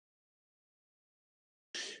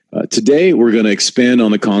Today, we're going to expand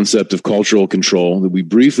on the concept of cultural control that we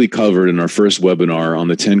briefly covered in our first webinar on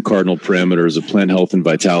the 10 cardinal parameters of plant health and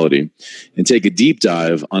vitality, and take a deep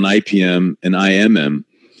dive on IPM and IMM.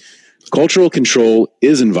 Cultural control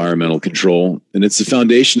is environmental control, and it's the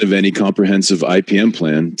foundation of any comprehensive IPM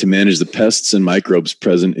plan to manage the pests and microbes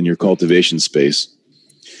present in your cultivation space.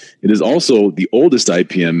 It is also the oldest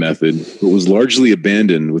IPM method, but was largely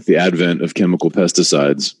abandoned with the advent of chemical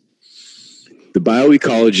pesticides. The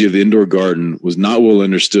bioecology of the indoor garden was not well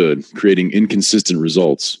understood, creating inconsistent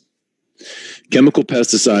results. Chemical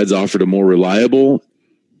pesticides offered a more reliable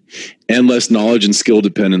and less knowledge and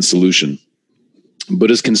skill-dependent solution.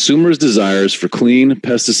 But as consumers' desires for clean,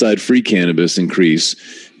 pesticide-free cannabis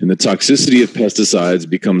increase and the toxicity of pesticides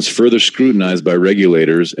becomes further scrutinized by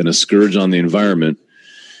regulators and a scourge on the environment,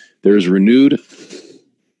 there is renewed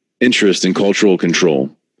interest in cultural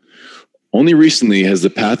control. Only recently has the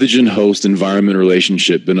pathogen-host-environment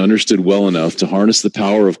relationship been understood well enough to harness the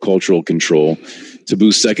power of cultural control to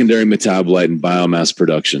boost secondary metabolite and biomass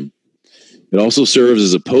production. It also serves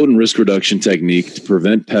as a potent risk reduction technique to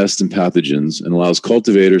prevent pests and pathogens and allows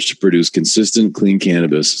cultivators to produce consistent, clean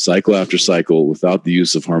cannabis cycle after cycle without the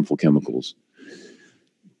use of harmful chemicals.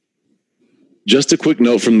 Just a quick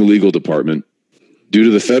note from the legal department. Due to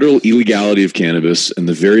the federal illegality of cannabis and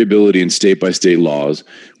the variability in state-by-state laws,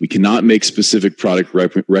 we cannot make specific product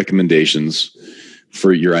recommendations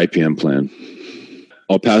for your IPM plan.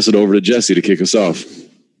 I'll pass it over to Jesse to kick us off.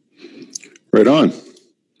 Right on.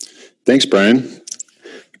 Thanks, Brian.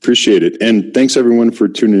 Appreciate it. And thanks, everyone, for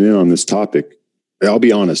tuning in on this topic. I'll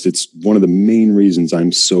be honest, it's one of the main reasons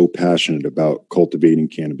I'm so passionate about cultivating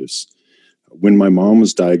cannabis. When my mom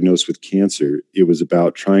was diagnosed with cancer, it was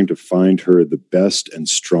about trying to find her the best and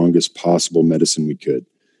strongest possible medicine we could.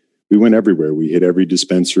 We went everywhere. We hit every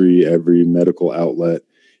dispensary, every medical outlet,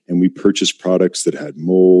 and we purchased products that had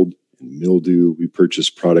mold and mildew. We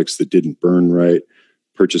purchased products that didn't burn right,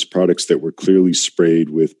 purchased products that were clearly sprayed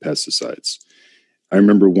with pesticides. I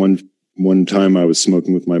remember one time I was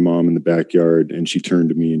smoking with my mom in the backyard, and she turned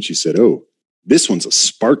to me and she said, "Oh, this one's a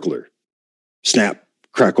sparkler." Snap,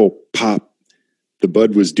 crackle, pop. The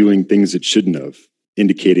bud was doing things it shouldn't have,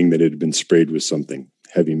 indicating that it had been sprayed with something,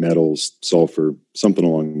 heavy metals, sulfur, something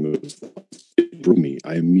along those lines. It blew me.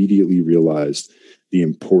 I immediately realized the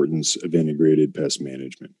importance of integrated pest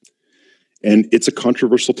management. And it's a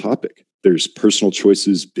controversial topic. There's personal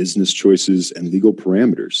choices, business choices, and legal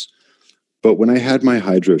parameters. But when I had my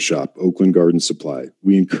hydro shop, Oakland Garden Supply,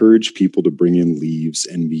 we encouraged people to bring in leaves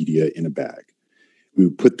and media in a bag. We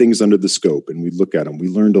would put things under the scope and we'd look at them. We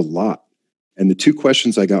learned a lot. And the two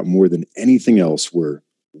questions I got more than anything else were,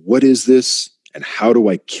 what is this and how do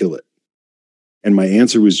I kill it? And my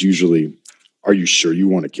answer was usually, are you sure you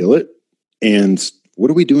want to kill it? And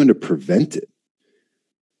what are we doing to prevent it?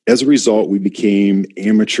 As a result, we became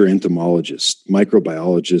amateur entomologists,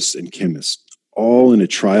 microbiologists, and chemists, all in a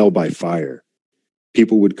trial by fire.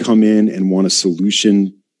 People would come in and want a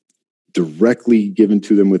solution directly given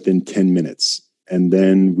to them within 10 minutes. And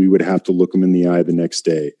then we would have to look them in the eye the next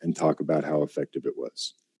day and talk about how effective it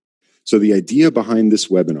was. So the idea behind this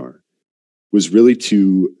webinar was really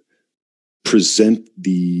to present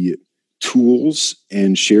the tools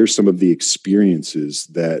and share some of the experiences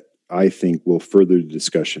that I think will further the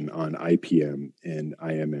discussion on IPM and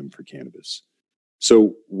IMM for cannabis.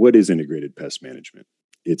 So what is integrated pest management?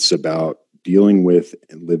 It's about dealing with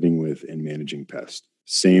and living with and managing pests.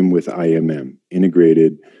 Same with IMM,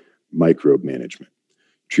 integrated microbe management.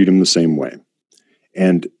 Treat them the same way.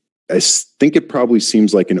 And I think it probably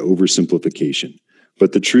seems like an oversimplification,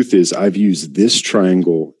 but the truth is I've used this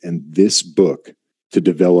triangle and this book to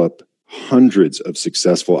develop hundreds of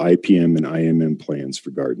successful IPM and IMM plans for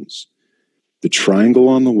gardens. The triangle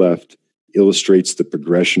on the left illustrates the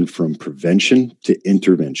progression from prevention to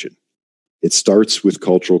intervention. It starts with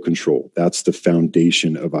cultural control. That's the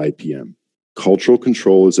foundation of IPM. Cultural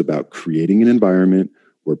control is about creating an environment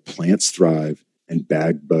where plants thrive and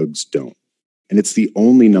bag bugs don't. And it's the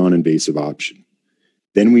only non-invasive option.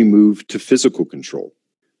 Then we move to physical control,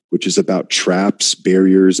 which is about traps,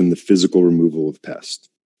 barriers, and the physical removal of pests.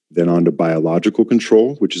 Then on to biological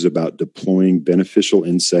control, which is about deploying beneficial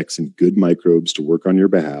insects and good microbes to work on your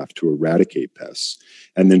behalf to eradicate pests.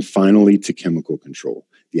 And then finally to chemical control,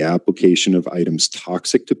 the application of items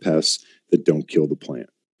toxic to pests that don't kill the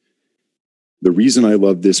plant. The reason I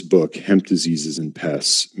love this book, Hemp Diseases and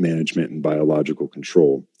Pests, Management and Biological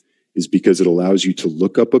Control, is because it allows you to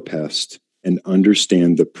look up a pest and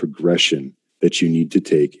understand the progression that you need to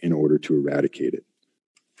take in order to eradicate it.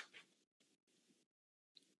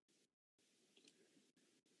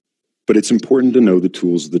 But it's important to know the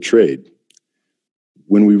tools of the trade.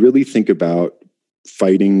 when we really think about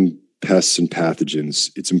fighting pests and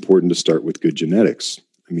pathogens, it's important to start with good genetics.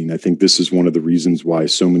 I mean, I think this is one of the reasons why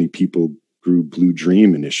so many people grew Blue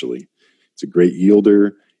Dream initially. It's a great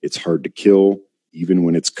yielder. It's hard to kill, even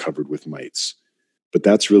when it's covered with mites. But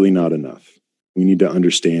that's really not enough. We need to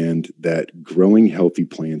understand that growing healthy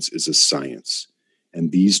plants is a science,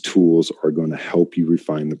 and these tools are going to help you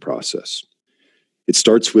refine the process. It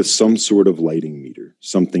starts with some sort of lighting meter,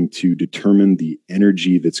 something to determine the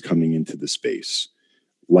energy that's coming into the space.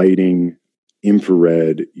 Lighting,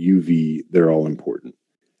 infrared, UV, they're all important.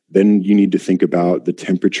 Then you need to think about the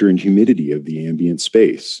temperature and humidity of the ambient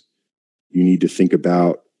space. You need to think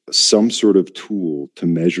about some sort of tool to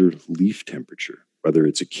measure leaf temperature, whether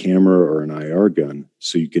it's a camera or an IR gun,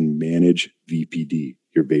 so you can manage VPD,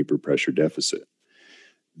 your vapor pressure deficit.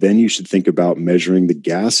 Then you should think about measuring the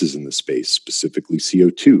gases in the space, specifically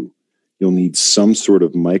CO2. You'll need some sort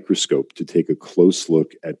of microscope to take a close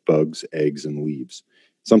look at bugs, eggs, and leaves.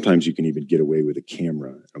 Sometimes you can even get away with a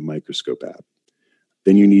camera, a microscope app.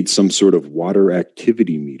 Then you need some sort of water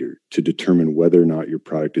activity meter to determine whether or not your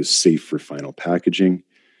product is safe for final packaging.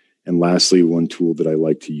 And lastly, one tool that I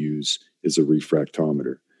like to use is a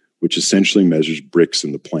refractometer, which essentially measures bricks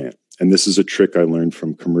in the plant. And this is a trick I learned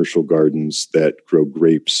from commercial gardens that grow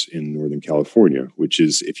grapes in Northern California, which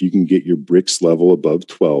is if you can get your bricks level above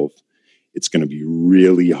 12, it's going to be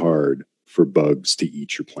really hard for bugs to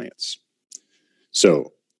eat your plants.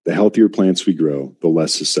 So the healthier plants we grow, the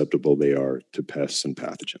less susceptible they are to pests and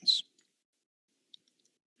pathogens.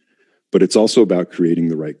 But it's also about creating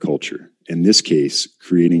the right culture. In this case,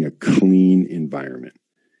 creating a clean environment.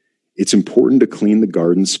 It's important to clean the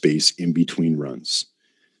garden space in between runs.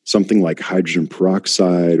 Something like hydrogen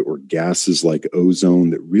peroxide or gases like ozone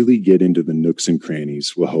that really get into the nooks and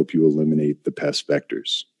crannies will help you eliminate the pest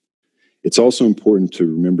vectors. It's also important to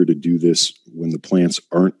remember to do this when the plants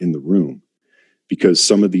aren't in the room, because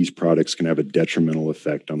some of these products can have a detrimental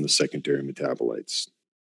effect on the secondary metabolites.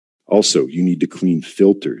 Also, you need to clean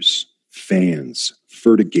filters, fans,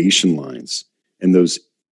 fertigation lines, and those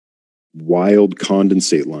wild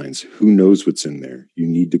condensate lines. Who knows what's in there? You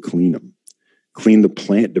need to clean them. Clean the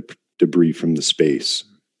plant debris from the space,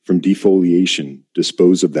 from defoliation,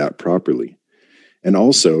 dispose of that properly. And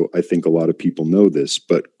also, I think a lot of people know this,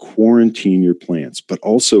 but quarantine your plants, but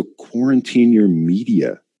also quarantine your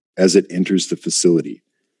media as it enters the facility.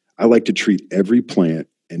 I like to treat every plant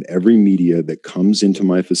and every media that comes into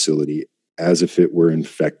my facility as if it were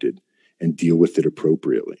infected and deal with it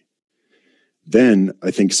appropriately. Then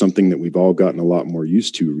I think something that we've all gotten a lot more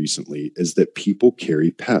used to recently is that people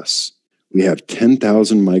carry pests. We have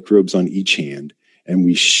 10,000 microbes on each hand, and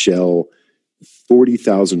we shell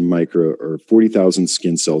 40,000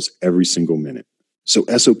 skin cells every single minute. So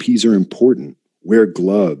SOPs are important. Wear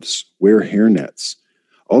gloves, wear hairnets.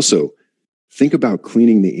 Also, think about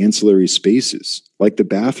cleaning the ancillary spaces, like the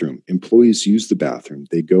bathroom. Employees use the bathroom.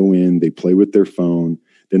 They go in, they play with their phone,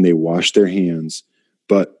 then they wash their hands.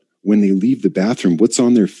 But when they leave the bathroom, what's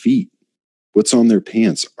on their feet? What's on their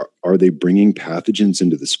pants? Are they bringing pathogens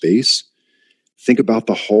into the space? Think about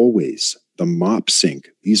the hallways, the mop sink.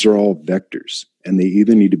 These are all vectors, and they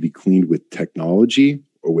either need to be cleaned with technology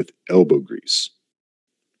or with elbow grease.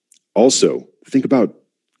 Also, think about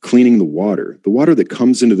cleaning the water. The water that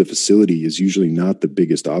comes into the facility is usually not the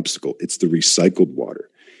biggest obstacle. It's the recycled water.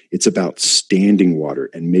 It's about standing water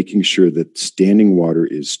and making sure that standing water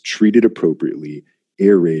is treated appropriately,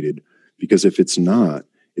 aerated, because if it's not,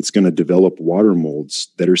 it's going to develop water molds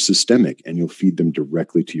that are systemic, and you'll feed them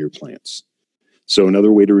directly to your plants. So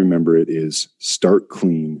another way to remember it is start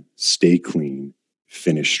clean, stay clean,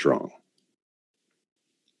 finish strong.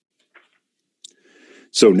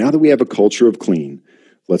 So now that we have a culture of clean,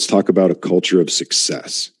 let's talk about a culture of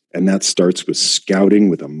success. And that starts with scouting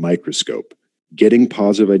with a microscope, getting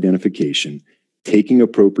positive identification, taking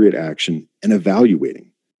appropriate action, and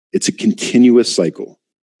evaluating. It's a continuous cycle.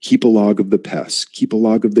 Keep a log of the pests, keep a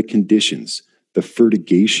log of the conditions, the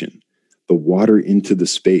fertigation, the water into the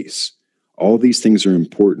space. All these things are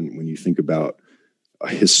important when you think about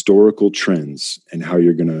historical trends and how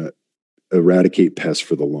you're going to eradicate pests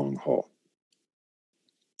for the long haul.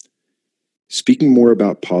 Speaking more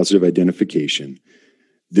about positive identification,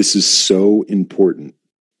 this is so important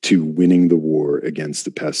to winning the war against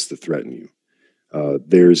the pests that threaten you.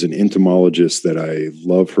 There's an entomologist that I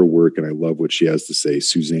love her work and I love what she has to say,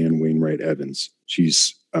 Suzanne Wainwright Evans.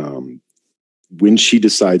 She's when she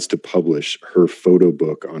decides to publish her photo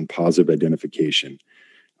book on positive identification,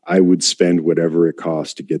 I would spend whatever it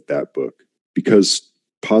costs to get that book, because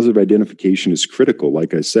positive identification is critical.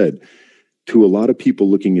 Like I said, to a lot of people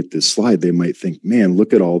looking at this slide, they might think, man,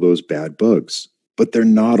 look at all those bad bugs. but they're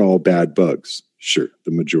not all bad bugs. Sure,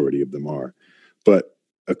 the majority of them are. But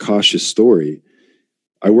a cautious story,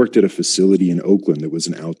 I worked at a facility in Oakland that was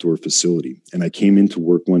an outdoor facility. And I came into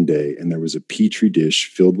work one day and there was a petri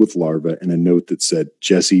dish filled with larvae and a note that said,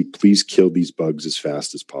 "Jesse, please kill these bugs as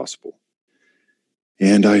fast as possible."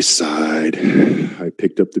 And I sighed. I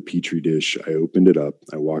picked up the petri dish. I opened it up.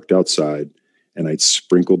 I walked outside and I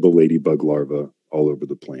sprinkled the ladybug larvae all over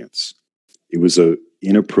the plants. It was an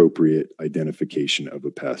inappropriate identification of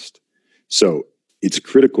a pest. So it's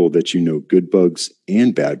critical that you know good bugs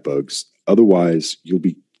and bad bugs. Otherwise, you'll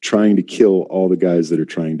be trying to kill all the guys that are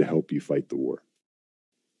trying to help you fight the war.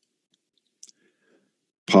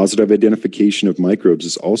 Positive identification of microbes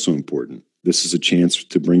is also important. This is a chance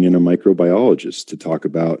to bring in a microbiologist to talk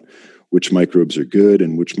about which microbes are good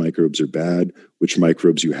and which microbes are bad, which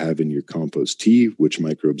microbes you have in your compost tea, which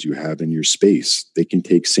microbes you have in your space. They can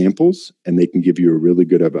take samples and they can give you a really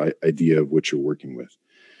good idea of what you're working with.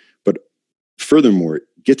 But furthermore,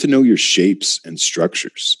 get to know your shapes and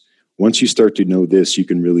structures. Once you start to know this, you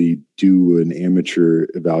can really do an amateur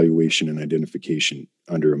evaluation and identification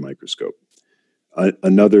under a microscope.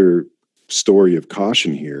 Another story of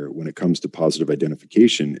caution here when it comes to positive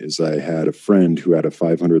identification is I had a friend who had a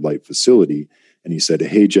 500 light facility, and he said,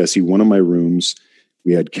 "Hey, Jesse, one of my rooms,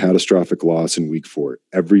 we had catastrophic loss in week 4.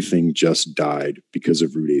 Everything just died because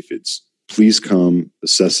of root aphids. Please come,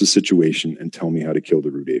 assess the situation, and tell me how to kill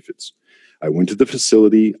the root aphids." I went to the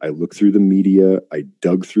facility, I looked through the media, I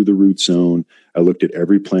dug through the root zone, I looked at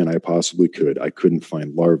every plant I possibly could. I couldn't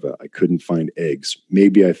find larvae, I couldn't find eggs.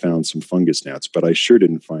 Maybe I found some fungus gnats, but I sure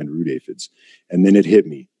didn't find root aphids. And then it hit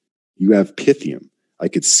me. You have Pythium. I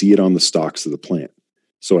could see it on the stalks of the plant.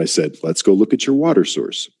 So I said, let's go look at your water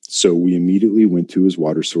source. So we immediately went to his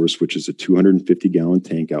water source, which is a 250-gallon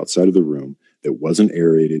tank outside of the room that wasn't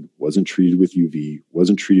aerated, wasn't treated with UV,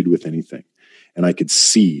 wasn't treated with anything. And I could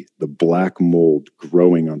see the black mold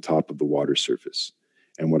growing on top of the water surface.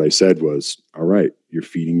 And what I said was, all right, you're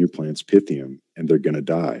feeding your plants Pythium and they're going to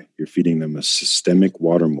die. You're feeding them a systemic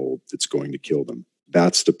water mold that's going to kill them.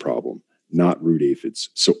 That's the problem, not root aphids.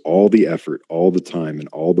 So all the effort, all the time, and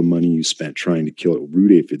all the money you spent trying to kill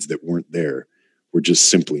root aphids that weren't there were just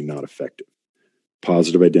simply not effective.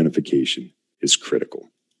 Positive identification is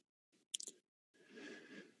critical.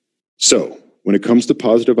 So, when it comes to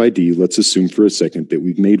positive ID, let's assume for a second that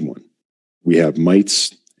we've made one. We have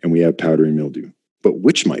mites and we have powdery mildew. But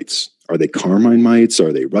which mites? Are they carmine mites?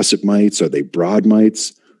 Are they russet mites? Are they broad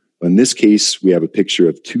mites? In this case, we have a picture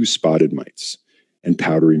of 2 spotted mites and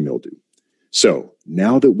powdery mildew. So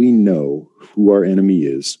now that we know who our enemy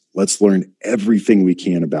is, let's learn everything we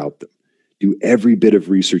can about them. Do every bit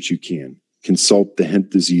of research you can. Consult the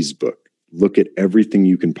hemp disease book. Look at everything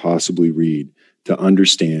you can possibly read to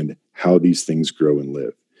understand how these things grow and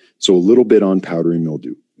live. So a little bit on powdery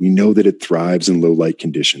mildew. We know that it thrives in low light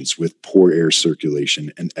conditions with poor air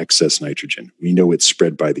circulation and excess nitrogen. We know it's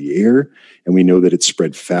spread by the air, and we know that it's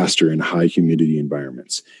spread faster in high humidity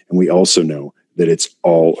environments. And we also know that it's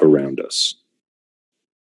all around us.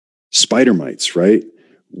 Spider mites, right?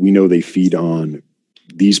 We know they feed on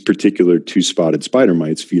these particular 2 spotted spider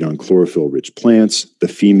mites feed on chlorophyll-rich plants. The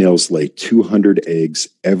females lay 200 eggs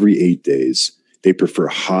every 8 days. They prefer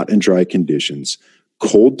hot and dry conditions.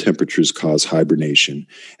 Cold temperatures cause hibernation,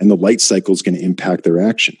 and the light cycle is going to impact their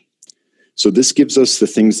action. So this gives us the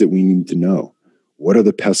things that we need to know. What are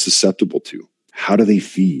the pests susceptible to? How do they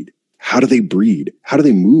feed? How do they breed? How do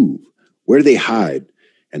they move? Where do they hide?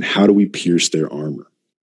 And how do we pierce their armor?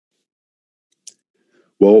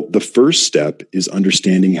 Well, the first step is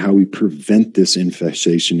understanding how we prevent this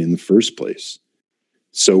infestation in the first place.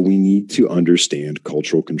 So we need to understand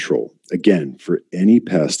cultural control. Again, for any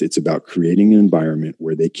pest, it's about creating an environment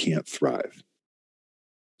where they can't thrive.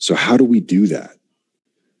 So how do we do that?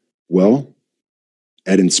 Well,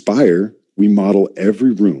 at Inspire, we model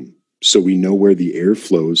every room so we know where the air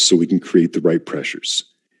flows so we can create the right pressures.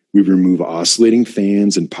 We remove oscillating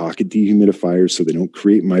fans and pocket dehumidifiers so they don't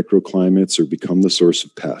create microclimates or become the source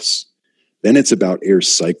of pests. Then it's about air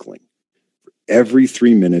cycling. Every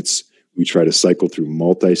 3 minutes, we try to cycle through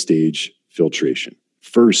multi-stage filtration.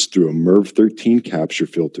 First, through a MERV 13 capture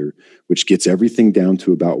filter, which gets everything down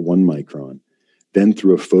to about 1 micron. Then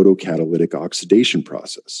through a photocatalytic oxidation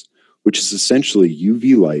process, which is essentially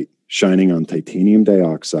UV light shining on titanium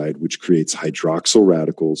dioxide, which creates hydroxyl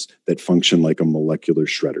radicals that function like a molecular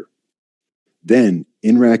shredder. Then,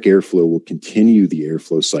 in-rack airflow will continue the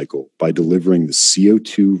airflow cycle by delivering the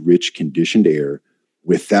CO2-rich conditioned air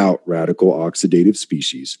without radical oxidative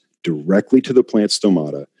species directly to the plant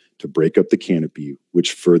stomata to break up the canopy,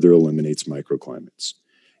 which further eliminates microclimates.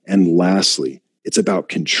 And lastly, it's about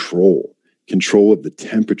control. control of the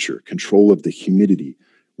temperature, control of the humidity,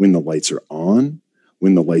 when the lights are on,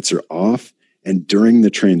 when the lights are off, and during the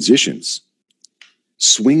transitions.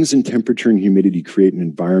 Swings in temperature and humidity create an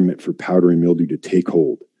environment for powdery mildew to take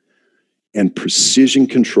hold. And precision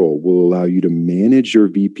control will allow you to manage your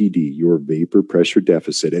VPD, your vapor pressure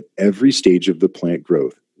deficit, at every stage of the plant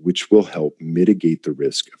growth, which will help mitigate the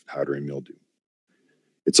risk of powdery mildew.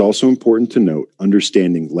 It's also important to note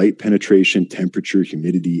understanding light penetration, temperature,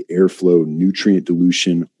 humidity, airflow, nutrient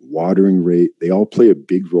dilution, watering rate, they all play a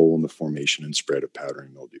big role in the formation and spread of powdery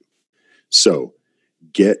mildew. So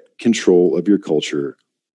get control of your culture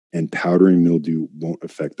and powdery mildew won't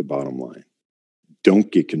affect the bottom line.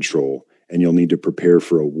 Don't get control and you'll need to prepare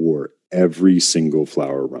for a war every single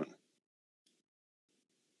flower run.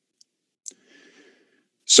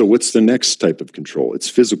 So what's the next type of control? It's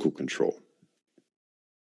physical control.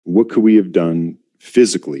 What could we have done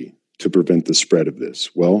physically to prevent the spread of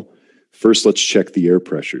this? Well, first, let's check the air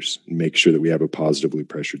pressures and make sure that we have a positively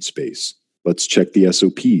pressured space. Let's check the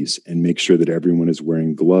SOPs and make sure that everyone is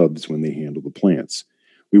wearing gloves when they handle the plants.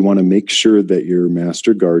 We want to make sure that your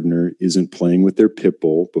master gardener isn't playing with their pit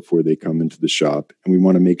bull before they come into the shop. And we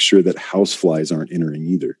want to make sure that house flies aren't entering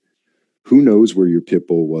either. Who knows where your pit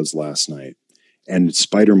bull was last night? And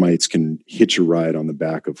spider mites can hitch a ride on the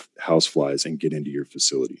back of house flies and get into your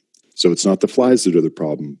facility. So it's not the flies that are the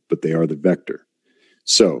problem, but they are the vector.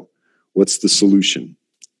 So what's the solution?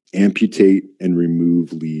 Amputate and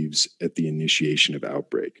remove leaves at the initiation of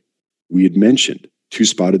outbreak. We had mentioned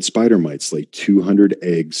 2-spotted spider mites lay 200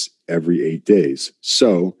 eggs every 8 days.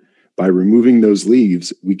 So by removing those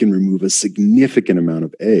leaves, we can remove a significant amount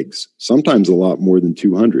of eggs, sometimes a lot more than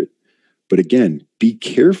 200. But again, be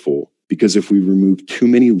careful, because if we remove too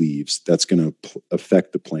many leaves, that's going to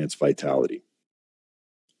affect the plant's vitality.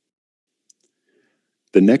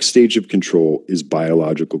 The next stage of control is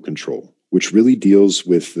biological control, which really deals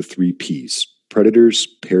with the 3 Ps: predators,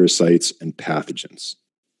 parasites, and pathogens.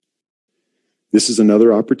 This is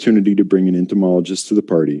another opportunity to bring an entomologist to the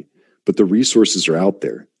party, but the resources are out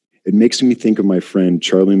there. It makes me think of my friend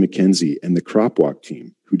Charlie McKenzie and the Crop Walk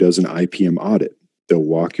team, who does an IPM audit. They'll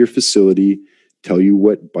walk your facility, tell you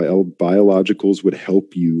what biologicals would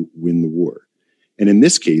help you win the war. And in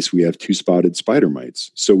this case, we have 2-spotted spider mites.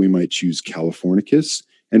 So we might choose Californicus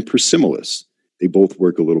and Persimolis. They both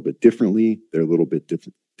work a little bit differently. They're a little bit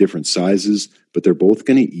different sizes, but they're both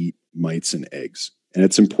going to eat mites and eggs. And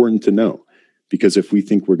it's important to know, because if we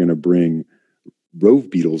think we're going to bring rove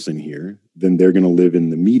beetles in here, then they're going to live in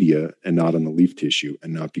the media and not on the leaf tissue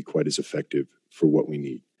and not be quite as effective for what we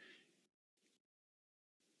need.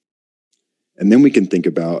 And then we can think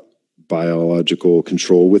about biological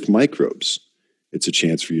control with microbes. It's a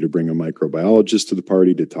chance for you to bring a microbiologist to the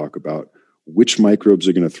party to talk about which microbes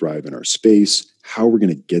are going to thrive in our space, how we're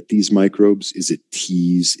going to get these microbes. Is it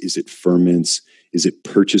teas? Is it ferments? Is it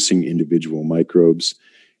purchasing individual microbes?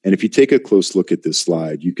 And if you take a close look at this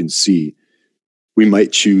slide, you can see we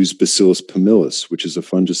might choose Bacillus pumilus, which is a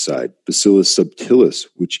fungicide, Bacillus subtilis,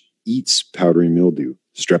 which eats powdery mildew,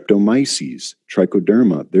 Streptomyces,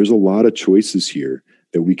 Trichoderma. There's a lot of choices here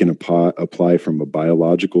that we can apply from a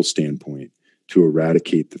biological standpoint to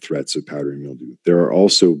eradicate the threats of powdery mildew. There are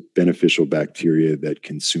also beneficial bacteria that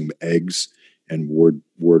consume eggs and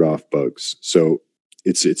ward off bugs. So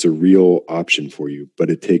it's a real option for you, but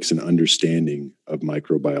it takes an understanding of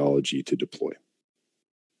microbiology to deploy.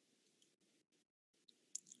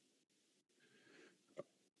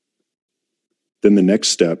 Then the next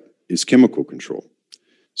step is chemical control.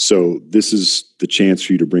 So this is the chance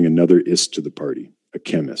for you to bring another IST to the party, a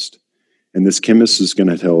chemist. And this chemist is going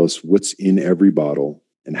to tell us what's in every bottle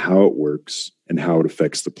and how it works and how it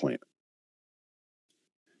affects the plant.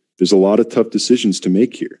 There's a lot of tough decisions to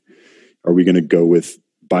make here. Are we going to go with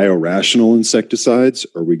biorational insecticides,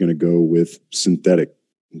 or are we going to go with synthetic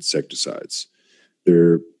insecticides?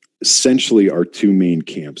 There essentially are 2 main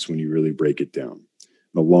camps when you really break it down.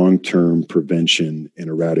 The long-term prevention and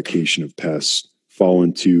eradication of pests fall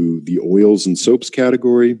into the oils and soaps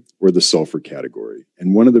category or the sulfur category.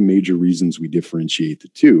 And one of the major reasons we differentiate the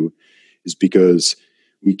two is because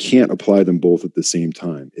we can't apply them both at the same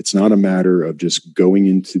time. It's not a matter of just going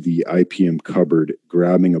into the IPM cupboard,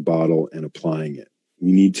 grabbing a bottle and applying it.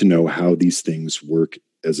 We need to know how these things work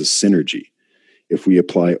as a synergy. If we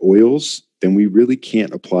apply oils, then we really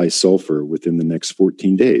can't apply sulfur within the next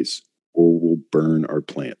 14 days, or we'll burn our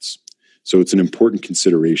plants. So it's an important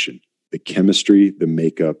consideration: the chemistry, the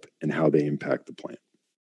makeup, and how they impact the plant.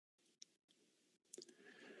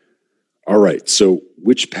 All right, so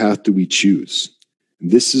which path do we choose?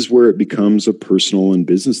 This is where it becomes a personal and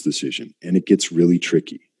business decision, and it gets really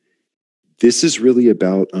tricky. This is really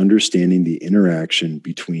about understanding the interaction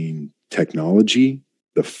between technology,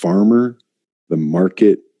 the farmer, the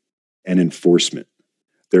market, and enforcement.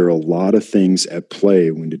 There are a lot of things at play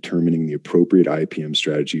when determining the appropriate IPM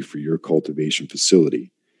strategy for your cultivation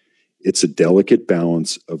facility. It's a delicate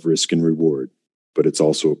balance of risk and reward, but it's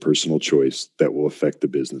also a personal choice that will affect the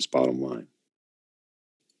business bottom line.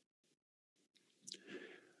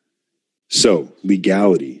 So,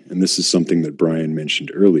 legality, and this is something that Brian mentioned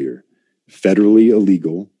earlier. Federally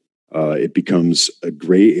illegal, it becomes a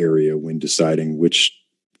gray area when deciding which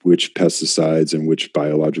pesticides and which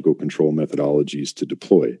biological control methodologies to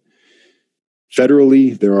deploy.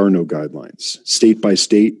 Federally, there are no guidelines. State by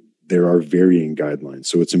state, there are varying guidelines.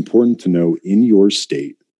 So it's important to know in your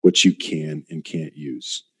state what you can and can't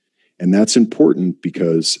use. And that's important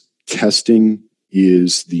because testing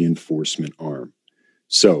is the enforcement arm.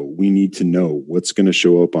 So we need to know what's going to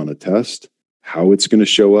show up on a test, how it's going to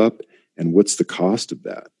show up, and what's the cost of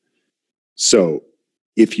that. So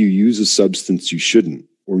if you use a substance you shouldn't,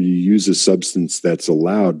 or you use a substance that's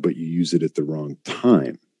allowed, but you use it at the wrong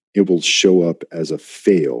time, it will show up as a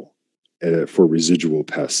fail for residual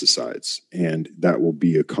pesticides. And that will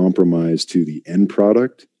be a compromise to the end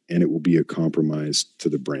product, and it will be a compromise to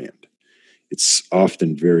the brand. It's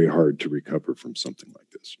often very hard to recover from something like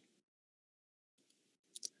this.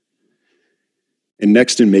 And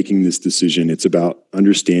next, in making this decision, it's about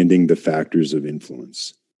understanding the factors of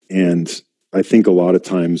influence. And I think a lot of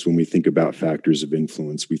times when we think about factors of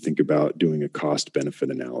influence, we think about doing a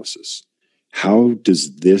cost-benefit analysis. How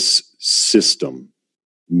does this system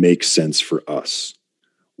make sense for us?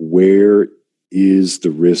 Where is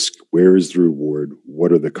the risk? Where is the reward?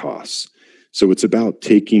 What are the costs? So it's about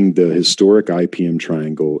taking the historic IPM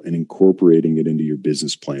triangle and incorporating it into your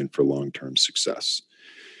business plan for long-term success.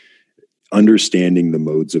 Understanding the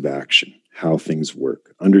modes of action, how things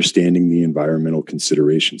work, understanding the environmental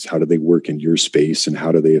considerations. How do they work in your space and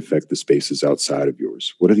how do they affect the spaces outside of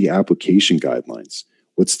yours? What are the application guidelines?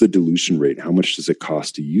 What's the dilution rate? How much does it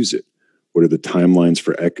cost to use it? What are the timelines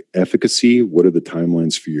for efficacy? What are the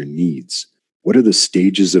timelines for your needs? What are the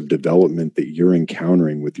stages of development that you're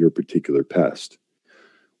encountering with your particular pest?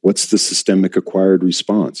 What's the systemic acquired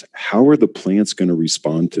response? How are the plants going to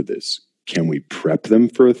respond to this? Can we prep them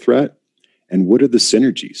for a threat? And what are the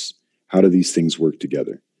synergies? How do these things work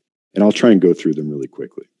together? And I'll try and go through them really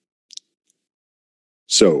quickly.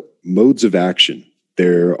 So, modes of action.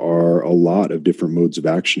 There are a lot of different modes of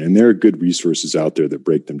action, and there are good resources out there that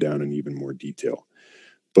break them down in even more detail.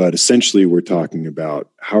 But essentially, we're talking about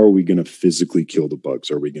how are we going to physically kill the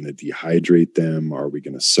bugs? Are we going to dehydrate them? Are we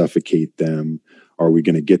going to suffocate them? Are we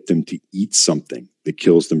going to get them to eat something that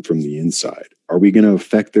kills them from the inside? Are we going to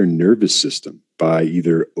affect their nervous system by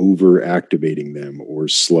either over-activating them or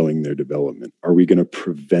slowing their development? Are we going to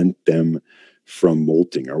prevent them from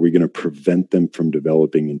molting? Are we going to prevent them from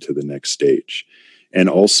developing into the next stage? And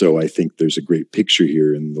also, I think there's a great picture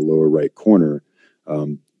here in the lower right corner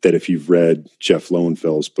that if you've read Jeff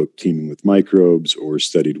Lowenfeld's book, Teaming with Microbes, or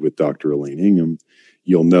studied with Dr. Elaine Ingham,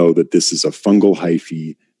 you'll know that this is a fungal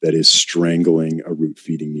hyphae that is strangling a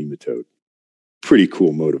root-feeding nematode. Pretty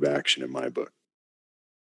cool mode of action in my book.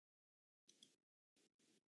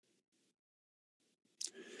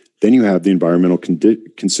 Then you have the environmental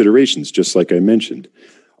considerations, just like I mentioned.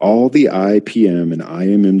 All the IPM and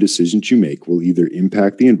IMM decisions you make will either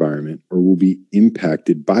impact the environment or will be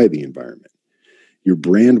impacted by the environment. Your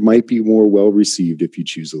brand might be more well-received if you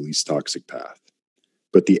choose the least toxic path.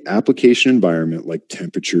 But the application environment, like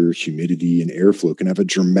temperature, humidity, and airflow, can have a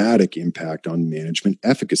dramatic impact on management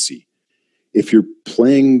efficacy. If you're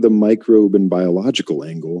playing the microbe and biological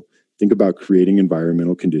angle, think about creating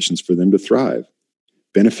environmental conditions for them to thrive.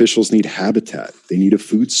 Beneficials need habitat. They need a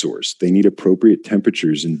food source. They need appropriate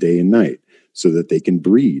temperatures in day and night so that they can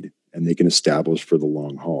breed and they can establish for the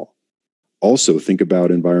long haul. Also, think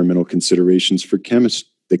about environmental considerations for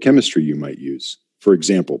the chemistry you might use. For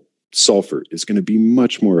example, sulfur is going to be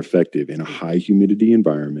much more effective in a high humidity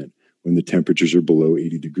environment when the temperatures are below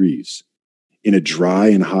 80 degrees. In a dry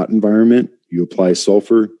and hot environment, you apply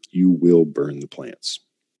sulfur, you will burn the plants.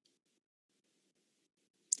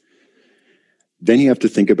 Then you have to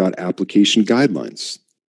think about application guidelines.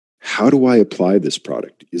 How do I apply this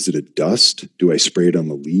product? Is it a dust? Do I spray it on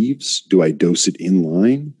the leaves? Do I dose it in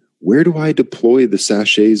line? Where do I deploy the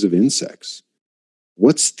sachets of insects?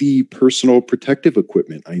 What's the personal protective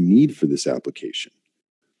equipment I need for this application?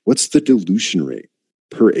 What's the dilution rate?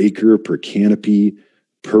 Per acre, per canopy,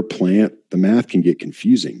 per plant? The math can get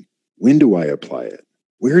confusing. When do I apply it?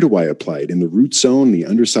 Where do I apply it? In the root zone, the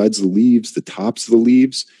undersides of the leaves, the tops of the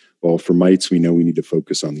leaves? Well, for mites, we know we need to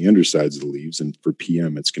focus on the undersides of the leaves. And for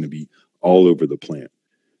PM, it's going to be all over the plant,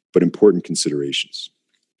 but important considerations.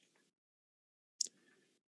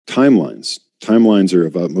 Timelines. Timelines are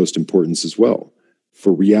of utmost importance as well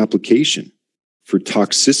for reapplication, for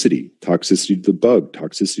toxicity to the bug,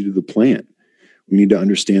 toxicity to the plant. We need to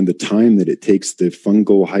understand the time that it takes the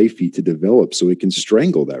fungal hyphae to develop so it can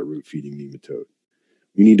strangle that root-feeding nematode.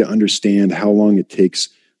 We need to understand how long it takes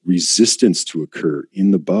resistance to occur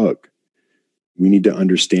in the bug. We need to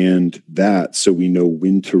understand that so we know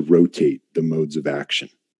when to rotate the modes of action.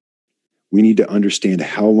 We need to understand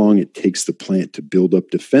how long it takes the plant to build up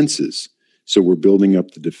defenses, so we're building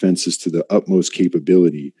up the defenses to the utmost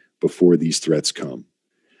capability before these threats come.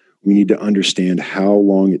 We need to understand how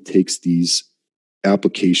long it takes these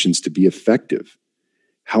applications to be effective.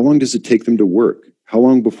 How long does it take them to work? How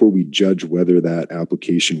long before we judge whether that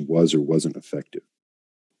application was or wasn't effective?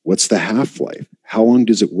 What's the half-life? How long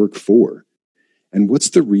does it work for? And what's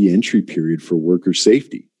the re-entry period for worker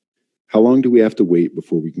safety? How long do we have to wait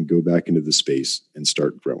before we can go back into the space and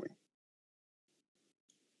start growing?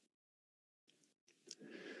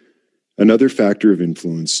 Another factor of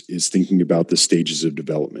influence is thinking about the stages of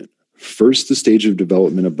development. First, the stage of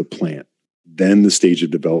development of the plant, then the stage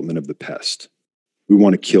of development of the pest. We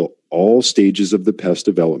want to kill all stages of the pest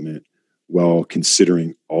development while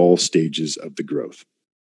considering all stages of the growth.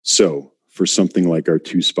 So, for something like our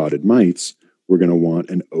two-spotted mites, we're going to want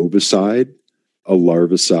an ovicide, a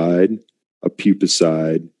larvicide, a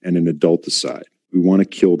pupicide, and an adulticide. We want to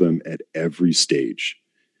kill them at every stage.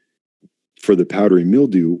 For the powdery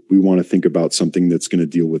mildew, we want to think about something that's going to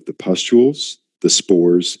deal with the pustules, the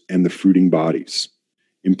spores, and the fruiting bodies.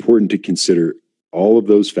 Important to consider all of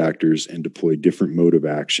those factors and deploy different mode of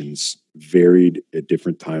actions varied at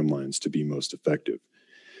different timelines to be most effective.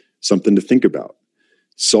 Something to think about.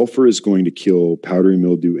 Sulfur is going to kill powdery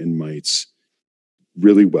mildew and mites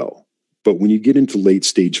really well. But when you get into late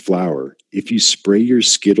stage flower, if you spray your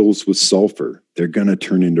Skittles with sulfur, they're going to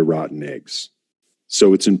turn into rotten eggs.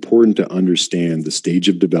 So it's important to understand the stage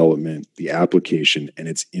of development, the application, and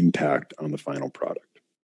its impact on the final product.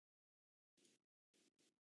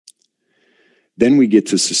 Then we get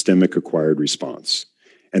to systemic acquired response.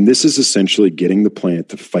 And this is essentially getting the plant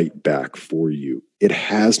to fight back for you. It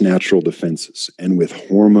has natural defenses. And with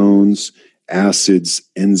hormones, acids,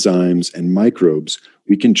 enzymes, and microbes,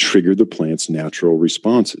 we can trigger the plant's natural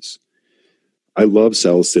responses. I love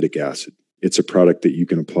salicylic acid. It's a product that you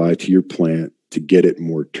can apply to your plant to get it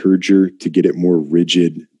more turgor, to get it more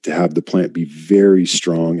rigid, to have the plant be very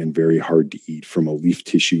strong and very hard to eat from a leaf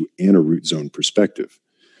tissue and a root zone perspective.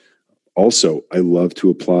 Also, I love to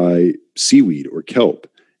apply seaweed or kelp.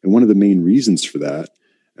 And one of the main reasons for that,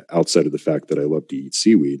 outside of the fact that I love to eat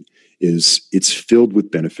seaweed, is it's filled with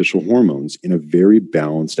beneficial hormones in a very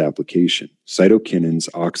balanced application. Cytokinins,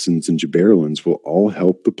 auxins, and gibberellins will all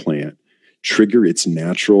help the plant trigger its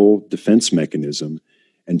natural defense mechanism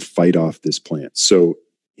and fight off this plant. So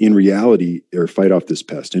in reality, or fight off this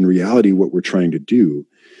pest, in reality, what we're trying to do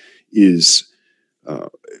is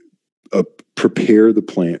prepare the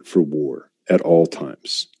plant for war at all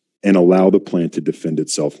times and allow the plant to defend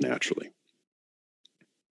itself naturally.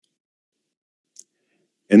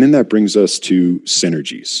 And then that brings us to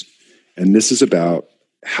synergies. And this is about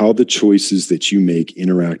how the choices that you make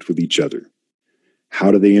interact with each other.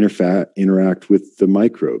 How do they interact with the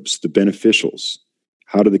microbes, the beneficials?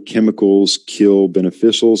 How do the chemicals kill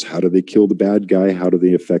beneficials? How do they kill the bad guy? How do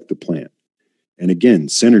they affect the plant? And again,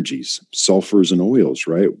 synergies, sulfurs and oils,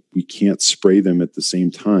 right? We can't spray them at the same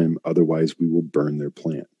time, otherwise we will burn their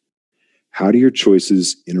plant. How do your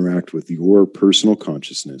choices interact with your personal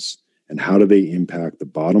consciousness? And how do they impact the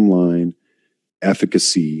bottom line,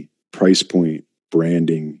 efficacy, price point,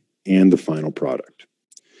 branding, and the final product?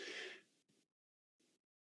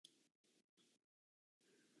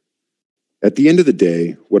 At the end of the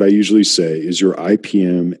day, what I usually say is your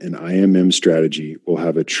IPM and IMM strategy will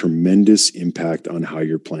have a tremendous impact on how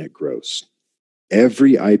your plant grows.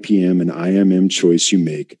 Every IPM and IMM choice you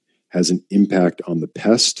make has an impact on the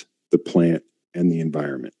pest, the plant, and the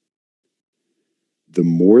environment. The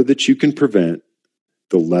more that you can prevent,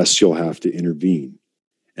 the less you'll have to intervene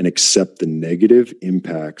and accept the negative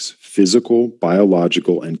impacts physical,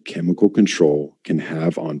 biological, and chemical control can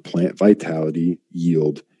have on plant vitality,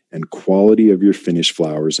 yield, and quality of your finished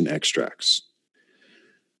flowers and extracts.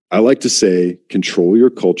 I like to say, control your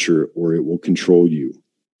culture or it will control you.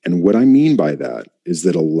 And what I mean by that is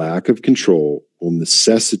that a lack of control will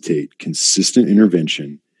necessitate consistent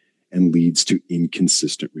intervention and leads to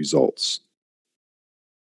inconsistent results.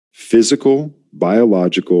 Physical,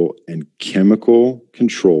 biological, and chemical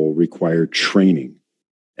control require training,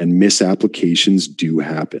 and misapplications do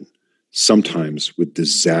happen. sometimes with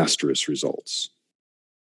disastrous results.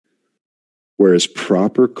 Whereas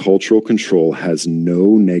proper cultural control has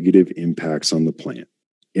no negative impacts on the plant.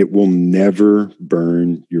 It will never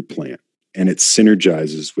burn your plant, and it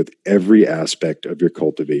synergizes with every aspect of your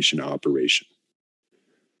cultivation operation.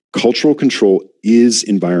 Cultural control is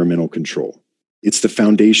environmental control. It's the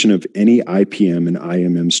foundation of any IPM and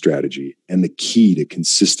IMM strategy and the key to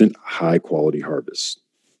consistent, high-quality harvests.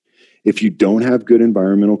 If you don't have good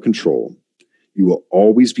environmental control, you will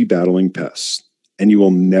always be battling pests, and you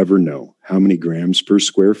will never know how many grams per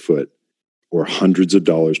square foot or hundreds of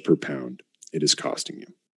dollars per pound it is costing you.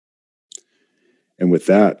 And with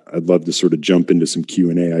that, I'd love to sort of jump into some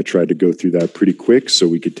Q&A. I tried to go through that pretty quick so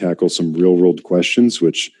we could tackle some real-world questions,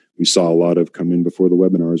 which we saw a lot of come in before the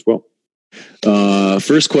webinar as well.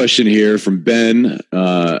 First question here from Ben.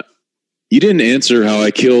 You didn't answer how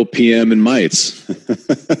I kill PM and mites.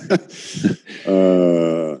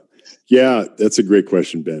 Yeah, that's a great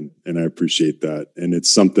question, Ben, and I appreciate that. And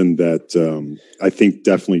it's something that I think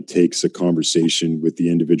definitely takes a conversation with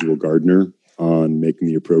the individual gardener on making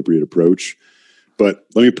the appropriate approach. But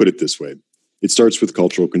let me put it this way. It starts with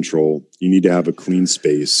cultural control. You need to have a clean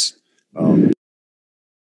space. And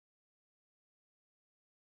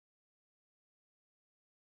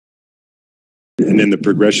then the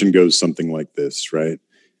progression goes something like this, right?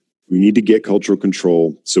 We need to get cultural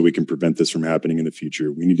control so we can prevent this from happening in the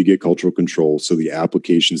future. We need to get cultural control so the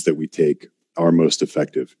applications that we take are most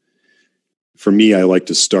effective. For me, I like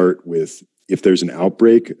to start with, if there's an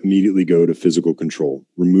outbreak, immediately go to physical control.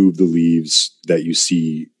 Remove the leaves that you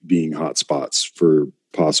see being hot spots for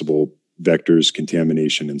possible vectors,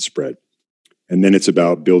 contamination, and spread. And then it's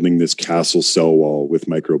about building this castle cell wall with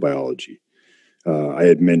microbiology. I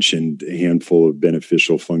had mentioned a handful of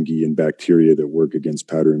beneficial fungi and bacteria that work against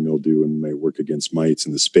powdery mildew and might work against mites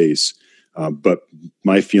in the space. But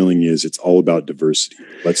my feeling is it's all about diversity.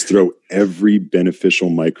 Let's throw every beneficial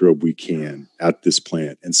microbe we can at this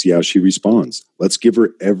plant and see how she responds. Let's give her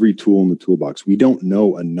every tool in the toolbox. We don't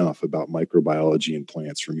know enough about microbiology in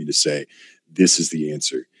plants for me to say, this is the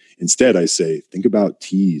answer. Instead, I say, think about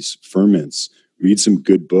teas, ferments, read some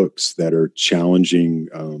good books that are challenging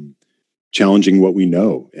what we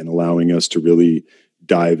know and allowing us to really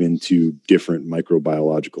dive into different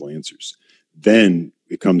microbiological answers. Then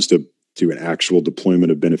it comes to an actual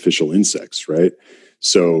deployment of beneficial insects, right?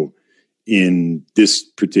 So in this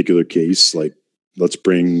particular case, like, let's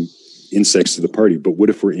bring insects to the party, but what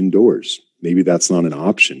if we're indoors? Maybe that's not an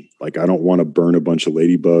option. Like, I don't want to burn a bunch of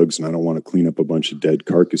ladybugs and I don't want to clean up a bunch of dead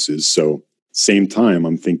carcasses. So same time,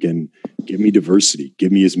 I'm thinking, give me diversity.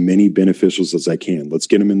 Give me as many beneficials as I can. Let's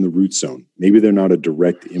get them in the root zone. Maybe they're not a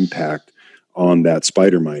direct impact on that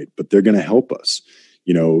spider mite, but they're going to help us.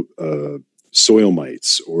 Soil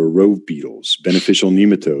mites or rove beetles, beneficial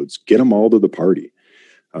nematodes, get them all to the party.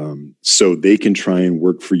 So they can try and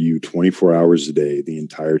work for you 24 hours a day, the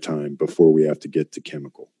entire time, before we have to get to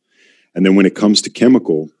chemical. And then when it comes to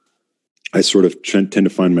chemical, I sort of tend to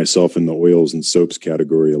find myself in the oils and soaps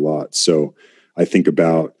category a lot. So I think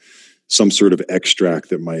about some sort of extract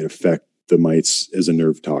that might affect the mites as a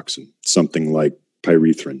nerve toxin, something like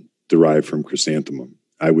pyrethrin derived from chrysanthemum.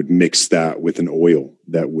 I would mix that with an oil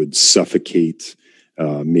that would suffocate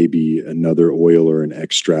maybe another oil or an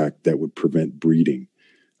extract that would prevent breeding,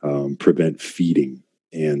 prevent feeding,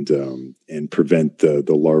 and prevent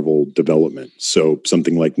the larval development. So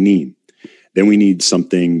something like neem. Then we need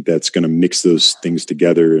something that's going to mix those things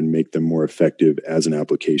together and make them more effective as an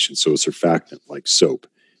application. So a surfactant like soap.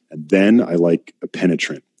 And then I like a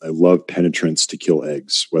penetrant. I love penetrants to kill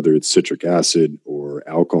eggs, whether it's citric acid or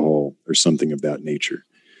alcohol or something of that nature.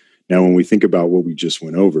 Now, when we think about what we just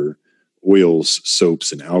went over, oils,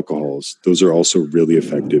 soaps, and alcohols, those are also really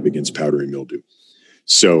effective against powdery mildew.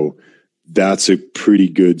 So that's a pretty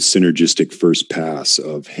good synergistic first pass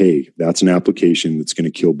of, hey, that's an application that's going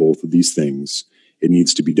to kill both of these things. It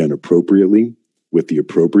needs to be done appropriately with the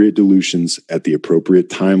appropriate dilutions at the appropriate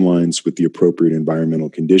timelines with the appropriate environmental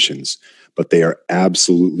conditions, but they are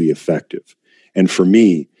absolutely effective. And for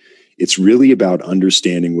me, it's really about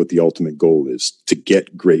understanding what the ultimate goal is, to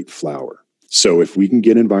get great flower. So if we can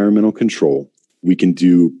get environmental control, we can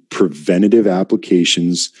do preventative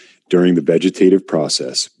applications during the vegetative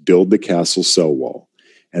process, build the castle cell wall,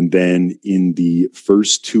 and then in the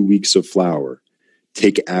first 2 weeks of flower,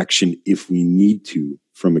 take action if we need to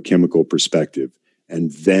from a chemical perspective,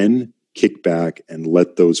 and then kick back and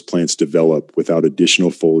let those plants develop without additional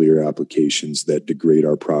foliar applications that degrade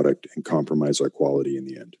our product and compromise our quality in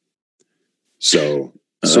the end. So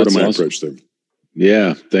sort of my approach there.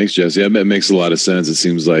 Yeah, thanks, Jesse. That makes a lot of sense. It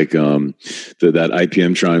seems like that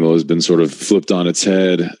IPM triangle has been sort of flipped on its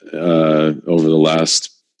head over the last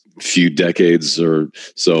few decades or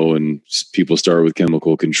so, and people start with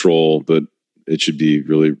chemical control, but it should be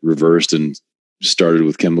really reversed and started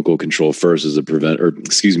with chemical control first as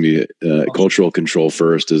a cultural control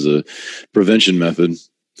first as a prevention method.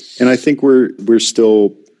 And I think we're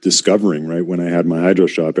still discovering, right? When I had my hydro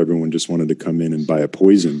shop, everyone just wanted to come in and buy a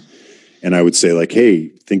poison. And I would say, like, hey,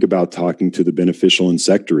 think about talking to the beneficial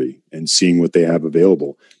insectary and seeing what they have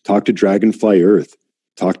available. Talk to Dragonfly Earth.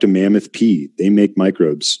 Talk to Mammoth P. They make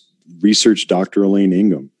microbes. Research Dr. Elaine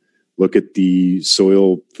Ingham. Look at the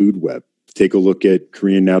soil food web. Take a look at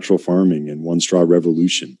Korean natural farming and One Straw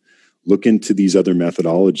Revolution. Look into these other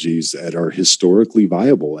methodologies that are historically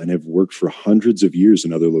viable and have worked for hundreds of years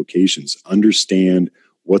in other locations. Understand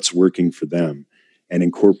what's working for them and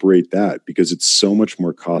incorporate that, because it's so much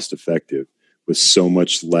more cost effective with so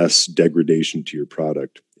much less degradation to your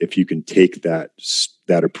product if you can take that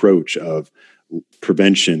approach of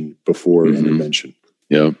prevention before intervention.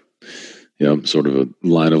 Yeah, sort of a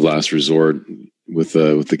line of last resort with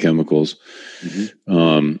the chemicals.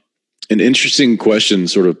 An interesting question,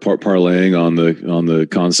 sort of parlaying on the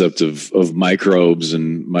concept of microbes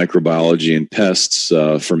and microbiology and pests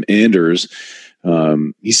from Anders.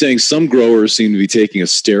 He's saying some growers seem to be taking a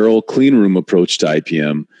sterile, clean room approach to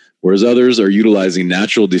IPM, whereas others are utilizing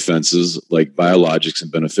natural defenses like biologics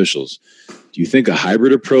and beneficials. Do you think a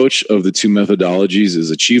hybrid approach of the two methodologies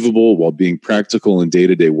is achievable while being practical in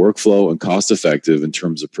day-to-day workflow and cost-effective in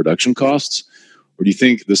terms of production costs? Or do you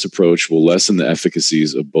think this approach will lessen the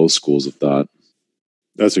efficacies of both schools of thought?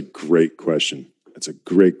 That's a great question.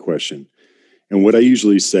 And what I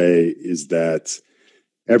usually say is that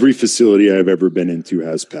every facility I've ever been into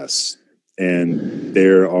has pests. And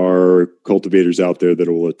there are cultivators out there that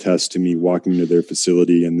will attest to me walking to their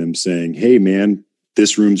facility and them saying, hey, man,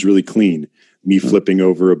 this room's really clean. Me flipping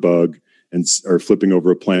over a bug or flipping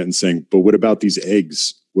over a plant and saying, but what about these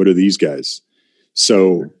eggs? What are these guys?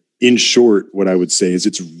 So in short, what I would say is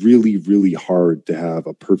it's really, really hard to have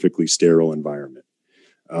a perfectly sterile environment.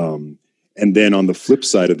 And then on the flip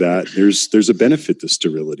side of that, there's a benefit to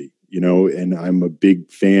sterility, and I'm a big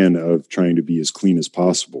fan of trying to be as clean as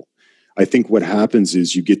possible. I think what happens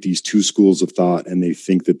is you get these two schools of thought and they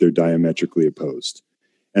think that they're diametrically opposed.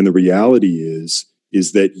 And the reality is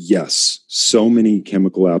that, yes, so many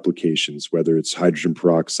chemical applications, whether it's hydrogen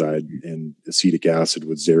peroxide and acetic acid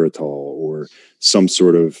with xeritol or some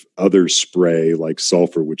sort of other spray like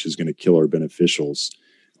sulfur, which is going to kill our beneficials,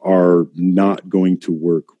 are not going to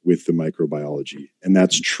work with the microbiology. And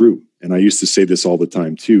that's true. And I used to say this all the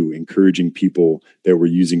time too, encouraging people that were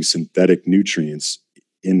using synthetic nutrients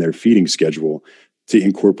in their feeding schedule to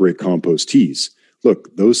incorporate compost teas.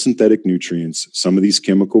 Look, those synthetic nutrients, some of these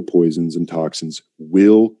chemical poisons and toxins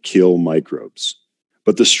will kill microbes,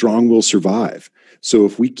 but the strong will survive. So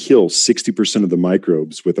if we kill 60% of the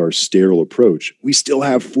microbes with our sterile approach, we still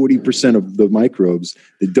have 40% of the microbes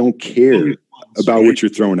that don't care about what you're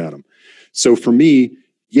throwing at them. So for me,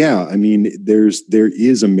 yeah, I mean, there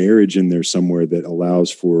is a marriage in there somewhere that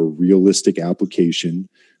allows for realistic application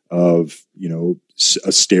of,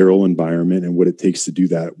 a sterile environment and what it takes to do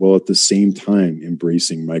that, while at the same time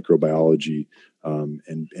embracing microbiology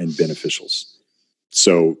and beneficials.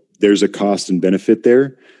 So there's a cost and benefit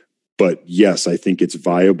there, but yes, I think it's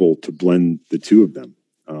viable to blend the two of them.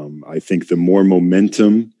 I think the more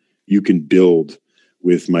momentum you can build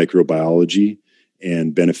with microbiology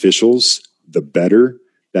and beneficials, the better.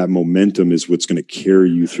 That momentum is what's going to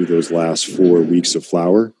carry you through those last 4 weeks of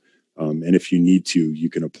flower. And if you need to, you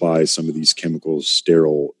can apply some of these chemical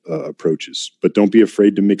sterile approaches. But don't be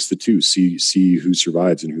afraid to mix the two. See who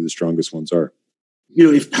survives and who the strongest ones are.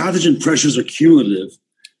 If pathogen pressures are cumulative,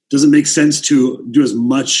 does it make sense to do as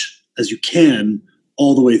much as you can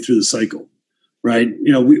all the way through the cycle, right?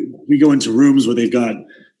 We go into rooms where they've got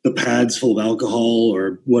the pads full of alcohol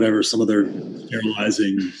or whatever, some other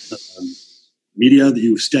sterilizing media that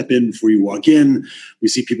you step in before you walk in. We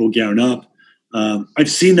see people gown up. I've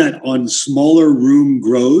seen that on smaller room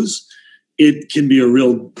grows. It can be a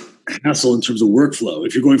real hassle in terms of workflow.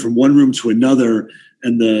 If you're going from one room to another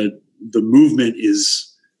and the movement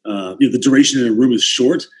is, the duration in a room is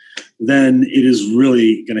short, then it is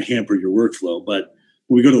really going to hamper your workflow. But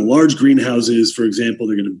when we go to the large greenhouses, for example,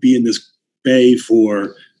 they're going to be in this bay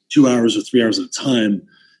for 2 hours or 3 hours at a time.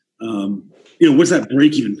 What's that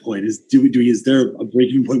break-even point? Is there a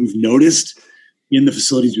break-even point we've noticed in the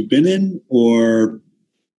facilities we've been in, or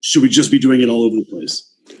should we just be doing it all over the place?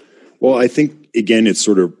 Well, I think, again, it's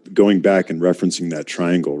sort of going back and referencing that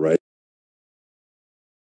triangle, right?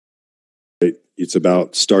 It's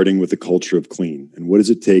about starting with a culture of clean. And what does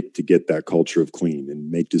it take to get that culture of clean and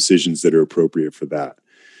make decisions that are appropriate for that?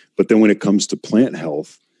 But then when it comes to plant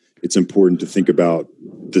health, it's important to think about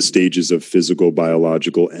the stages of physical,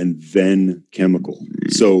 biological, and then chemical.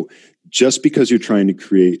 So just because you're trying to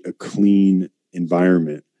create a clean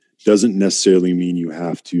environment doesn't necessarily mean you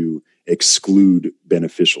have to exclude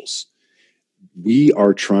beneficials. We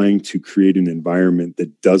are trying to create an environment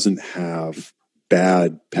that doesn't have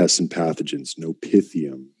bad pests and pathogens, no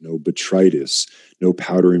pythium, no botrytis, no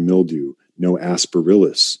powdery mildew, no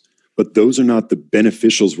aspergillus. But those are not the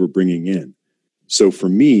beneficials we're bringing in. So for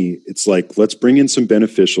me, it's like, let's bring in some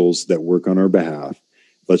beneficials that work on our behalf.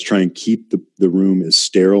 Let's try and keep the room as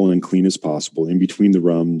sterile and clean as possible. In between the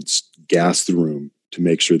rooms, gas the room to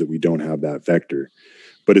make sure that we don't have that vector.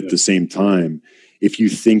 But at the same time, if you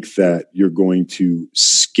think that you're going to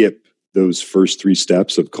skip those first 3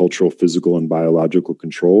 steps of cultural, physical, and biological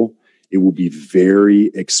control, it will be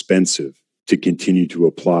very expensive to continue to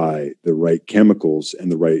apply the right chemicals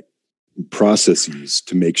and the right processes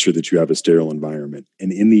to make sure that you have a sterile environment.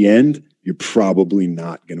 And in the end, you're probably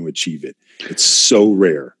not going to achieve it. It's so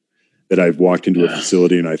rare that I've walked into a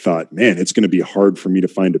facility and I thought, man, it's going to be hard for me to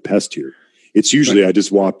find a pest here. It's usually I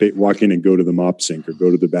just walk in and go to the mop sink or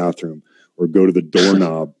go to the bathroom or go to the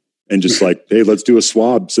doorknob and just like, hey, let's do a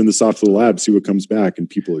swab, send this off to the lab, see what comes back. And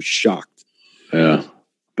people are shocked. Yeah.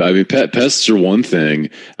 But I mean, pests are one thing.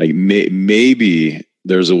 Like maybe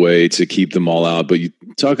there's a way to keep them all out, but you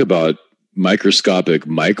talk about microscopic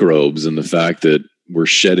microbes and the fact that we're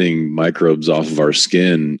shedding microbes off of our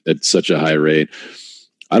skin at such a high rate.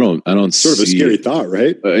 I don't sort of a scary thought,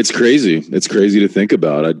 right? It's crazy. It's crazy to think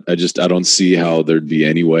about. I don't see how there'd be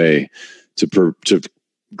any way to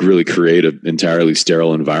really create an entirely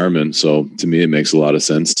sterile environment. So to me, it makes a lot of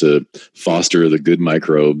sense to foster the good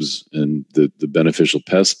microbes and the beneficial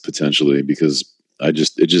pests potentially, because it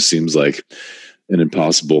just seems like an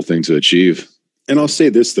impossible thing to achieve. And I'll say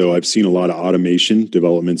this, though, I've seen a lot of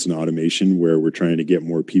developments in automation where we're trying to get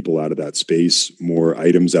more people out of that space, more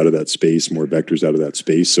items out of that space, more vectors out of that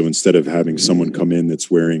space. So instead of having someone come in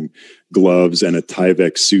that's wearing gloves and a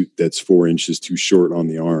Tyvek suit that's 4 inches too short on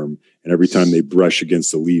the arm, and every time they brush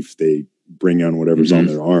against the leaf, they bring on whatever's on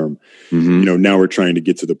their arm. Now we're trying to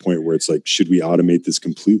get to the point where it's like, should we automate this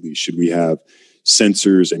completely? Should we have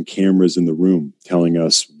sensors and cameras in the room telling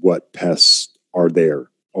us what pests are there,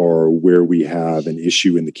 or where we have an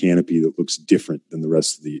issue in the canopy that looks different than the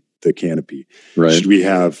rest of the canopy? Right. Should we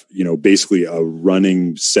have, basically a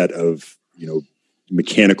running set of,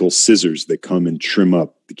 mechanical scissors that come and trim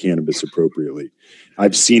up the cannabis appropriately?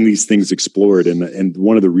 I've seen these things explored. And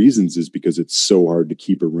one of the reasons is because it's so hard to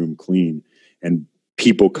keep a room clean, and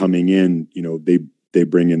people coming in, they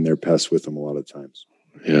bring in their pests with them a lot of times.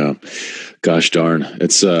 Yeah. Gosh darn.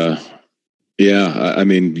 It's, yeah, I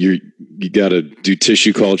mean, you got to do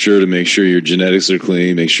tissue culture to make sure your genetics are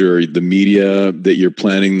clean, make sure the media that you're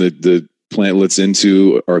planting the plantlets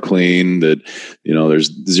into are clean, that,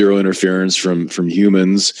 there's zero interference from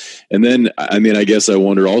humans. And then, I mean, I guess I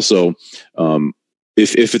wonder also,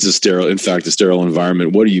 if it's a sterile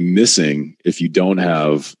environment, what are you missing if you don't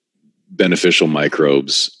have beneficial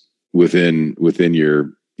microbes within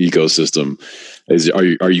your ecosystem?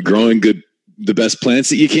 Are you growing the best plants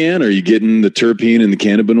that you can? Are you getting the terpene and the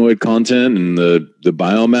cannabinoid content and the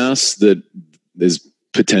biomass that is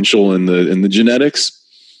potential in the genetics?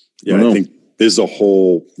 Yeah, I think there's a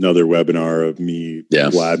whole another webinar of me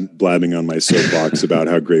blabbing on my soapbox about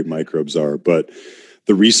how great microbes are. But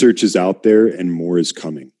the research is out there and more is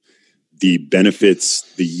coming. The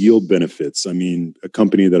benefits, the yield benefits. I mean, a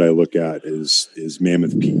company that I look at is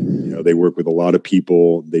Mathew. They work with a lot of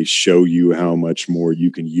people. They show you how much more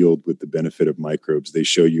you can yield with the benefit of microbes. They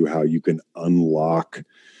show you how you can unlock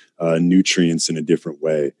nutrients in a different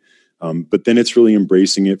way. But then it's really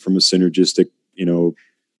embracing it from a synergistic,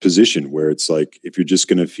 position where it's like, if you're just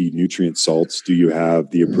going to feed nutrient salts, do you have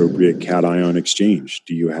the appropriate cation exchange?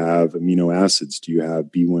 Do you have amino acids? Do you have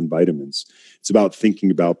B1 vitamins? It's about thinking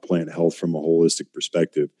about plant health from a holistic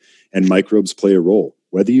perspective, and microbes play a role.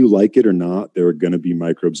 Whether you like it or not, there are going to be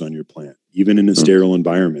microbes on your plant, even in a sterile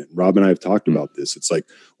environment. Rob and I have talked about this. It's like,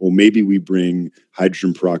 well, maybe we bring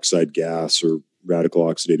hydrogen peroxide gas or radical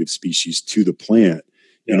oxidative species to the plant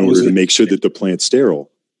in order to make sure that the plant's sterile,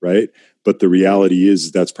 right? But the reality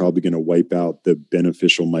is that's probably going to wipe out the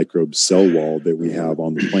beneficial microbe cell wall that we have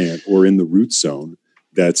on the plant or in the root zone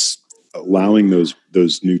that's allowing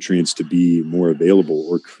those nutrients to be more available,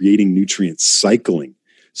 or creating nutrient cycling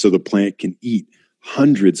so the plant can eat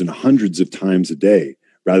hundreds and hundreds of times a day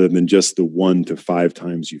rather than just the 1 to 5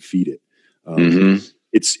 times you feed it.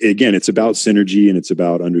 it's about synergy, and it's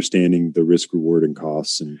about understanding the risk, reward, and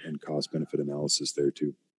costs, and cost benefit analysis there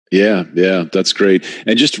too. Yeah, that's great.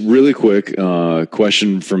 And just really quick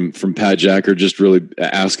question from Pat Jacker, just really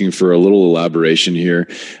asking for a little elaboration here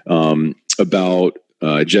about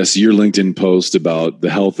Jesse, your LinkedIn post about the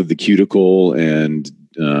health of the cuticle and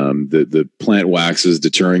the plant waxes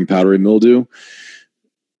deterring powdery mildew.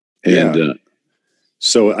 And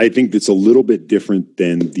so I think it's a little bit different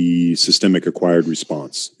than the systemic acquired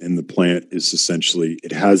response. And the plant is essentially,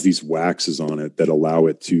 it has these waxes on it that allow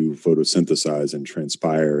it to photosynthesize and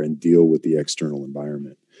transpire and deal with the external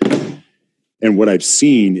environment. And what I've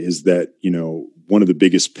seen is that, one of the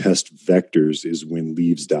biggest pest vectors is when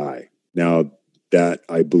leaves die. Now, that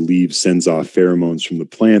I believe sends off pheromones from the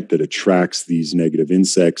plant that attracts these negative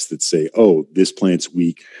insects that say, oh, this plant's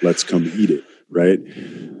weak, let's come eat it. Right.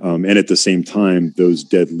 And at the same time, those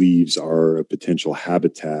dead leaves are a potential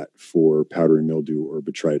habitat for powdery mildew or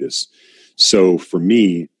botrytis. So for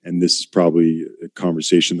me, and this is probably a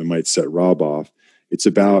conversation that might set Rob off, it's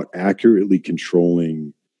about accurately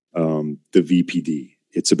controlling the VPD.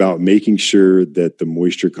 It's about making sure that the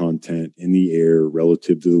moisture content in the air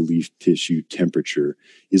relative to the leaf tissue temperature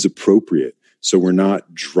is appropriate. So we're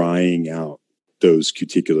not drying out those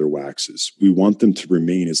cuticular waxes. We want them to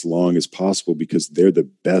remain as long as possible because they're the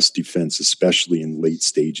best defense, especially in late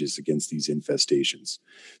stages against these infestations.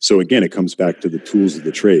 So again, it comes back to the tools of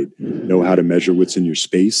the trade. Know how to measure what's in your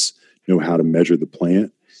space, know how to measure the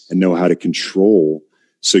plant, and know how to control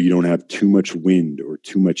so you don't have too much wind or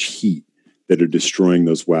too much heat that are destroying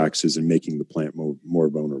those waxes and making the plant more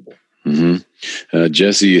vulnerable. Mm-hmm.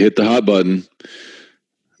 Jesse, you hit the hot button.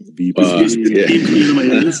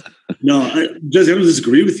 No, Jesse, I don't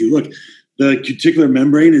disagree with you. Look, the cuticular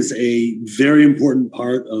membrane is a very important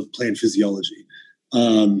part of plant physiology.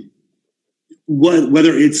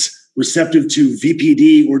 Whether it's receptive to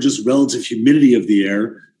VPD or just relative humidity of the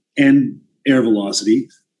air and air velocity,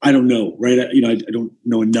 I don't know, right? I don't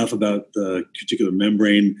know enough about the cuticular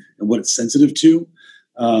membrane and what it's sensitive to.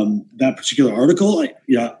 That particular article, I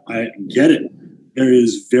get it. There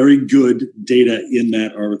is very good data in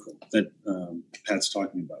that article that Pat's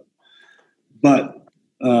talking about. But,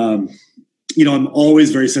 I'm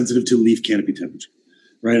always very sensitive to leaf canopy temperature,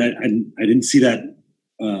 right? I didn't see that.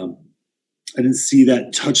 I didn't see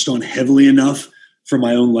that touched on heavily enough for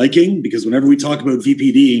my own liking, because whenever we talk about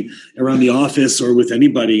VPD around the office or with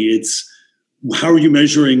anybody, it's how are you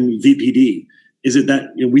measuring VPD? Is it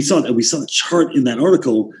that we saw a chart in that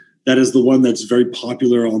article that is the one that's very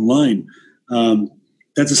popular online.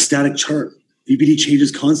 That's a static chart. VPD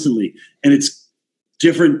changes constantly, and it's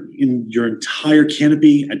different in your entire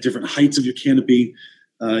canopy at different heights of your canopy.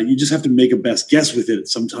 You just have to make a best guess with it.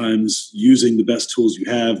 Sometimes using the best tools you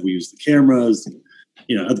have. We use the cameras.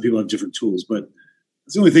 Other people have different tools, but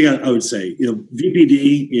that's the only thing I would say.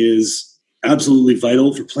 VPD is absolutely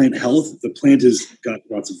vital for plant health. The plant has got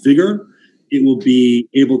lots of vigor. It will be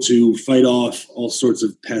able to fight off all sorts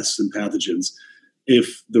of pests and pathogens.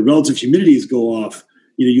 If the relative humidities go off,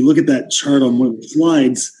 you look at that chart on one of the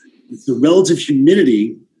slides, it's the relative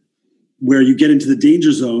humidity where you get into the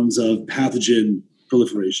danger zones of pathogen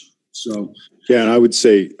proliferation. So, yeah, and I would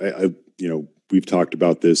say, we've talked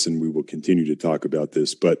about this and we will continue to talk about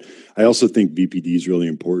this, but I also think VPD is really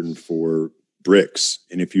important for bricks.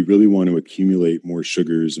 And if you really want to accumulate more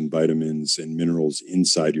sugars and vitamins and minerals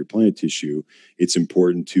inside your plant tissue, it's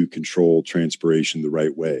important to control transpiration the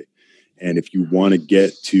right way. And if you want to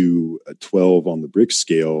get to a 12 on the brick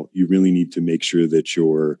scale, you really need to make sure that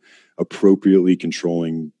you're appropriately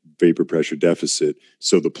controlling vapor pressure deficit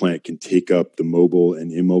so the plant can take up the mobile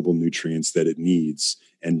and immobile nutrients that it needs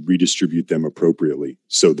and redistribute them appropriately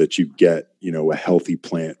so that you get, a healthy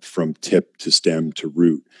plant from tip to stem to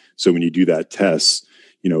root. So when you do that test,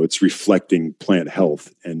 it's reflecting plant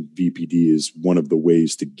health, and VPD is one of the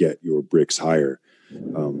ways to get your bricks higher.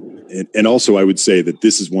 And also I would say that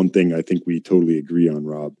this is one thing I think we totally agree on,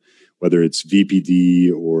 Rob, whether it's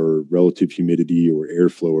VPD or relative humidity or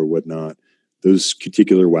airflow or whatnot, those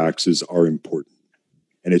cuticular waxes are important.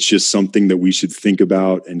 And it's just something that we should think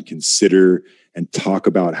about and consider and talk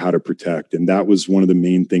about how to protect. And that was one of the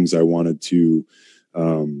main things I wanted to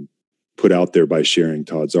put out there by sharing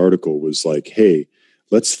Todd's article was like, hey,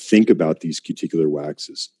 let's think about these cuticular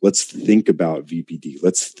waxes. Let's think about VPD.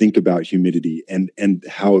 Let's think about humidity and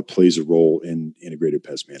how it plays a role in integrated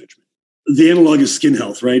pest management. The analog is skin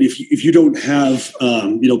health, right? If you don't have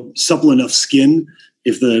supple enough skin,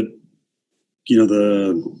 if the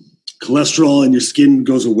cholesterol in your skin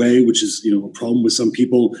goes away, which is a problem with some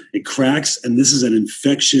people, it cracks, and this is an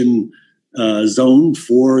infection zone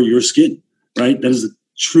for your skin, right? That is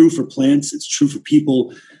true for plants. It's true for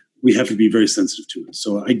people. We have to be very sensitive to it.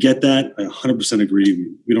 So I get that. I 100%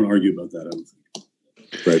 agree. We don't argue about that, I don't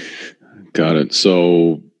think. Right. Got it.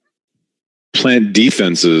 So plant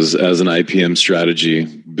defenses as an IPM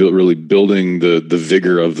strategy, really building the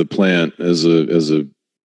vigor of the plant as an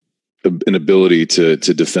ability to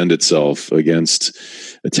defend itself against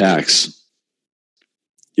attacks.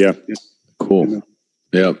 Yeah. Cool.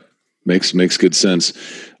 Yeah. Makes good sense.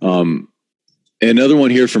 Another one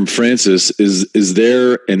here from Francis is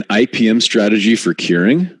there an IPM strategy for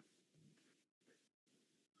curing?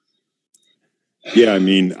 Yeah, I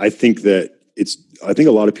mean, I think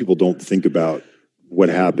a lot of people don't think about what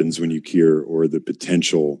happens when you cure or the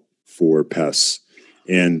potential for pests.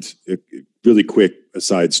 And a really quick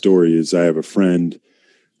aside story is I have a friend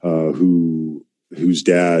whose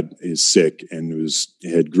dad is sick and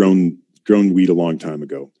had grown weed a long time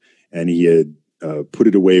ago, and he had put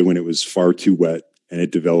it away when it was far too wet, and it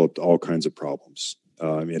developed all kinds of problems.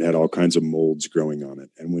 It had all kinds of molds growing on it,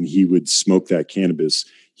 and when he would smoke that cannabis,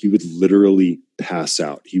 he would literally pass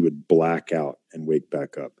out. He would black out and wake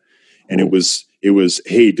back up. And it was,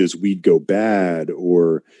 hey, does weed go bad?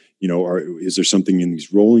 Or, is there something in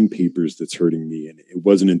these rolling papers that's hurting me? And it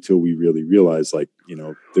wasn't until we really realized,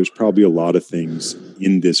 there's probably a lot of things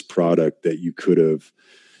in this product that you could have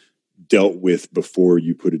dealt with before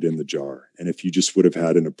you put it in the jar. And if you just would have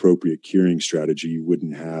had an appropriate curing strategy, you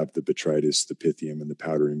wouldn't have the botrytis, the pythium, and the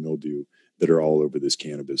powdery mildew that are all over this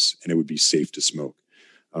cannabis, and it would be safe to smoke.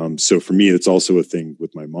 So for me, it's also a thing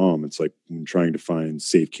with my mom. It's like when trying to find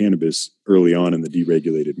safe cannabis early on in the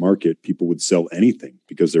deregulated market, people would sell anything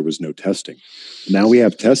because there was no testing. Now we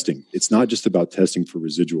have testing. It's not just about testing for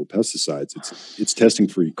residual pesticides. It's testing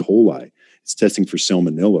for E. coli. It's testing for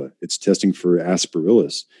salmonella. It's testing for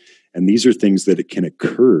aspergillus. And these are things that it can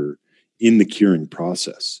occur in the curing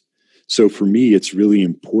process. So for me, it's really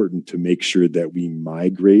important to make sure that we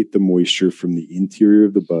migrate the moisture from the interior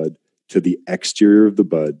of the bud to the exterior of the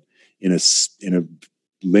bud in a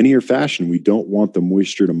linear fashion. We don't want the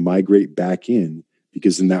moisture to migrate back in,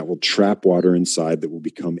 because then that will trap water inside that will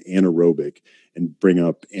become anaerobic and bring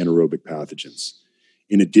up anaerobic pathogens.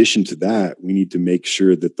 In addition to that, we need to make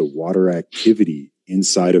sure that the water activity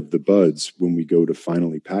inside of the buds when we go to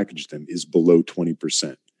finally package them is below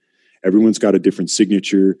 20%. Everyone's got a different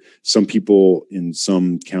signature. Some people in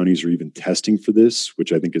some counties are even testing for this,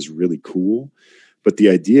 which I think is really cool. But the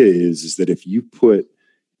idea is that if you put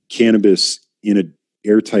cannabis in an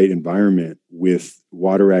airtight environment with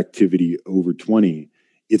water activity over 20,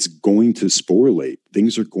 it's going to sporulate.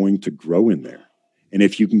 Things are going to grow in there. And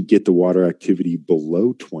if you can get the water activity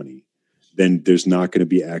below 20, then there's not going to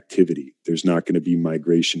be activity. There's not going to be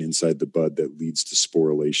migration inside the bud that leads to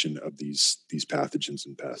sporulation of these pathogens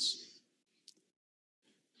and pests.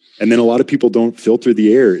 And then a lot of people don't filter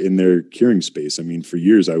the air in their curing space. I mean, for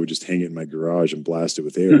years, I would just hang it in my garage and blast it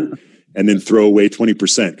with air and then throw away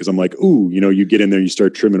 20%, because I'm like, ooh, you get in there, you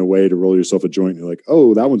start trimming away to roll yourself a joint. And you're like,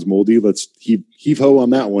 oh, that one's moldy. Let's heave ho on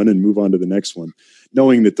that one and move on to the next one,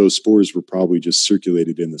 knowing that those spores were probably just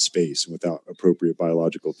circulated in the space without appropriate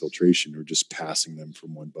biological filtration, or just passing them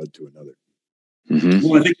from one bud to another. Mm-hmm.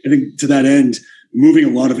 Well, I think to that end, moving a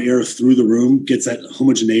lot of air through the room gets that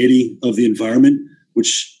homogeneity of the environment,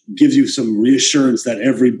 which gives you some reassurance that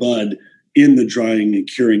every bud in the drying and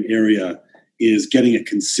curing area is getting a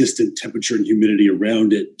consistent temperature and humidity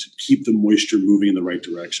around it to keep the moisture moving in the right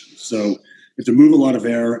direction. So you have to move a lot of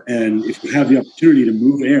air, and if you have the opportunity to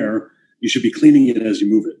move air, you should be cleaning it as you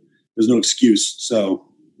move it. There's no excuse. So,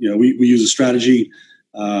 we use a strategy,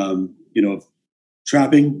 of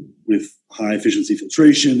trapping with high efficiency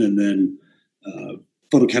filtration, and then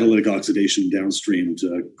photocatalytic oxidation downstream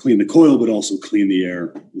to clean the coil, but also clean the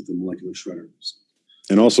air with the molecular shredders.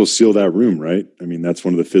 And also seal that room, right? I mean, that's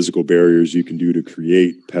one of the physical barriers you can do to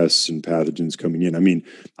create pests and pathogens coming in. I mean,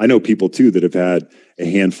 I know people too that have had a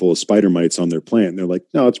handful of spider mites on their plant, and they're like,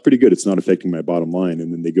 no, it's pretty good. It's not affecting my bottom line.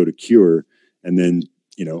 And then they go to cure. And then,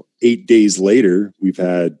 8 days later, we've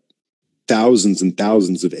had thousands and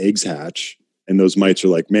thousands of eggs hatch. And those mites are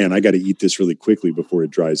like, man, I got to eat this really quickly before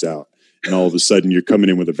it dries out. And all of a sudden you're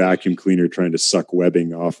coming in with a vacuum cleaner trying to suck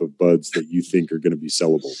webbing off of buds that you think are going to be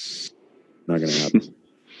sellable. Not going to happen.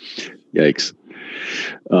 Yikes.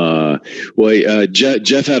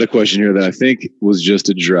 Jeff had a question here that I think was just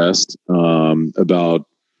addressed about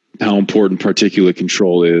how important particulate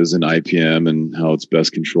control is in IPM and how it's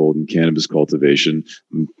best controlled in cannabis cultivation.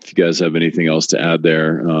 If you guys have anything else to add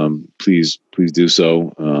there, please do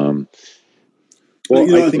so.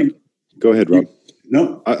 I think, go ahead, Rob.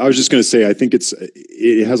 No, I was just going to say, I think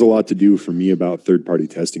it has a lot to do for me about third-party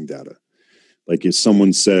testing data. Like if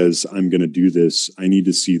someone says, I'm going to do this, I need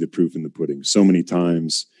to see the proof in the pudding. So many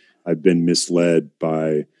times I've been misled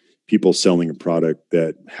by people selling a product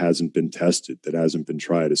that hasn't been tested, that hasn't been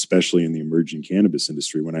tried, especially in the emerging cannabis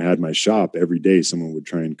industry. When I had my shop, every day someone would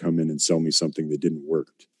try and come in and sell me something that didn't work.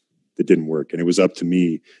 And it was up to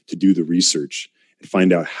me to do the research and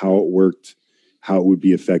find out how it worked, how it would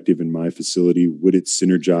be effective in my facility. Would it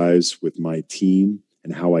synergize with my team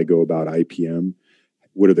and how I go about IPM?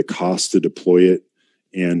 What are the costs to deploy it?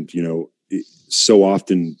 And, so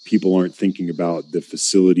often people aren't thinking about the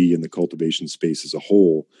facility and the cultivation space as a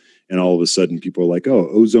whole. And all of a sudden people are like, oh,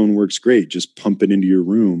 ozone works great. Just pump it into your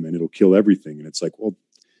room and it'll kill everything. And it's like, well,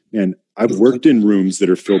 man, I've worked in rooms that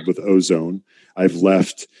are filled with ozone. I've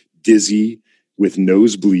left dizzy with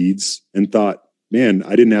nosebleeds and thought, man,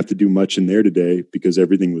 I didn't have to do much in there today because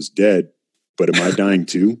everything was dead. But am I dying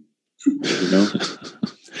too?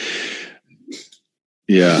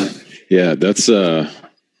 Yeah. That's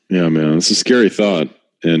man, it's a scary thought.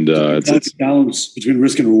 And that's a balance between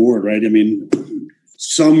risk and reward, right? I mean,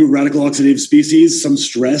 some radical oxidative species, some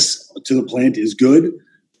stress to the plant is good.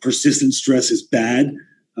 Persistent stress is bad.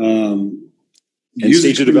 And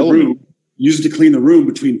stage of development. Use it to clean the room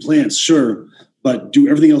between plants, sure, but do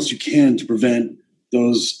everything else you can to prevent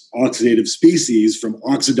those oxidative species from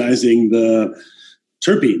oxidizing the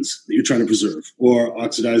terpenes that you're trying to preserve, or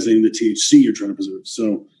oxidizing the THC you're trying to preserve.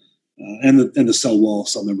 So, and the cell wall,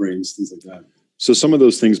 cell membranes, things like that. So some of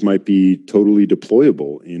those things might be totally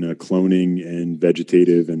deployable in a cloning and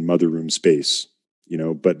vegetative and mother room space,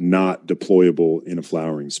 but not deployable in a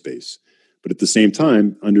flowering space. But at the same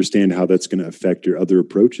time, understand how that's going to affect your other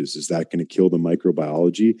approaches. Is that going to kill the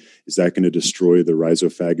microbiology? Is that going to destroy the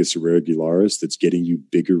Rhizophagus irregularis that's getting you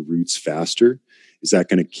bigger roots faster? Is that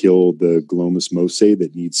going to kill the Glomus mosae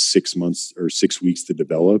that needs 6 months or 6 weeks to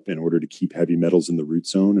develop in order to keep heavy metals in the root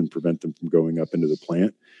zone and prevent them from going up into the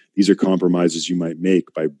plant? These are compromises you might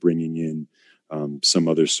make by bringing in some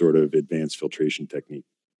other sort of advanced filtration technique.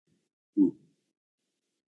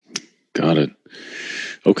 Got it.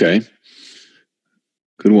 Okay.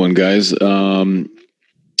 Good one, guys.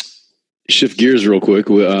 Shift gears real quick.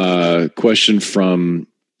 Question from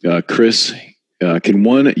Chris. Can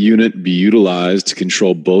one unit be utilized to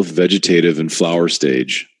control both vegetative and flower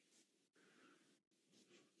stage?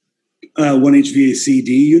 One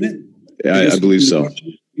HVAC-D unit? I believe so.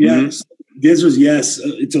 Yes. Mm-hmm. The answer is yes.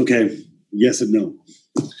 It's okay. Yes and no.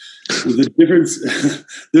 The difference,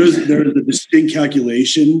 there's a distinct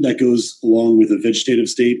calculation that goes along with a vegetative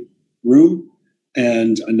state room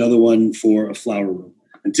and another one for a flower room.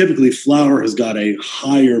 And typically flower has got a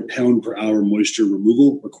higher pound per hour moisture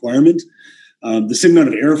removal requirement. The same amount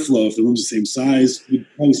of airflow, if the room's the same size, we'd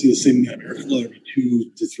probably see the same amount of airflow every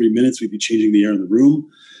 2 to 3 minutes. We'd be changing the air in the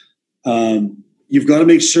room. You've got to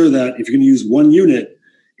make sure that if you're going to use one unit,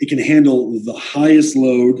 it can handle the highest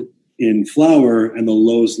load in flower and the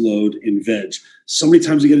lowest load in veg. So many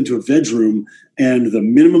times we get into a veg room and the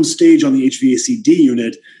minimum stage on the HVAC-D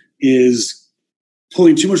unit is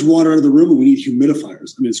pulling too much water out of the room and we need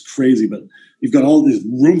humidifiers. I mean, it's crazy, but you've got all this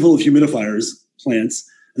room full of humidifiers, plants,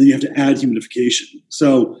 and then you have to add humidification.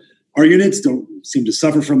 So our units don't seem to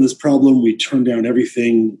suffer from this problem. We turn down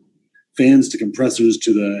everything, fans to compressors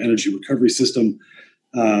to the energy recovery system.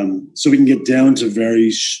 So we can get down to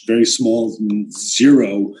very, very small,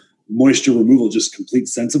 zero moisture removal, just complete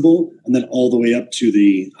sensible, and then all the way up to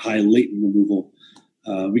the high latent removal.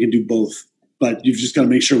 We can do both, but you've just got to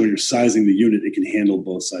make sure when you're sizing the unit, it can handle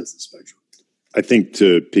both sides of the spectrum. I think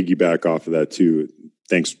to piggyback off of that too,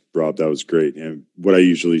 thanks, Rob, that was great. And what I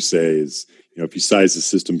usually say is, if you size the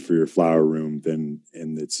system for your flower room, and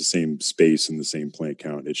it's the same space and the same plant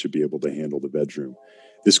count, it should be able to handle the bedroom.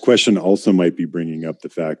 This question also might be bringing up the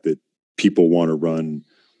fact that people want to run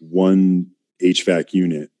one HVAC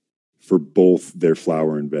unit for both their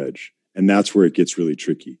flower and veg. And that's where it gets really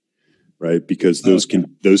tricky, right? Because those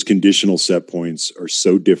conditional set points are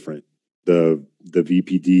so different. The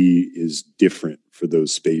VPD is different for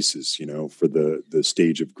those spaces, for the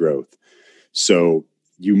stage of growth. So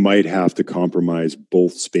you might have to compromise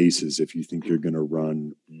both spaces if you think you're going to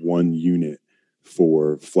run one unit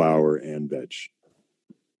for flower and veg.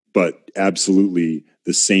 But absolutely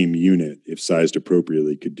the same unit, if sized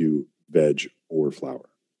appropriately, could do veg or flower.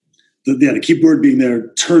 The key word being there,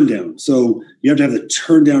 turn down. So you have to have the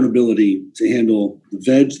turn down ability to handle the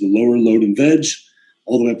veg, the lower load in veg,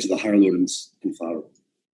 all the way up to the higher load in flower.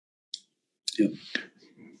 Yeah.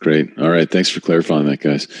 Great. All right. Thanks for clarifying that,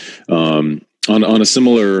 guys. On a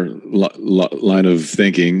similar line of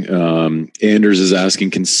thinking, Anders is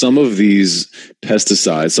asking, can some of these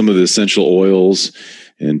pesticides, some of the essential oils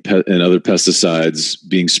and other pesticides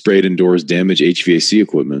being sprayed indoors damage HVAC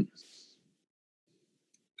equipment?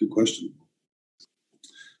 Good question.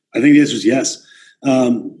 I think the answer is yes.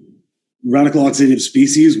 Radical oxidative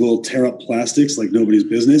species will tear up plastics like nobody's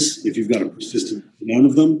business if you've got a persistent amount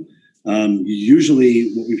of them.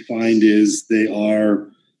 Usually what we find is they are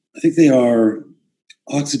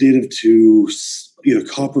oxidative to either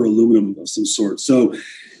copper or aluminum of some sort. So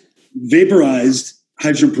vaporized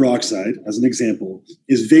hydrogen peroxide, as an example,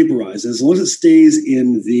 is vaporized. And as long as it stays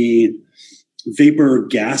in the vapor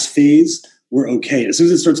gas phase, we're okay. As soon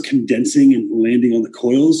as it starts condensing and landing on the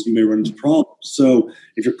coils, you may run into problems. So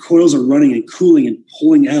if your coils are running and cooling and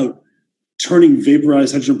pulling out, turning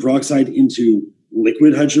vaporized hydrogen peroxide into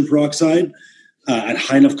liquid hydrogen peroxide at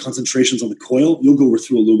high enough concentrations on the coil, you'll go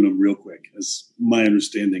through aluminum real quick, is my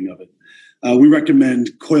understanding of it. We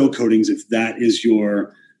recommend coil coatings if that is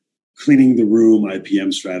your cleaning the room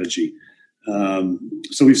IPM strategy.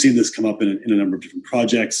 So we've seen this come up in a number of different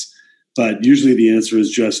projects, but usually the answer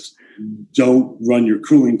is just don't run your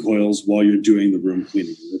cooling coils while you're doing the room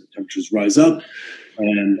cleaning. The temperatures rise up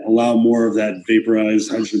and allow more of that vaporized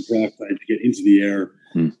hydrogen peroxide to get into the air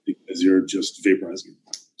because you're just vaporizing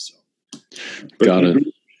it. So, got it.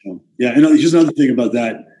 Yeah, and here's another thing about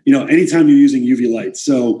that. Anytime you're using UV lights,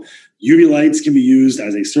 so UV lights can be used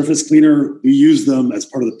as a surface cleaner. We use them as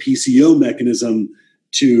part of the PCO mechanism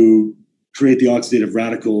to create the oxidative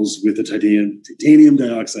radicals with the titanium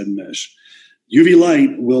dioxide mesh. UV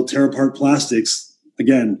light will tear apart plastics.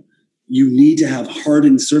 Again, you need to have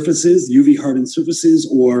hardened surfaces, UV hardened surfaces,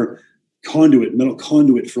 or metal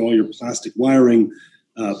conduit for all your plastic wiring,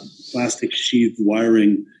 plastic sheathed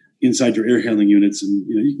wiring inside your air handling units. And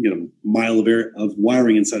you can get a mile of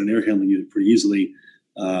wiring inside an air handling unit pretty easily.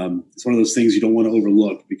 It's one of those things you don't want to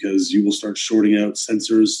overlook because you will start shorting out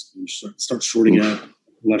sensors and start shorting out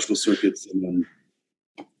electrical circuits, and then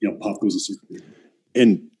pop goes a circuit.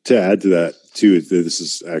 And to add to that too, this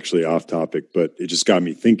is actually off topic, but it just got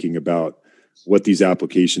me thinking about what these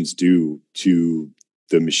applications do to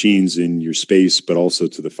the machines in your space, but also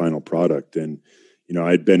to the final product. And,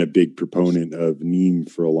 I'd been a big proponent of neem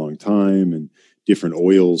for a long time and different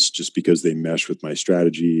oils just because they mesh with my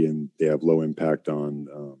strategy and they have low impact on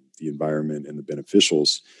the environment and the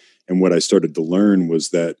beneficials. And what I started to learn was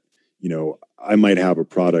that, I might have a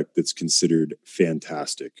product that's considered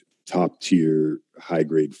fantastic, top tier, high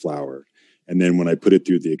grade flower. And then when I put it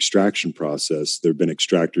through the extraction process, there have been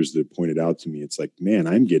extractors that pointed out to me, it's like, man,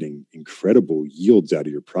 I'm getting incredible yields out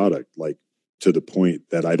of your product, like to the point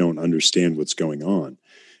that I don't understand what's going on.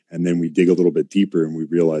 And then we dig a little bit deeper and we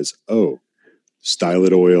realize,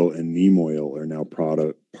 stylet oil and neem oil are now part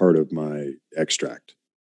of my extract.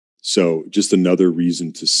 So just another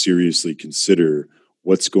reason to seriously consider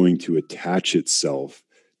what's going to attach itself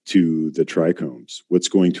to the trichomes, what's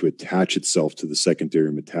going to attach itself to the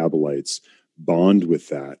secondary metabolites, bond with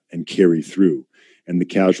that and carry through. And the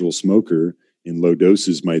casual smoker in low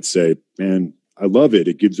doses might say, man, I love it.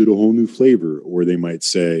 It gives it a whole new flavor. Or they might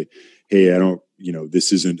say, hey, I don't,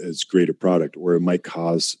 this isn't as great a product, or it might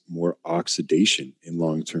cause more oxidation in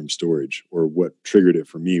long-term storage. Or what triggered it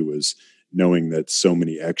for me was knowing that so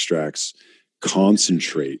many extracts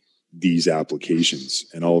concentrate these applications,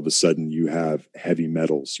 and all of a sudden you have heavy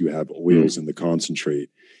metals, you have oils in the concentrate,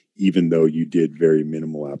 even though you did very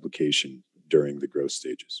minimal application during the growth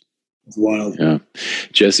stages. It's wild. Yeah.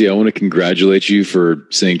 Jesse, I want to congratulate you for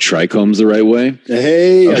saying trichomes the right way.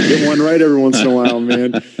 Hey, I get one right every once in a while,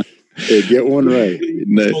 man. Hey, get one right.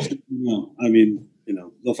 No, I mean,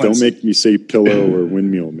 don't make me say pillow or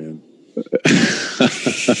windmill, man.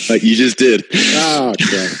 You just did. Ah,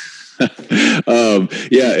 crap.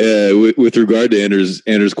 With regard to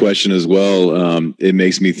Anders' question as well, it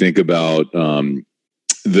makes me think about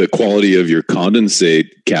the quality of your condensate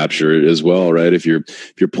capture as well, right? If you're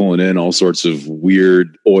pulling in all sorts of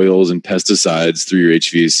weird oils and pesticides through your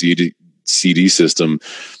HVAC CD system,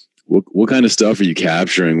 what kind of stuff are you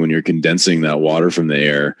capturing when you're condensing that water from the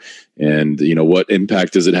air? And what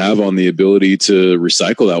impact does it have on the ability to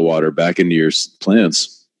recycle that water back into your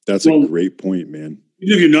plants? That's a great point, man.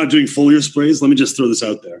 Even if you're not doing foliar sprays, let me just throw this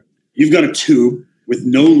out there. You've got a tube with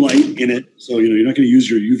no light in it. So, you're not going to use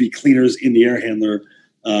your UV cleaners in the air handler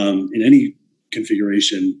in any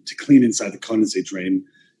configuration to clean inside the condensate drain.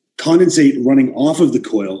 Condensate running off of the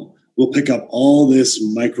coil will pick up all this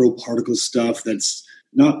microparticle stuff that's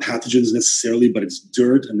not pathogens necessarily, but it's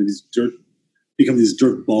dirt. And then these dirt become these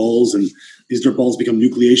dirt balls, and these dirt balls become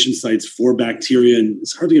nucleation sites for bacteria. And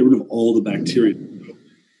it's hard to get rid of all the bacteria.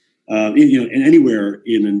 And anywhere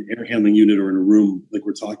in an air handling unit or in a room like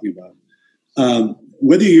we're talking about.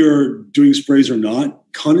 whether you're doing sprays or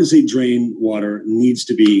not, condensate drain water needs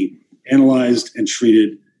to be analyzed and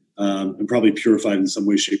treated and probably purified in some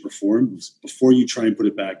way, shape, or form before you try and put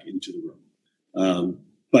it back into the room.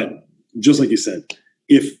 But just like you said,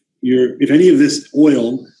 if any of this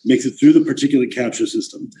oil makes it through the particulate capture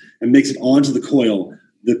system and makes it onto the coil,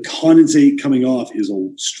 the condensate coming off is a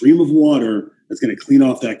stream of water that's going to clean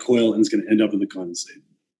off that coil and it's going to end up in the condensate.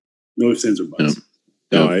 No ifs, ands, or buts.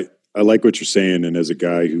 No, I like what you're saying. And as a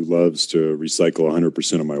guy who loves to recycle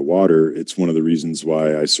 100% of my water, it's one of the reasons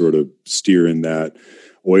why I sort of steer in that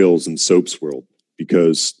oils and soaps world,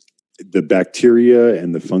 because the bacteria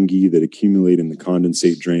and the fungi that accumulate in the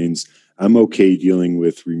condensate drains, I'm okay dealing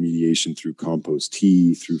with remediation through compost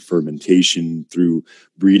tea, through fermentation, through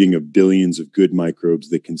breeding of billions of good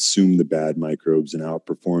microbes that consume the bad microbes and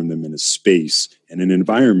outperform them in a space and an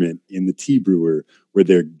environment in the tea brewer where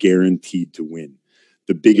they're guaranteed to win.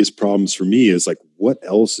 The biggest problems for me is like, what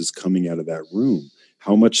else is coming out of that room?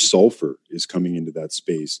 How much sulfur is coming into that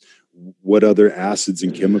space? What other acids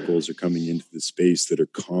and chemicals are coming into the space that are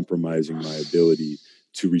compromising my ability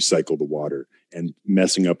to recycle the water and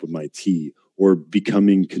messing up with my tea, or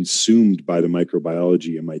becoming consumed by the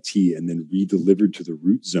microbiology in my tea and then re-delivered to the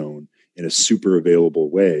root zone in a super available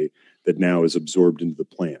way that now is absorbed into the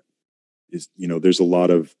plant? There's a lot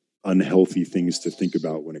of unhealthy things to think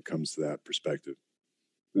about when it comes to that perspective.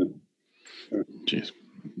 Jeez,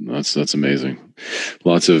 that's amazing.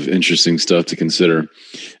 Lots of interesting stuff to consider.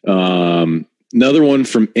 Another one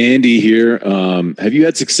from Andy here. Have you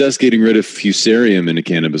had success getting rid of fusarium in a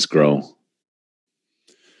cannabis grow?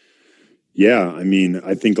 Yeah, I mean,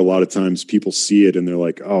 I think a lot of times people see it and they're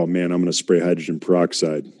like, oh man, I'm going to spray hydrogen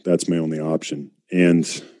peroxide. That's my only option.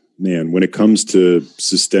 And man, when it comes to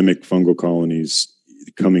systemic fungal colonies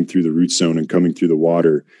coming through the root zone and coming through the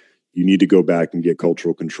water, you need to go back and get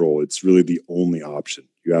cultural control. It's really the only option.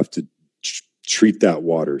 You have to treat that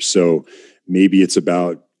water. So maybe it's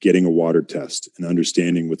about getting a water test and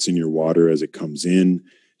understanding what's in your water as it comes in.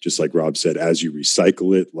 Just like Rob said, as you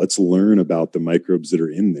recycle it, let's learn about the microbes that are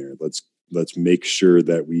in there. Let's make sure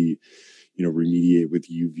that we, remediate with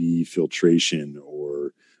UV filtration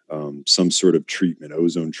or some sort of treatment,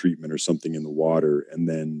 ozone treatment or something in the water, and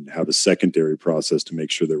then have a secondary process to make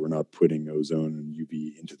sure that we're not putting ozone and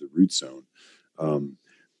UV into the root zone.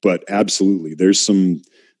 But absolutely, there's some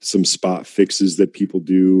spot fixes that people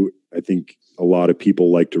do. I think a lot of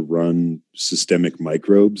people like to run systemic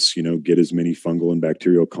microbes, get as many fungal and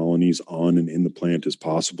bacterial colonies on and in the plant as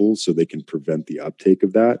possible so they can prevent the uptake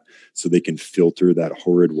of that, so they can filter that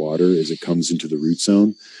horrid water as it comes into the root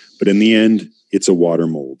zone. But in the end, it's a water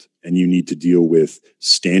mold, and you need to deal with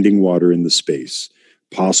standing water in the space,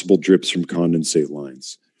 possible drips from condensate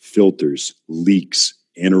lines, filters, leaks,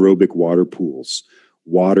 anaerobic water pools.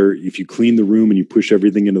 Water, if you clean the room and you push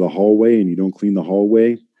everything into the hallway and you don't clean the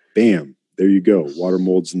hallway, bam, there you go. Water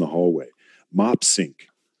molds in the hallway. Mop sink,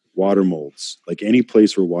 water molds. Like any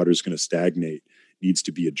place where water is going to stagnate needs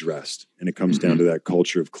to be addressed. And it comes down to that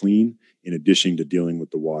culture of clean in addition to dealing with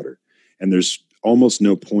the water. And there's almost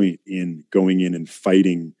no point in going in and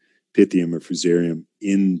fighting Pythium or Fusarium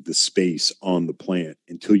in the space on the plant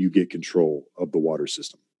until you get control of the water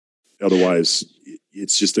system. Otherwise,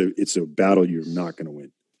 it's a battle you're not going to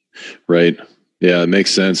win. Right. Yeah, it makes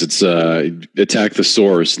sense. It's attack the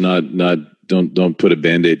source, not don't put a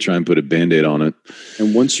Band-Aid, try and put a Band-Aid on it.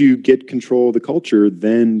 And once you get control of the culture,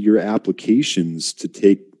 then your applications to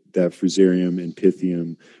take that Fusarium and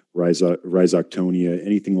Pythium, Rhizoctonia,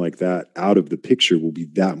 anything like that out of the picture will be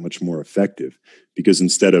that much more effective, because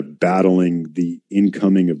instead of battling the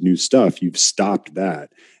incoming of new stuff, you've stopped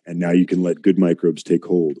that. And now you can let good microbes take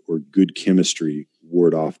hold, or good chemistry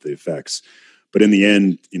ward off the effects. But in the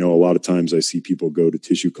end, a lot of times I see people go to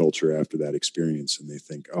tissue culture after that experience and they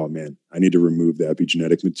think, oh man, I need to remove the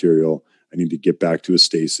epigenetic material. I need to get back to a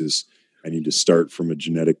stasis. I need to start from a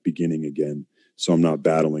genetic beginning again. So I'm not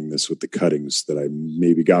battling this with the cuttings that I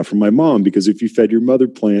maybe got from my mom, because if you fed your mother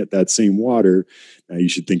plant that same water, now you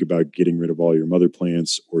should think about getting rid of all your mother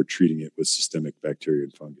plants or treating it with systemic bacteria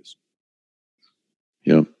and fungus.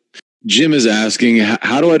 Yeah. Jim is asking,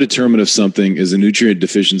 how do I determine if something is a nutrient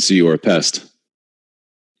deficiency or a pest?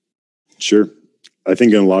 Sure. I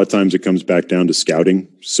think a lot of times it comes back down to scouting.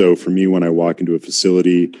 So for me, when I walk into a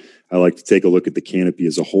facility, I like to take a look at the canopy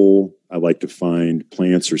as a whole. I like to find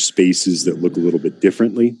plants or spaces that look a little bit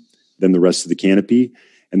differently than the rest of the canopy.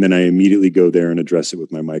 And then I immediately go there and address it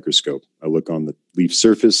with my microscope. I look on the leaf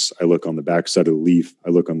surface. I look on the backside of the leaf.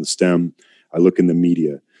 I look on the stem. I look in the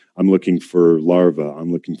media. I'm looking for larvae.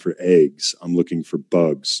 I'm looking for eggs. I'm looking for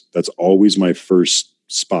bugs. That's always my first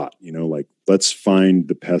spot, let's find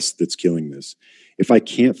the pest that's killing this. If I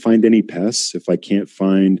can't find any pests, if I can't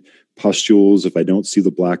find pustules, if I don't see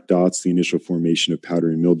the black dots, the initial formation of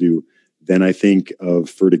powdery mildew, then I think of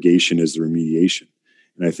fertigation as the remediation.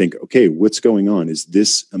 And I think, okay, what's going on? Is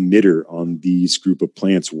this emitter on these group of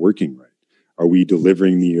plants working right? Are we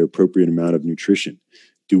delivering the appropriate amount of nutrition?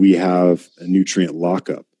 Do we have a nutrient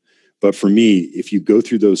lockup? But for me, if you go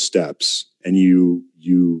through those steps and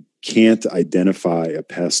you can't identify a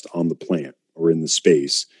pest on the plant or in the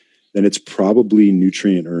space, then it's probably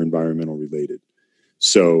nutrient or environmental related.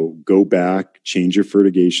 So go back, change your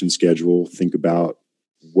fertigation schedule, think about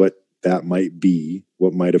what that might be,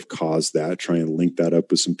 what might have caused that, try and link that up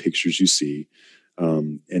with some pictures you see,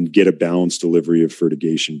 and get a balanced delivery of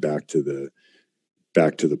fertigation back to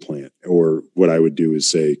the plant. Or what I would do is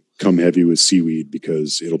say, come heavy with seaweed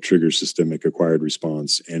because it'll trigger systemic acquired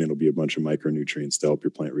response and it'll be a bunch of micronutrients to help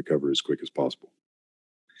your plant recover as quick as possible.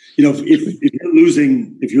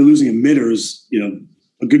 If you're losing emitters,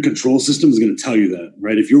 a good control system is going to tell you that,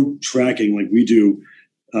 right? If you're tracking like we do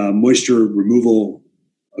moisture removal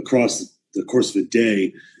across the course of a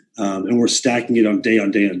day, and we're stacking it on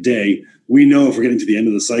day, we know if we're getting to the end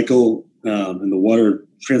of the cycle and the water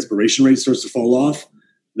transpiration rate starts to fall off,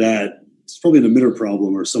 that it's probably an emitter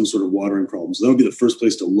problem or some sort of watering problem. So that would be the first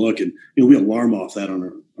place to look, and we alarm off that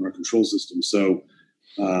on our control system. So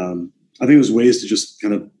I think there's ways to just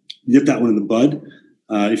kind of nip that one in the bud.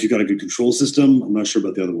 If you've got a good control system, I'm not sure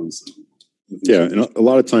about the other ones. Yeah, and a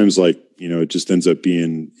lot of times, it just ends up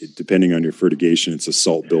being, depending on your fertigation, it's a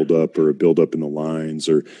salt buildup or a buildup in the lines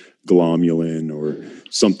or glomulin or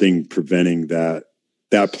something preventing that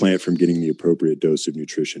plant from getting the appropriate dose of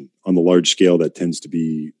nutrition. On the large scale, that tends to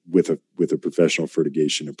be with a professional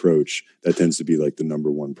fertigation approach. That tends to be like the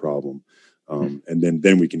number one problem. And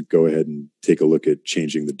then we can go ahead and take a look at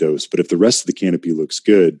changing the dose. But if the rest of the canopy looks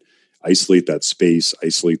good, isolate that space,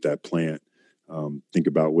 isolate that plant. Think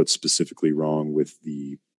about what's specifically wrong with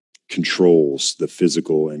the controls, the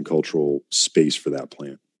physical and cultural space for that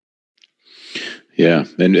plant. Yeah.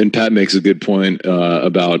 And Pat makes a good point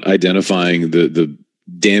about identifying the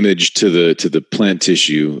damage to the plant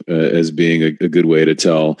tissue as being a good way to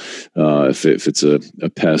tell if it's a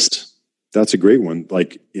pest. That's a great one.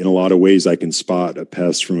 Like, in a lot of ways, I can spot a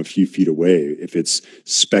pest from a few feet away. If it's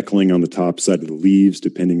speckling on the top side of the leaves,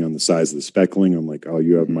 depending on the size of the speckling, I'm like, oh,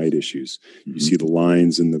 you have mite issues. Mm-hmm. You see the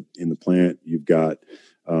lines in the plant, you've got,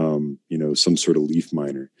 some sort of leaf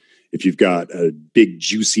miner. If you've got a big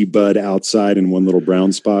juicy bud outside and one little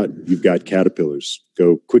brown spot, you've got caterpillars.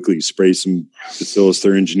 Go quickly, spray some Bacillus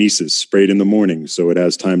thuringiensis, spray it in the morning so it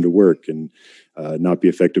has time to work and not be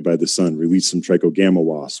affected by the sun. Release some trichogamma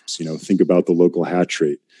wasps. Think about the local hatch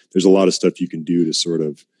rate. There's a lot of stuff you can do to sort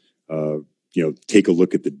of, take a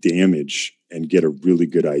look at the damage and get a really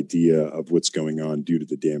good idea of what's going on due to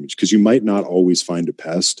the damage. Because you might not always find a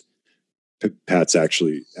pest. Pat's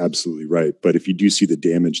actually absolutely right. But if you do see the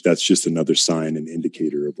damage, that's just another sign and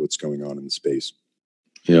indicator of what's going on in the space.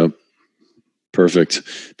 Yeah. Perfect.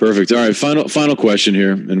 All right. Final question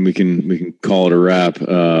here, and we can call it a wrap.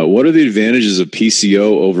 What are the advantages of PCO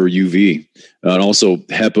over UV? And also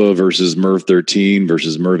HEPA versus MERV 13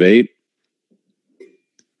 versus MERV 8?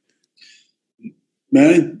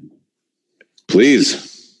 Matt?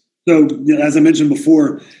 Please. So, as I mentioned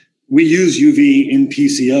before, we use UV in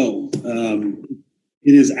PCO.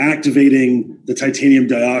 It is activating the titanium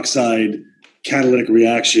dioxide catalytic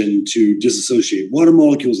reaction to disassociate water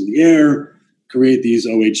molecules in the air, create these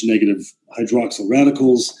OH negative hydroxyl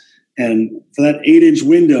radicals. And for that 8-inch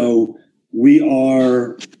window, we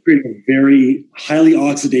are creating a very highly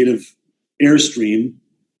oxidative airstream,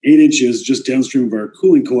 8 inches just downstream of our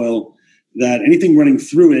cooling coil, that anything running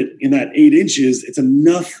through it in that 8 inches, it's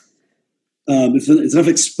enough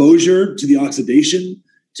exposure to the oxidation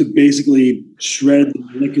to basically shred the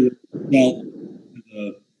molecular cell,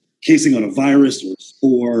 the casing on a virus or a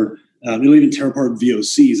spore. It'll even tear apart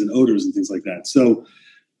VOCs and odors and things like that. So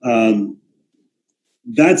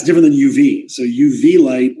that's different than UV. So UV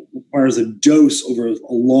light requires a dose over a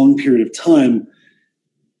long period of time.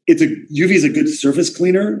 UV is a good surface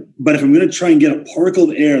cleaner, but if I'm going to try and get a particle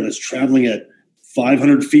of air that's traveling at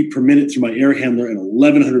 500 feet per minute through my air handler and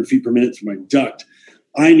 1,100 feet per minute through my duct,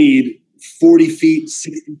 I need 40 feet,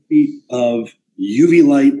 60 feet of UV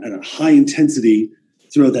light at a high intensity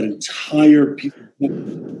throughout that entire piece of duct.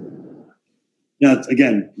 Now,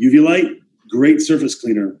 again, UV light, great surface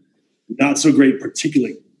cleaner, not so great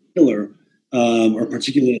particulate killer or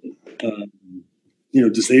particulate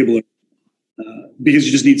disabler because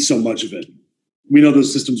you just need so much of it. We know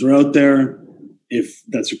those systems are out there. If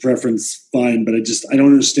that's your preference, fine. But I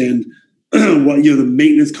don't understand the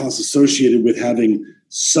maintenance costs associated with having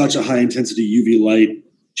such a high intensity UV light,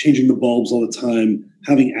 changing the bulbs all the time,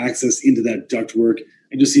 having access into that ductwork,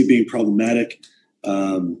 and just see it being problematic.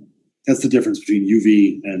 That's the difference between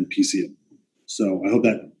UV and PCM. So I hope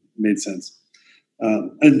that made sense.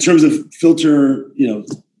 In terms of filter,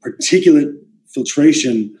 particulate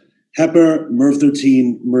filtration, HEPA, MERV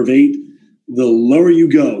 13, MERV 8, the lower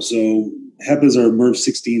you go, so HEPAs are MERV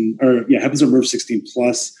 16, HEPAs are MERV 16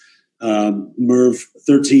 plus, MERV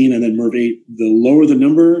 13, and then MERV 8. The lower the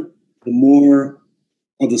number, the more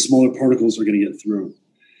of the smaller particles are going to get through.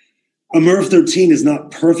 A MERV 13 is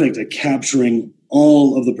not perfect at capturing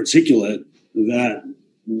all of the particulate that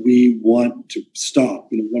we want to stop,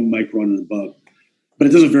 1 micron and above. But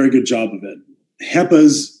it does a very good job of it.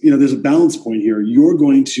 HEPAs, there's a balance point here. You're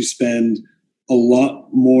going to spend a lot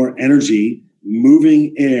more energy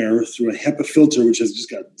moving air through a HEPA filter, which has just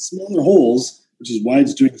got smaller holes, which is why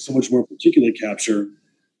it's doing so much more particulate capture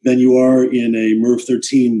than you are in a MERV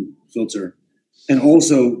 13 filter. And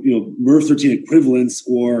also, MERV 13 equivalents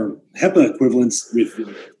or HEPA equivalents with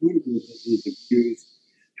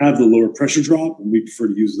have the lower pressure drop, and we prefer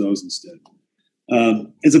to use those instead.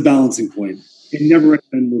 It's a balancing point. I never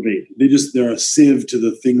recommend MERV 8. They're a sieve to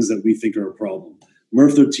the things that we think are a problem.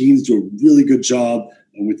 MERV 13s do a really good job,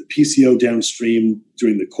 and with the PCO downstream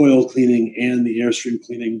doing the coil cleaning and the airstream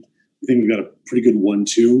cleaning, I think we've got a pretty good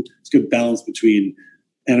 1-2. It's a good balance between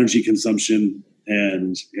energy consumption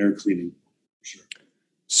and air cleaning. Sure.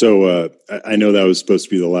 So I know that was supposed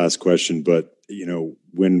to be the last question, but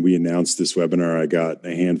when we announced this webinar, I got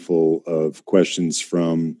a handful of questions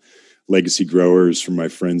from legacy growers, from my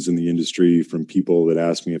friends in the industry, from people that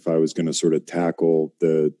asked me if I was going to sort of tackle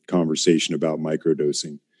the conversation about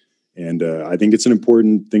microdosing. And I think it's an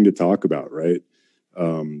important thing to talk about, right?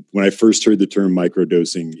 When I first heard the term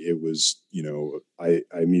microdosing, it was, I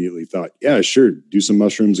immediately thought, yeah, sure, do some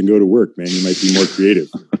mushrooms and go to work, man. You might be more creative.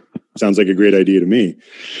 Sounds like a great idea to me.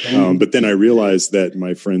 But then I realized that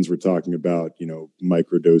my friends were talking about,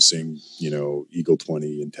 microdosing, Eagle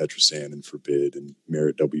 20 and Tetrasan and Forbid and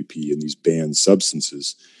Merit WP and these banned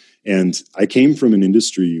substances. And I came from an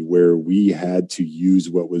industry where we had to use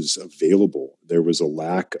what was available. There was a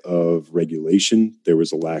lack of regulation, there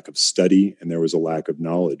was a lack of study, and there was a lack of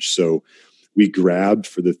knowledge. So we grabbed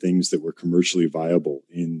for the things that were commercially viable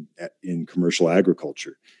in commercial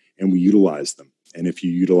agriculture, and we utilized them. And if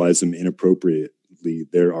you utilize them inappropriately,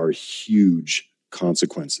 there are huge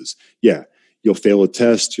consequences. Yeah, you'll fail a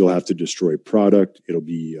test. You'll have to destroy product. It'll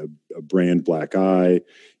be a brand black eye.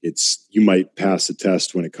 You might pass a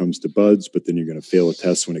test when it comes to buds, but then you're going to fail a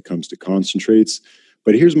test when it comes to concentrates.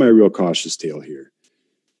 But here's my real cautious tale here.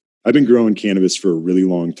 I've been growing cannabis for a really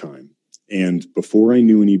long time. And before I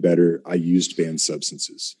knew any better, I used banned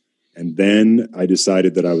substances. And then I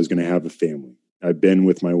decided that I was going to have a family. I've been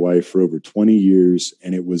with my wife for over 20 years,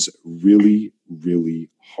 and it was really, really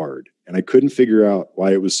hard. And I couldn't figure out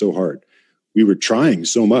why it was so hard. We were trying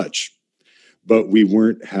so much, but we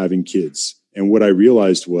weren't having kids. And what I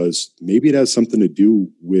realized was maybe it has something to do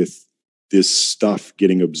with this stuff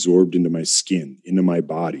getting absorbed into my skin, into my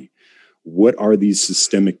body. What are these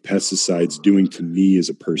systemic pesticides doing to me as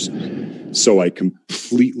a person? So I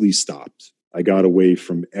completely stopped. I got away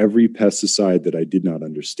from every pesticide that I did not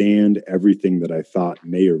understand, everything that I thought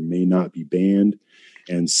may or may not be banned.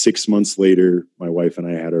 And 6 months later, my wife and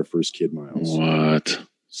I had our first kid, Miles. What?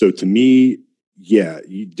 So to me, yeah,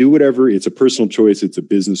 you do whatever. It's a personal choice. It's a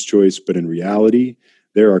business choice. But in reality,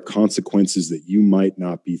 there are consequences that you might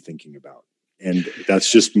not be thinking about. And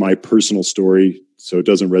that's just my personal story. So it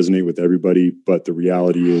doesn't resonate with everybody. But the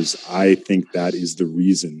reality is, I think that is the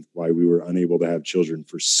reason why we were unable to have children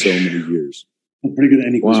for so many years. Pretty good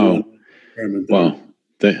ending. Wow. Wow.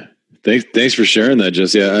 Thanks for sharing that,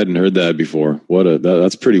 Jesse. I hadn't heard that before.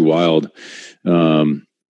 That's pretty wild.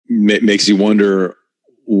 Makes you wonder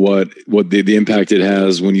what the impact it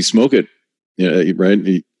has when you smoke it. Yeah,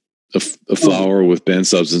 right. A flower with banned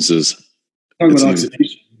substances. Talking about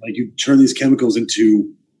oxidation, like you turn these chemicals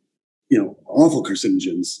into, awful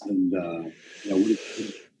carcinogens, and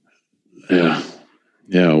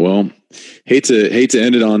yeah. Well, hate to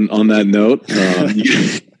end it on that note.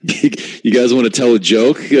 You guys want to tell a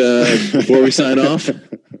joke before we sign off?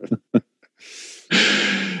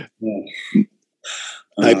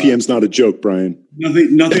 IPM's not a joke, Brian.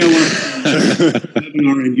 Nothing I want to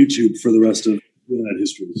webinar on YouTube for the rest of that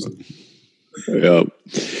history. So. Yeah.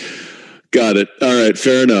 Got it. All right.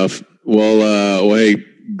 Fair enough. Well, hey,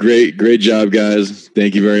 great job, guys.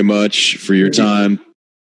 Thank you very much for your time.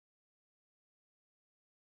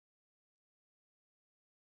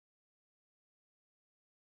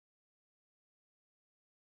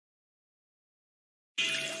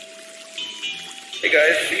 Hey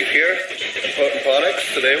guys, Steve here, Potent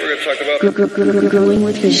Phonics. Today we're going to talk about growing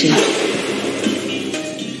with fishes.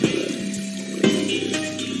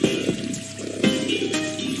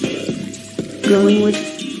 Growing with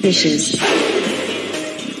fishes.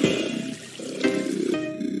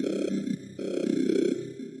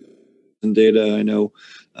 And data, I know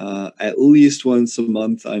at least once a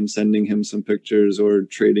month I'm sending him some pictures or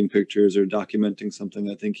trading pictures or documenting something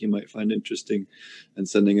I think he might find interesting and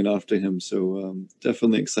sending it off to him. So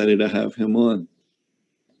definitely excited to have him on.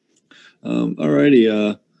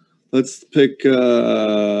 Alrighty, let's pick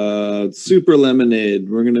Super Lemonade.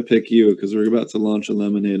 We're going to pick you because we're about to launch a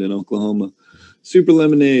lemonade in Oklahoma. Super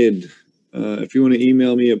Lemonade, if you want to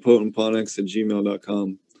email me at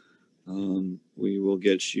potentphonics@gmail.com, we will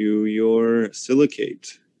get you your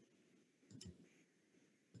silicate.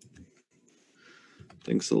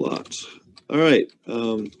 Thanks a lot. All right,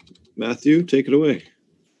 Mathew, take it away.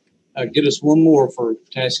 Get us one more for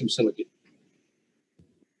potassium silicate.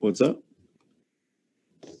 What's up?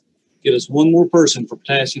 Get us one more person for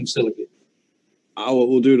potassium silicate.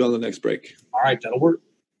 We'll do it on the next break. All right, that'll work.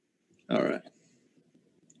 All right.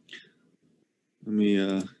 Let me,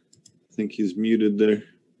 I think he's muted there.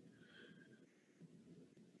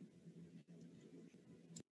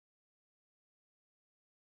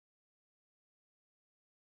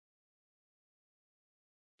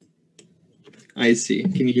 I see.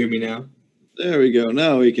 Can you hear me now? There we go.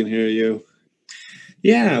 Now we can hear you.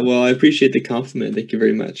 Yeah, well, I appreciate the compliment. Thank you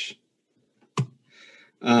very much.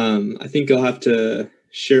 I think I'll have to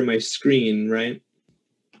share my screen, right?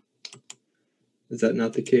 Is that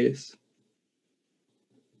not the case?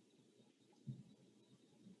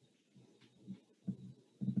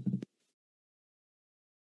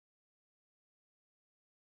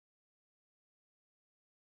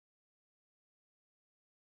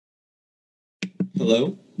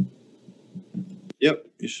 Hello? Yep,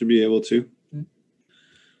 you should be able to.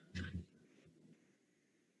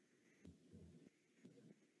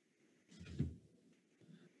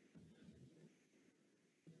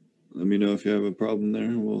 Let me know if you have a problem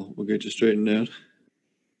there. We'll get you straightened out.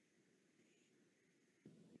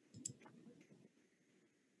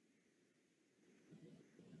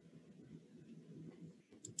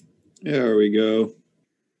 There we go.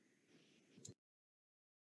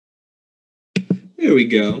 There we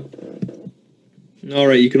go. All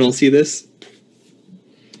right, you can all see this?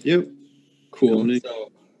 Yep. Cool.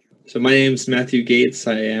 So my name's Mathew Gates.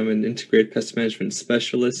 I am an integrated pest management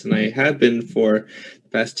specialist, and I have been for the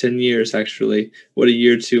past 10 years, actually. What a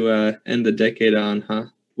year to end the decade on, huh?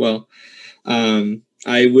 Well,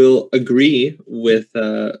 I will agree with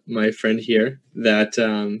my friend here that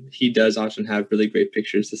he does often have really great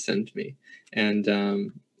pictures to send me. And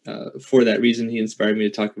for that reason, he inspired me to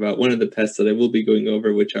talk about one of the pests that I will be going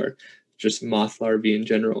over, which are just moth larvae in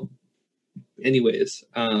general. Anyways,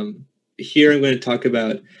 here I'm going to talk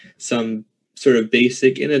about some sort of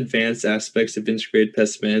basic and advanced aspects of integrated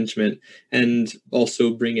pest management, and also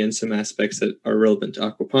bring in some aspects that are relevant to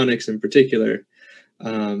aquaponics in particular.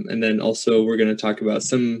 And then also we're going to talk about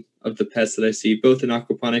some of the pests that I see both in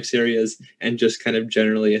aquaponics areas and just kind of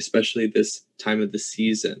generally, especially this time of the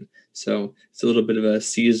season. So it's a little bit of a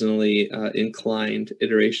seasonally inclined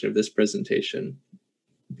iteration of this presentation.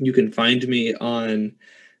 You can find me on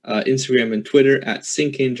Instagram and Twitter at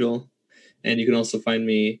SyncAngel, and you can also find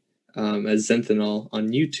me as Zenthanol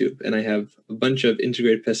on YouTube. And I have a bunch of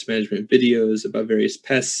integrated pest management videos about various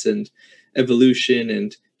pests and evolution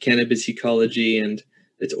and cannabis ecology and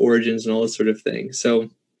its origins and all this sort of thing. So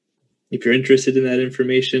if you're interested in that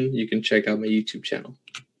information, you can check out my YouTube channel.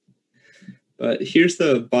 But here's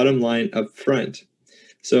the bottom line up front.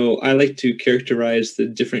 So I like to characterize the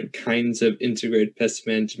different kinds of integrated pest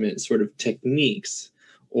management sort of techniques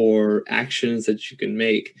or actions that you can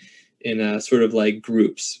make in sort of like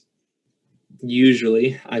groups.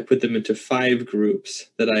 Usually I put them into 5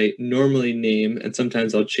 groups that I normally name, and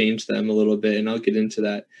sometimes I'll change them a little bit, and I'll get into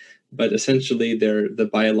that. But essentially they're the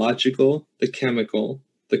biological, the chemical,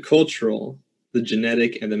 the cultural, the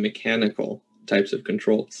genetic, and the mechanical types of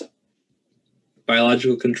controls.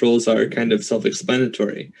 Biological controls are kind of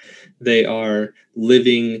self-explanatory. They are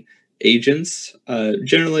living agents.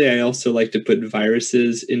 Generally, I also like to put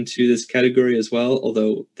viruses into this category as well,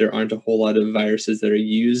 although there aren't a whole lot of viruses that are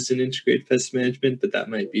used in integrated pest management, but that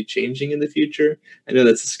might be changing in the future. I know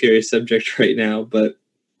that's a scary subject right now, but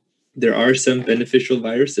there are some beneficial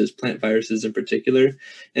viruses, plant viruses in particular,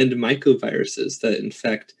 and mycoviruses that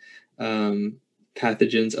infect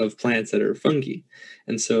pathogens of plants that are fungi.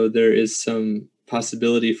 And so there is some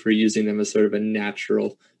possibility for using them as sort of a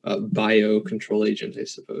natural biocontrol agent, I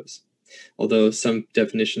suppose. Although some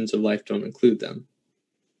definitions of life don't include them.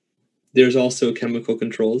 There's also chemical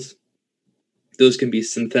controls. Those can be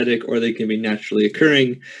synthetic or they can be naturally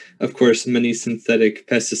occurring. Of course, many synthetic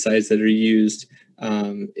pesticides that are used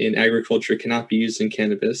in agriculture cannot be used in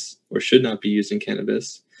cannabis or should not be used in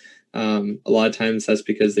cannabis. A lot of times that's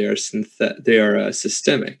because they are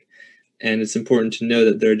systemic. And it's important to know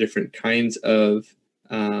that there are different kinds of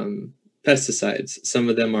pesticides. Some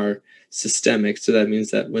of them are systemic. So that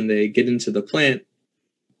means that when they get into the plant,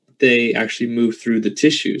 they actually move through the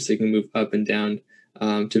tissues. They can move up and down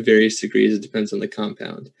to various degrees. It depends on the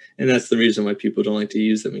compound. And that's the reason why people don't like to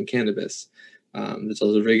use them in cannabis. There's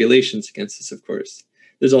also regulations against this, of course.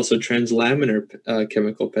 There's also translaminar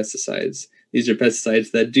chemical pesticides. These are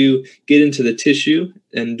pesticides that do get into the tissue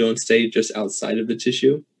and don't stay just outside of the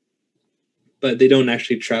tissue, but they don't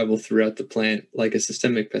actually travel throughout the plant like a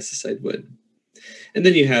systemic pesticide would. And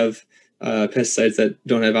then you have pesticides that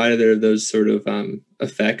don't have either of those sort of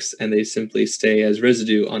effects, and they simply stay as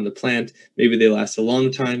residue on the plant. Maybe they last a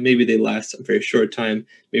long time, maybe they last a very short time,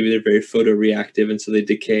 maybe they're very photoreactive, and so they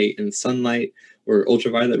decay in sunlight or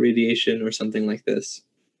ultraviolet radiation or something like this.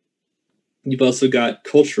 You've also got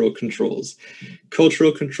cultural controls.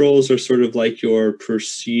 Cultural controls are sort of like your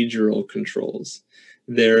procedural controls.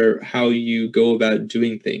 They're how you go about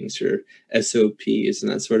doing things, your SOPs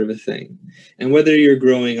and that sort of a thing. And whether you're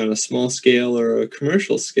growing on a small scale or a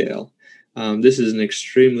commercial scale, this is an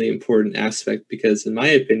extremely important aspect because, in my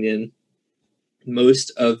opinion, most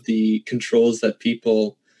of the controls that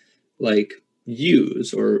people like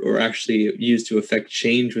use or actually use to affect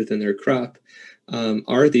change within their crop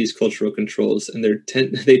are these cultural controls, and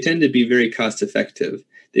they tend to be very cost effective.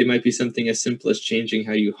 They might be something as simple as changing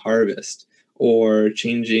how you harvest, or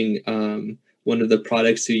changing one of the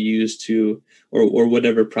products you use to, or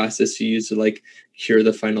whatever process you use to like cure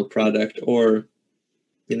the final product. Or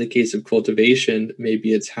in the case of cultivation,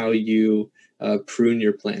 maybe it's how you prune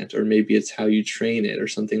your plant, or maybe it's how you train it, or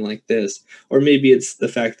something like this. Or maybe it's the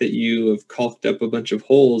fact that you have caulked up a bunch of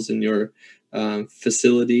holes in your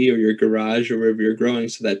facility or your garage or wherever you're growing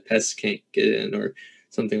so that pests can't get in, or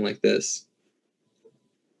something like this.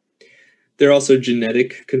 There are also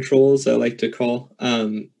genetic controls, I like to call.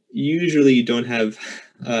 Usually you don't have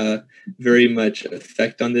very much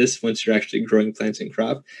effect on this once you're actually growing plants and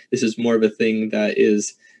crop. This is more of a thing that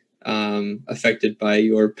is affected by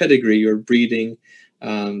your pedigree, your breeding,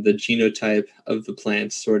 the genotype of the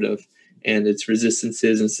plant, sort of, and its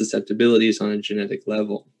resistances and susceptibilities on a genetic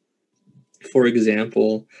level. For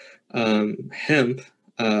example, hemp,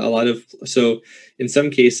 so in some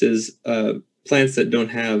cases, plants that don't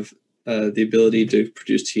have the ability to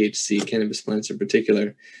produce THC, cannabis plants in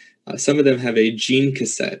particular, some of them have a gene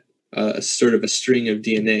cassette, sort of a string of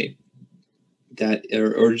DNA that,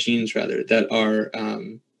 or genes rather, that are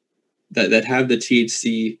that have the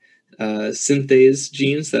THC synthase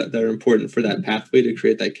genes that are important for that pathway to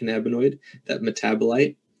create that cannabinoid, that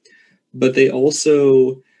metabolite. But they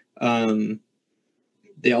also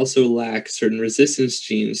lack certain resistance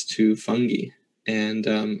genes to fungi. And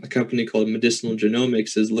a company called Medicinal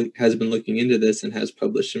Genomics has been looking into this and has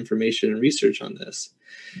published information and research on this.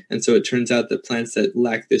 And so it turns out that plants that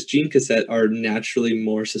lack this gene cassette are naturally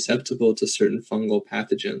more susceptible to certain fungal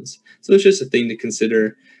pathogens. So it's just a thing to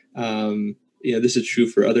consider. This is true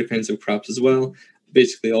for other kinds of crops as well.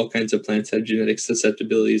 Basically, all kinds of plants have genetic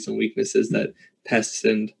susceptibilities and weaknesses that pests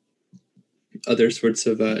and other sorts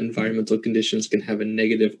of environmental conditions can have a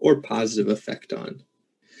negative or positive effect on.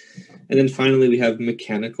 And then finally, we have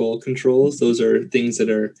mechanical controls. Those are things that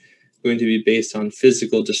are going to be based on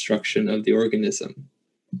physical destruction of the organism.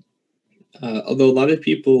 Although a lot of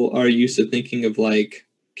people are used to thinking of like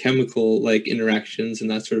chemical like interactions and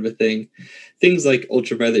that sort of a thing, things like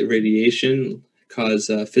ultraviolet radiation cause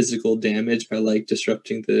physical damage by like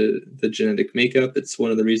disrupting the genetic makeup. It's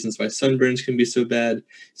one of the reasons why sunburns can be so bad.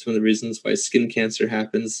 It's one of the reasons why skin cancer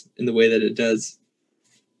happens in the way that it does.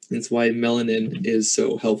 It's why melanin is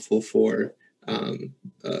so helpful for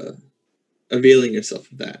availing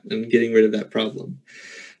yourself of that and getting rid of that problem.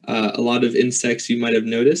 A lot of insects you might have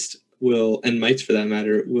noticed and mites for that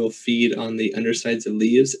matter, will feed on the undersides of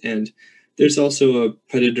leaves. And there's also a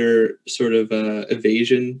predator sort of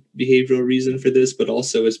evasion behavioral reason for this, but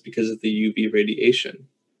also it's because of the UV radiation.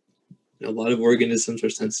 And a lot of organisms are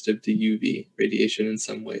sensitive to UV radiation in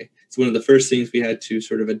some way. It's one of the first things we had to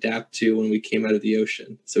sort of adapt to when we came out of the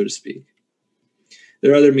ocean, so to speak.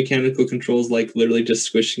 There are other mechanical controls like literally just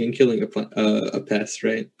squishing and killing a pest,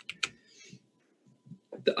 right?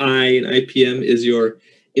 The I in IPM is your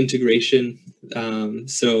integration.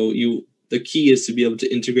 The key is to be able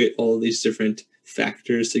to integrate all of these different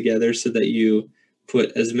factors together so that you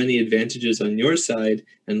put as many advantages on your side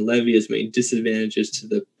and levy as many disadvantages to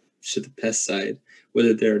the to the pest side,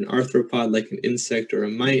 whether they're an arthropod like an insect or a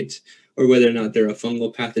mite, or whether or not they're a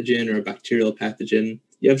fungal pathogen or a bacterial pathogen.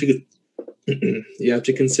 You have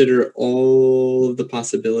to consider all of the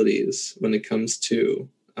possibilities when it comes to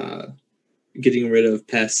getting rid of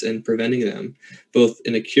pests and preventing them, both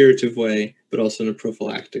in a curative way, but also in a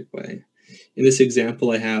prophylactic way. In this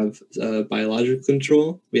example, I have biological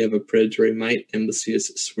control. We have a predatory mite,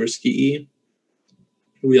 Embasius swerskii.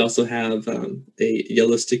 We also have a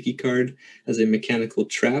yellow sticky card as a mechanical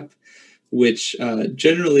trap, which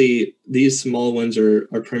generally these small ones are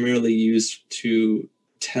primarily used to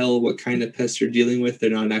tell what kind of pests you're dealing with. They're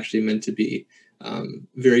not actually meant to be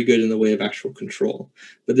very good in the way of actual control.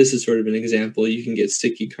 But this is sort of an example. You can get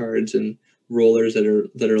sticky cards and rollers that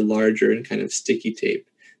are larger and kind of sticky tape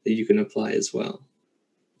that you can apply as well.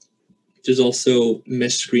 There's also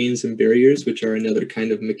mesh screens and barriers, which are another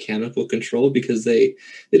kind of mechanical control because they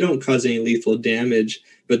don't cause any lethal damage,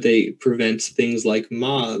 but they prevent things like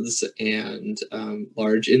moths and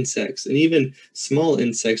large insects, and even small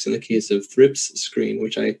insects in the case of thrips screen,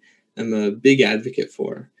 which I am a big advocate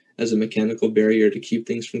for as a mechanical barrier to keep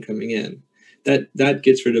things from coming in. That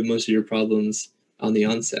gets rid of most of your problems on the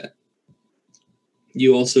onset.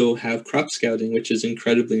 You also have crop scouting, which is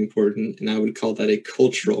incredibly important, and I would call that a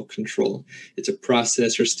cultural control. It's a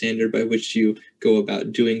process or standard by which you go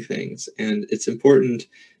about doing things, and it's important,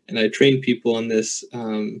 and I train people on this,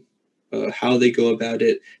 how they go about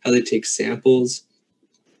it, how they take samples,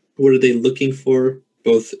 what are they looking for,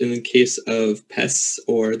 both in the case of pests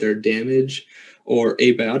or their damage, or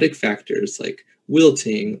abiotic factors like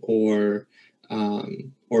wilting or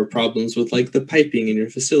problems with like the piping in your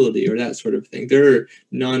facility or that sort of thing. There are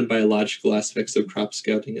non-biological aspects of crop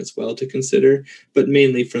scouting as well to consider, but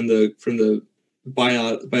mainly from the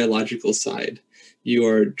biological side. You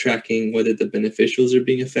are tracking whether the beneficials are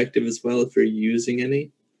being effective as well if you're using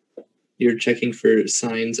any. You're checking for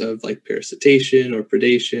signs of like parasitation or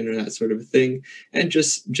predation or that sort of thing. And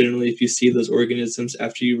just generally if you see those organisms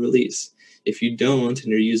after you release. If you don't and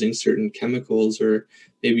you're using certain chemicals or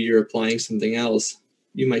maybe you're applying something else,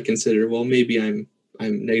 you might consider, well, maybe I'm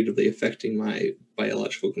negatively affecting my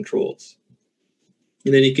biological controls.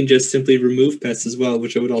 And then you can just simply remove pests as well,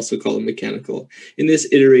 which I would also call a mechanical. In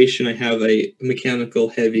this iteration, I have a mechanical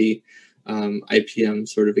heavy IPM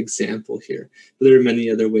sort of example here. But there are many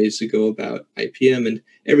other ways to go about IPM, and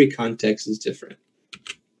every context is different.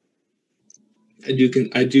 I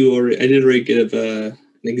did already give an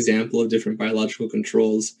example of different biological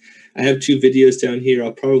controls. I have 2 videos down here.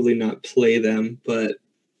 I'll probably not play them, but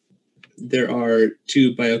there are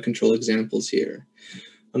 2 biocontrol examples here.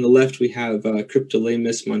 On the left, we have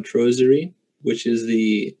Cryptolaemus montroseri, which is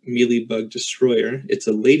the mealybug destroyer. It's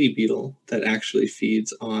a lady beetle that actually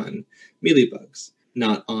feeds on mealybugs,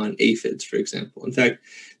 not on aphids, for example. In fact,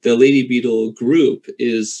 the lady beetle group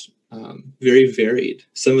is very varied.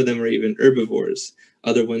 Some of them are even herbivores.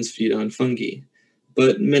 Other ones feed on fungi,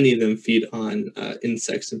 but many of them feed on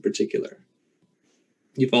insects in particular.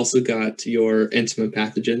 You've also got your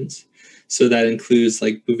entomopathogens. So that includes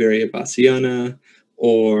like Beauveria bassiana,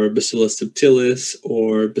 or Bacillus subtilis,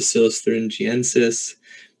 or Bacillus thuringiensis,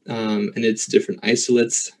 and its different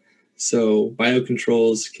isolates. So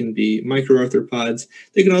biocontrols can be microarthropods.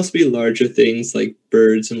 They can also be larger things like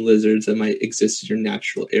birds and lizards that might exist in your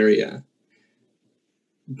natural area.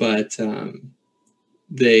 But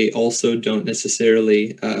they also don't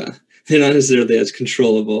necessarily, they're not necessarily as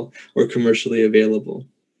controllable or commercially available.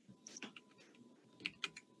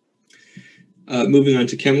 Moving on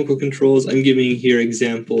to chemical controls, I'm giving here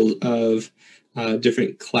examples of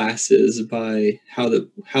different classes by how the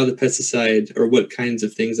pesticide or what kinds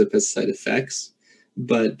of things a pesticide affects.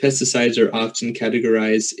 But pesticides are often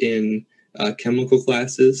categorized in chemical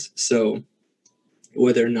classes. So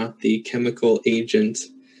whether or not the chemical agent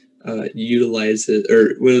utilizes,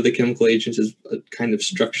 or whether the chemical agent is a kind of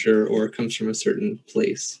structure or comes from a certain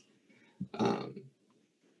place.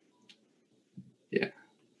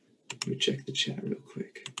 Let me check the chat real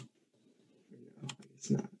quick. No, it's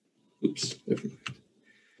not. Oops, never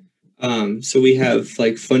mind. So we have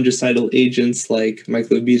like fungicidal agents like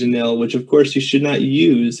myclophenol, which of course you should not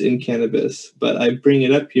use in cannabis, but I bring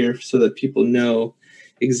it up here so that people know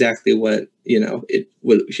exactly what,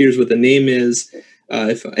 here's what the name is.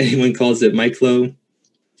 If anyone calls it myclo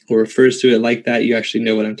or refers to it like that, you actually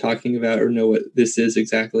know what I'm talking about or know what this is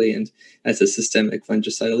exactly. And that's a systemic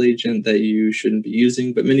fungicidal agent that you shouldn't be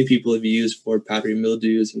using, but many people have used for powdery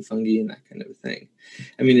mildews and fungi and that kind of thing.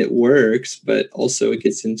 I mean, it works, but also it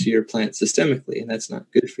gets into your plant systemically, and that's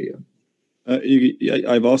not good for you.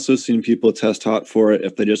 I've also seen people test hot for it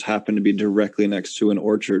if they just happen to be directly next to an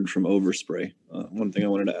orchard from overspray. One thing I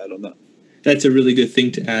wanted to add on that. That's a really good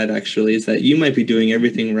thing to add, actually, is that you might be doing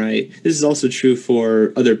everything right. This is also true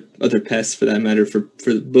for other pests, for that matter, for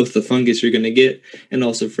both the fungus you're going to get and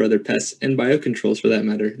also for other pests and biocontrols, for that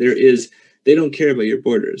matter. They don't care about your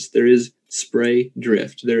borders. There is spray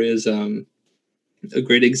drift. There is a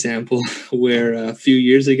great example where a few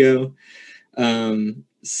years ago,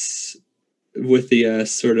 with the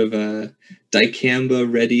sort of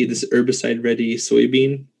dicamba ready, this herbicide ready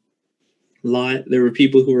soybean lot, there were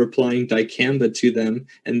people who were applying dicamba to them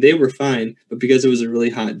and they were fine, but because it was a really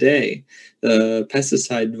hot day, the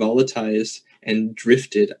pesticide volatilized and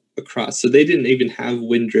drifted across. So they didn't even have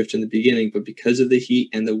wind drift in the beginning, but because of the heat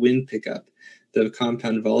and the wind pickup, the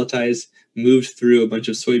compound volatilized, moved through a bunch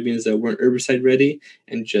of soybeans that weren't herbicide ready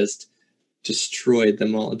and just destroyed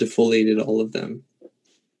them all, defoliated all of them.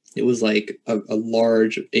 It was like a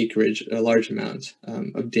large acreage, a large amount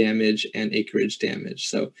of damage and acreage damage.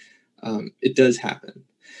 So it does happen.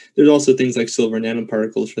 There's also things like silver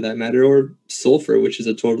nanoparticles, for that matter, or sulfur, which is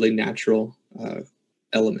a totally natural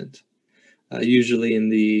element. Usually in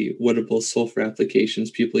the wettable sulfur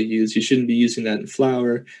applications people use, you shouldn't be using that in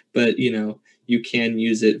flour, but you can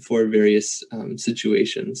use it for various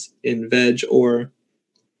situations in veg or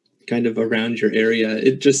kind of around your area.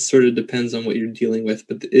 It just sort of depends on what you're dealing with,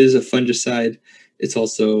 but it is a fungicide. It's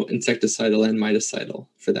also insecticidal and mitocidal,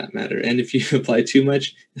 for that matter. And if you apply too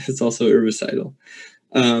much, it's also herbicidal.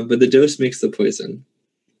 But the dose makes the poison.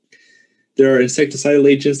 There are insecticidal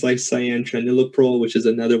agents like cyantraniliprole, which is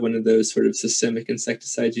another one of those sort of systemic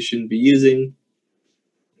insecticides you shouldn't be using.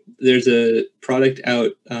 There's a product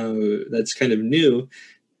out that's kind of new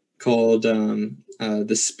called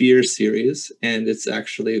the Spear series, and it's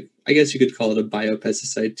actually, I guess you could call it a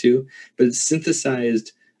biopesticide too, but it's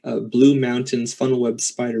synthesized Blue Mountain's funnel web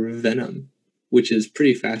spider venom, which is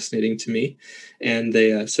pretty fascinating to me. And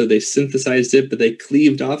they synthesized it, but they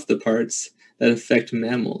cleaved off the parts that affect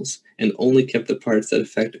mammals and only kept the parts that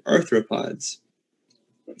affect arthropods.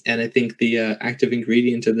 And I think the active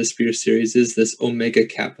ingredient of the Spear series is this omega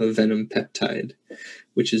kappa venom peptide,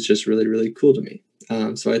 which is just really, really cool to me.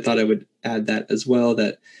 So I thought I would add that as well,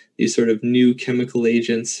 that these sort of new chemical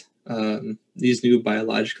agents, these new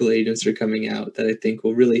biological agents are coming out that I think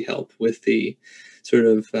will really help with the sort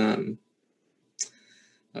of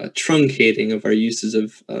truncating of our uses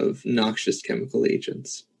of noxious chemical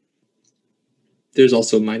agents. There's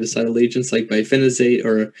also mitocidal agents like bifenazate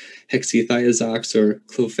or hexythiazox or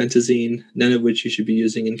clofentazine, none of which you should be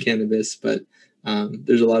using in cannabis, but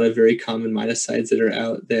there's a lot of very common miticides that are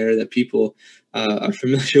out there that people are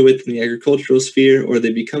familiar with in the agricultural sphere, or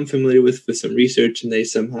they become familiar with some research and they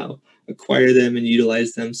somehow acquire them and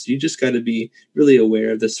utilize them. So you just got to be really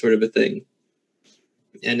aware of this sort of a thing.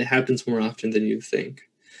 And it happens more often than you think.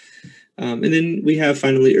 And then we have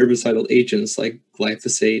finally herbicidal agents like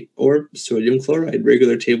glyphosate or sodium chloride,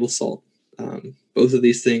 regular table salt. Both of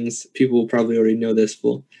these things, people will probably already know this,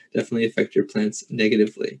 will definitely affect your plants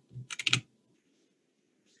negatively.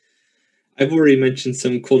 I've already mentioned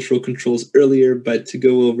some cultural controls earlier, but to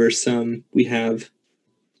go over some, we have,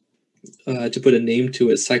 to put a name to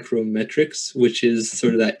it, psychrometrics, which is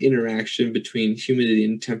sort of that interaction between humidity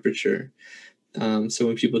and temperature. So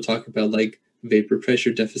when people talk about like vapor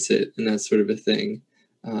pressure deficit and that sort of a thing,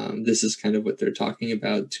 this is kind of what they're talking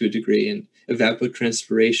about to a degree. And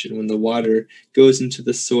evapotranspiration, when the water goes into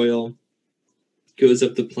the soil, goes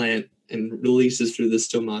up the plant, and releases through the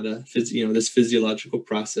stomata, this physiological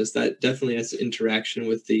process, that definitely has interaction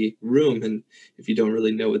with the room. And if you don't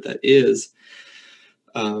really know what that is,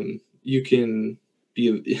 you can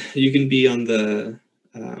be on the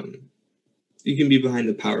you can be behind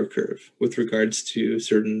the power curve with regards to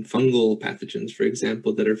certain fungal pathogens, for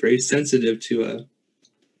example, that are very sensitive to a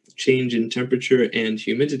change in temperature and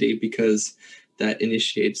humidity, because that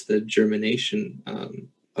initiates the germination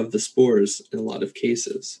of the spores in a lot of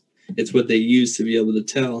cases. It's what they use to be able to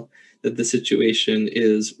tell that the situation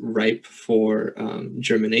is ripe for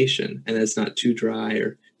germination and it's not too dry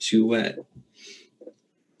or too wet.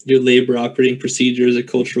 Your labor operating procedure is a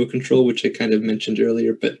cultural control, which I kind of mentioned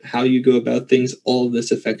earlier, but how you go about things, all of this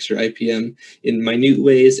affects your IPM in minute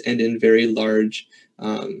ways and in very large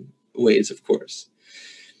ways, of course.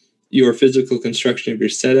 Your physical construction of your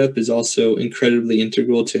setup is also incredibly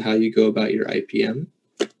integral to how you go about your IPM.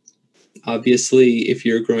 Obviously, if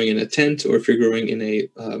you're growing in a tent or if you're growing in a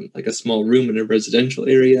like a small room in a residential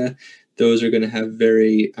area, those are going to have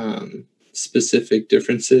very specific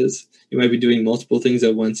differences. You might be doing multiple things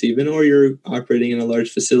at once even, or you're operating in a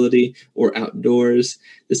large facility or outdoors.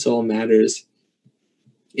 This all matters.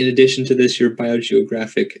 In addition to this, your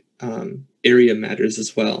biogeographic area matters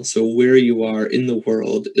as well. So where you are in the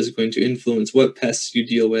world is going to influence what pests you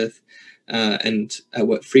deal with and at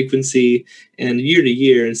what frequency, and year to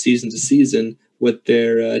year and season to season, what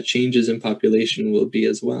their changes in population will be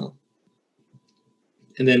as well.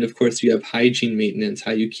 And then, of course, you have hygiene maintenance,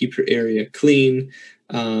 how you keep your area clean.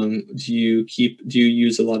 Do you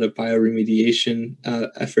use a lot of bioremediation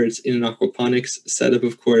efforts in an aquaponics setup?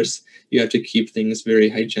 Of course, you have to keep things very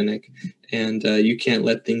hygienic, and you can't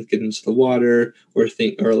let things get into the water or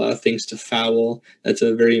allow things to foul. That's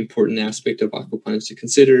a very important aspect of aquaponics to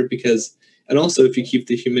consider, and also if you keep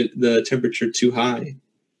the temperature too high.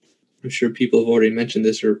 I'm sure people have already mentioned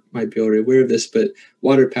this or might be already aware of this, but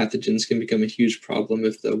water pathogens can become a huge problem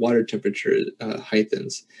if the water temperature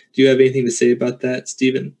heightens. Do you have anything to say about that,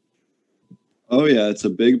 Stephen? Oh yeah, it's a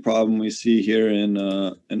big problem we see here in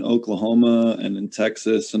Oklahoma and in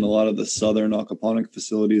Texas and a lot of the southern aquaponic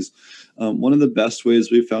facilities. One of the best ways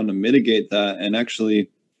we've found to mitigate that, and actually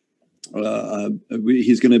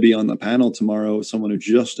he's going to be on the panel tomorrow, someone who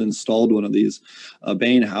just installed one of these,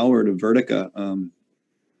 Bain Howard of Vertica.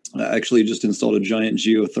 Actually just installed a giant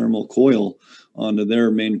geothermal coil onto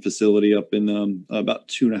their main facility up in about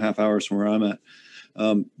 2.5 hours from where I'm at.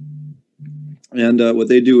 And what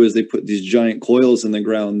they do is they put these giant coils in the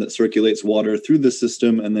ground that circulates water through the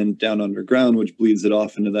system and then down underground, which bleeds it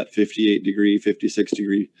off into that 58 degree, 56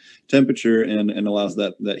 degree temperature and allows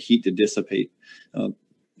that heat to dissipate.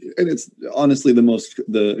 And it's honestly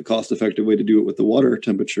the cost-effective way to do it with the water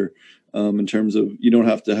temperature, in terms of you don't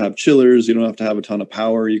have to have chillers, you don't have to have a ton of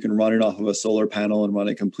power. You can run it off of a solar panel and run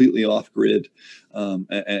it completely off grid, and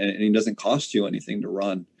it doesn't cost you anything to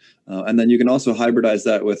run. And then you can also hybridize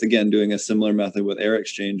that with, again, doing a similar method with air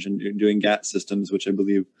exchange and doing GAT systems, which I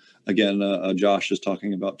believe, again, Josh is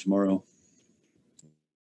talking about tomorrow.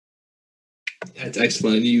 That's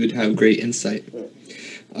excellent. You would have great insight.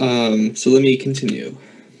 So let me continue.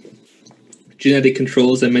 Genetic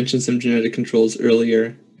controls, I mentioned some genetic controls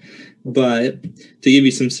earlier, but to give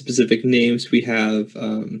you some specific names, we have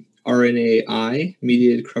RNAi,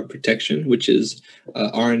 mediated crop protection, which is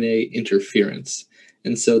RNA interference.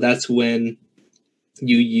 And so that's when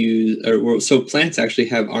you use, so plants actually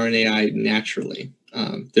have RNAi naturally.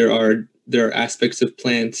 There are aspects of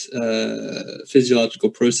plant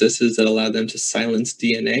physiological processes that allow them to silence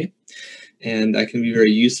DNA. And that can be very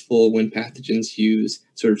useful when pathogens use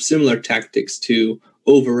sort of similar tactics to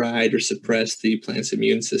override or suppress the plant's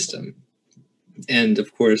immune system. And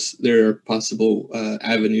of course, there are possible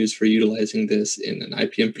avenues for utilizing this in an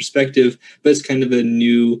IPM perspective, but it's kind of a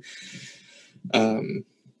new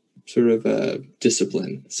sort of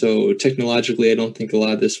discipline. So technologically, I don't think a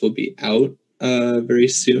lot of this will be out very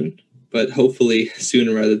soon, but hopefully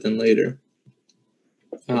sooner rather than later.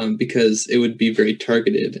 Because it would be very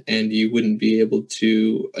targeted and you wouldn't be able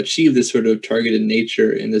to achieve this sort of targeted nature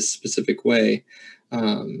in this specific way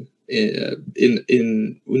when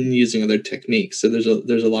using other techniques. So there's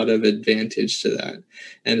a lot of advantage to that.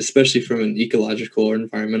 And especially from an ecological or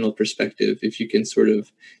environmental perspective, if you can sort of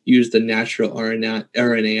use the natural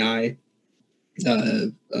RNAi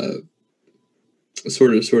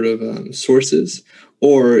sources,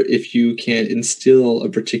 or if you can instill a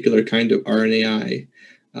particular kind of RNAi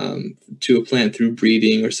to a plant through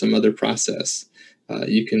breeding or some other process,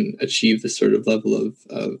 you can achieve this sort of level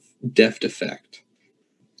of deft effect.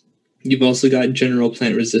 You've also got general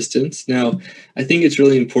plant resistance. Now, I think it's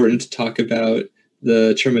really important to talk about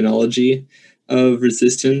the terminology of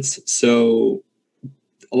resistance. So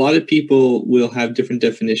a lot of people will have different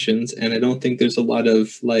definitions, and I don't think there's a lot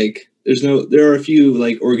of there are a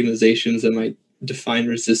few organizations that might define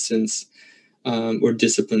resistance or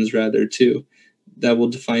disciplines rather too, that will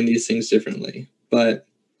define these things differently. But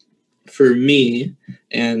for me,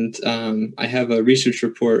 and I have a research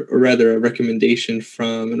report, or rather a recommendation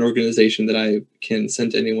from an organization that I can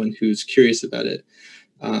send to anyone who's curious about it.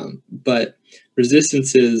 But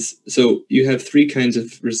resistance so you have three kinds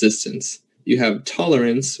of resistance. You have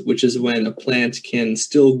tolerance, which is when a plant can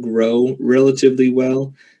still grow relatively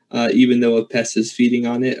well, even though a pest is feeding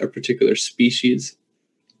on it, a particular species.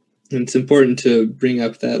 And it's important to bring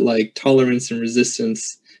up that tolerance and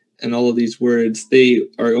resistance and all of these words, they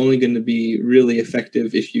are only going to be really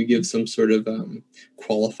effective if you give some sort of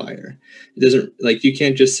qualifier. It doesn't, you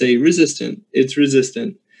can't just say resistant. It's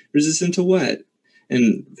resistant. Resistant to what?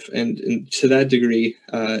 And to that degree,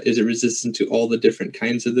 is it resistant to all the different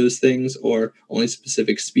kinds of those things, or only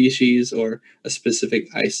specific species, or a specific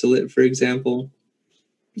isolate, for example?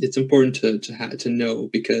 It's important to know,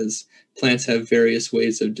 because plants have various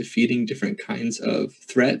ways of defeating different kinds of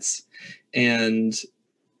threats, and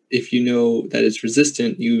if you know that it's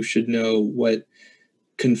resistant, you should know what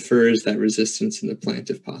confers that resistance in the plant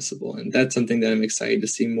if possible. And that's something that I'm excited to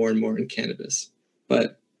see more and more in cannabis.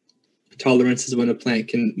 But tolerance is when a plant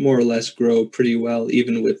can more or less grow pretty well,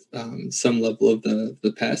 even with some level of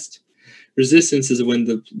the pest. Resistance is when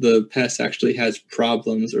the pest actually has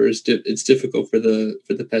problems, or it's difficult for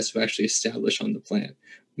the pest to actually establish on the plant,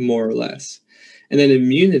 more or less. And then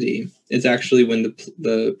immunity is actually when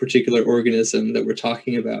the particular organism that we're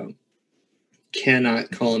talking about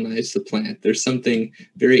cannot colonize the plant. There's something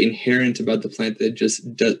very inherent about the plant that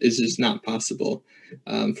is just not possible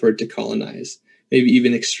for it to colonize. Maybe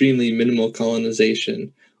even extremely minimal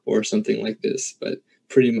colonization or something like this, but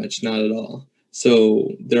pretty much not at all.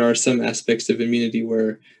 So there are some aspects of immunity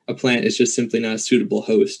where a plant is just simply not a suitable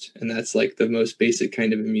host, and that's like the most basic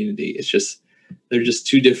kind of immunity. They're just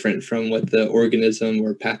too different from what the organism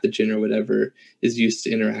or pathogen or whatever is used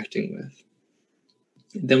to interacting with.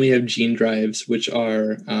 Then we have gene drives, which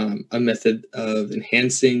are a method of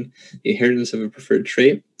enhancing the inheritance of a preferred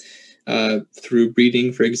trait through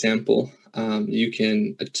breeding. For example, you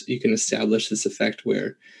can establish this effect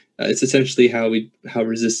where it's essentially how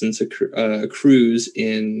resistance accrues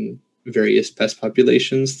in various pest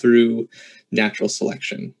populations through natural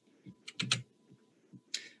selection.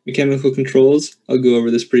 Mechanical controls, I'll go over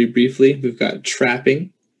this pretty briefly. We've got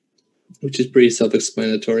trapping, which is pretty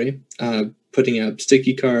self-explanatory. Putting up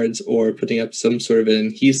sticky cards or putting up some sort of an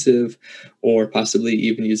adhesive, or possibly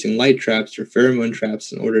even using light traps or pheromone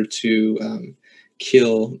traps in order to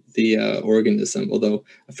kill the organism. Although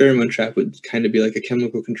a pheromone trap would kind of be like a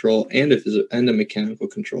chemical control and a mechanical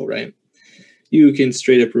control, right? You can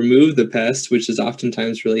straight up remove the pest, which is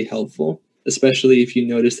oftentimes really helpful, especially if you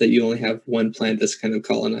notice that you only have one plant that's kind of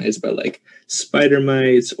colonized by like spider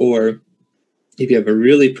mites, or if you have a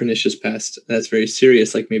really pernicious pest that's very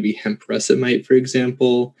serious, like maybe hemp russet mite, for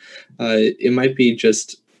example, it might be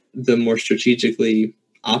just the more strategically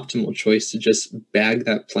optimal choice to just bag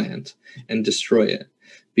that plant and destroy it,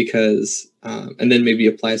 because, and then maybe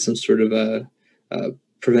apply some sort of a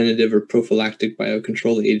preventative or prophylactic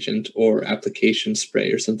biocontrol agent or application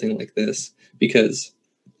spray or something like this, because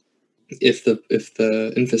if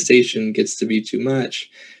the infestation gets to be too much,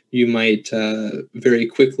 you might very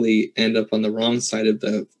quickly end up on the wrong side of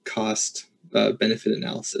the cost benefit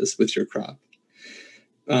analysis with your crop.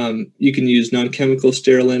 You can use non-chemical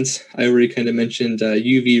sterilants. I already kind of mentioned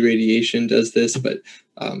UV radiation does this, but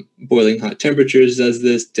boiling hot temperatures does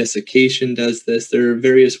this, desiccation does this. There are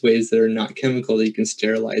various ways that are not chemical that you can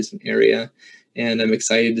sterilize an area. And I'm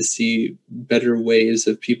excited to see better ways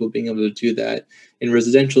of people being able to do that in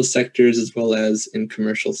residential sectors as well as in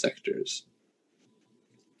commercial sectors.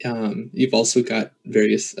 You've also got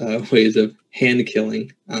various ways of hand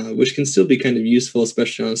killing, which can still be kind of useful,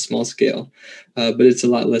 especially on a small scale, but it's a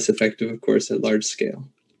lot less effective, of course, at large scale.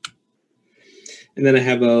 And then I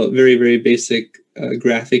have a very, very basic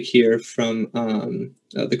graphic here from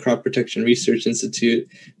the Crop Protection Research Institute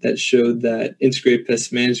that showed that integrated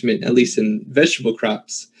pest management, at least in vegetable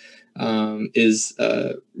crops, is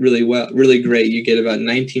really great. You get about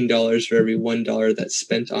 $19 for every $1 that's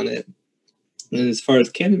spent on it. And as far as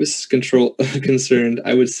cannabis control concerned,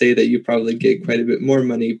 I would say that you probably get quite a bit more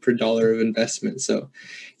money per dollar of investment. So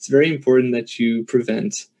it's very important that you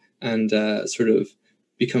prevent and sort of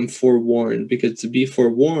become forewarned, because to be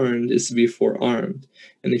forewarned is to be forearmed.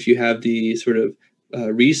 And if you have the sort of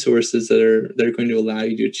resources that are going to allow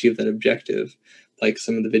you to achieve that objective, like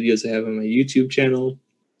some of the videos I have on my YouTube channel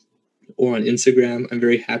or on Instagram, I'm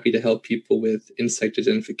very happy to help people with insect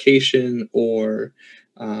identification or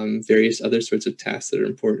various other sorts of tasks that are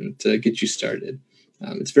important to get you started.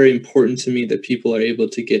 It's very important to me that people are able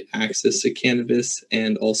to get access to cannabis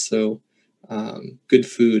and also good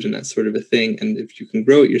food and that sort of a thing. And if you can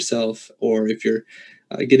grow it yourself, or if you're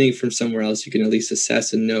getting it from somewhere else, you can at least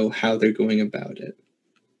assess and know how they're going about it.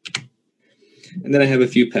 And then I have a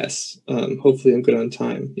few pests. Hopefully I'm good on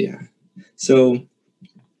time. Yeah. So,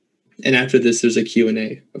 and after this, there's a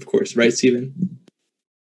Q&A, of course. Right, Stephen?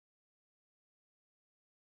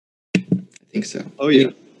 I think so. Oh, yeah.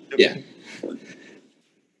 Yeah.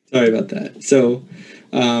 Sorry about that. So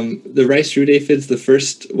the rice root aphids, the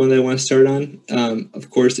first one that I want to start on, of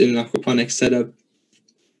course, in an aquaponics setup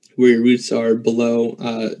where your roots are below,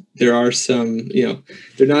 there are some,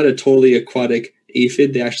 they're not a totally aquatic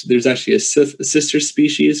aphid. There's actually a sister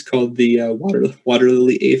species called the water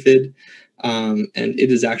lily aphid, and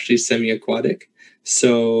it is actually semi-aquatic.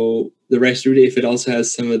 So the rice root aphid also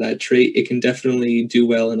has some of that trait. It can definitely do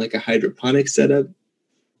well in like a hydroponic setup.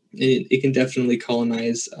 It can definitely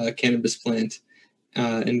colonize a cannabis plant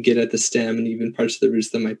and get at the stem and even parts of the roots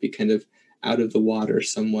that might be kind of out of the water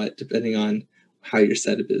somewhat, depending on how your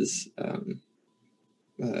setup is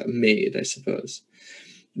made, I suppose.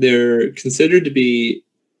 They're considered to be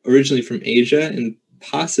originally from Asia and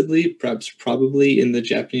possibly, perhaps probably in the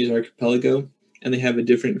Japanese archipelago, and they have a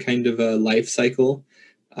different kind of a life cycle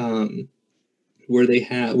where they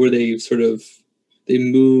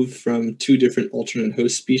move from two different alternate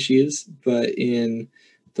host species. But in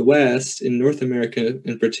the West, in North America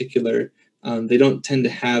in particular, they don't tend to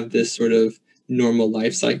have this sort of normal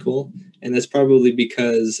life cycle, and that's probably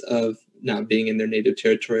because of not being in their native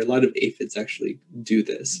territory. A lot of aphids actually do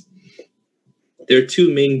this. There are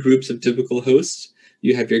two main groups of typical hosts.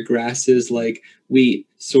 You have your grasses like wheat,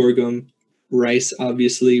 sorghum, rice,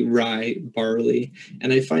 obviously, rye, barley.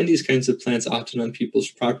 And I find these kinds of plants often on people's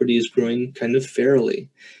properties growing kind of fairly.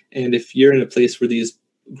 And if you're in a place where these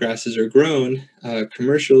grasses are grown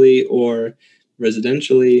commercially or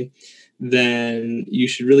residentially, then you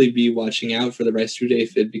should really be watching out for the rice root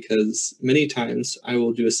aphid, because many times I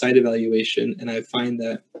will do a site evaluation and I find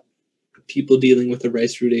that people dealing with a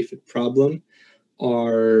rice root aphid problem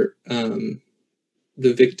are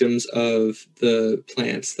the victims of the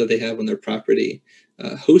plants that they have on their property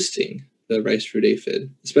hosting the rice root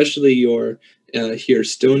aphid, especially your here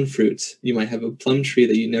stone fruits. You might have a plum tree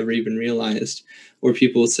that you never even realized, or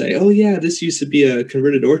people will say, oh yeah, this used to be a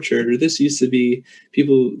converted orchard, or this used to be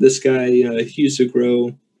this guy he used to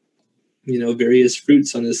grow various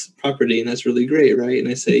fruits on his property, and that's really great, right? And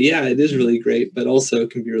I say, yeah, it is really great, but also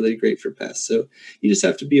can be really great for pests. So you just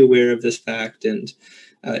have to be aware of this fact, and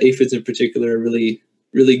aphids in particular are really,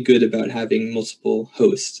 really good about having multiple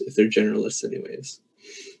hosts if they're generalists anyways.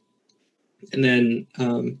 And then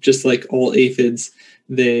just like all aphids,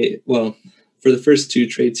 for the first two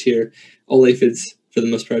traits here, all aphids for the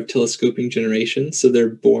most part have telescoping generation, so they're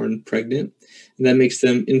born pregnant, and that makes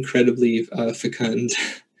them incredibly fecund.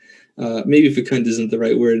 Maybe fecund isn't the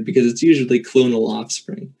right word, because it's usually clonal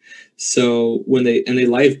offspring. So they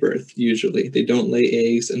live birth usually. They don't lay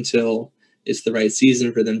eggs until it's the right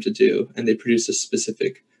season for them to do, and they produce a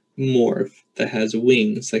specific morph that has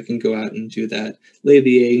wings that can go out and do that, lay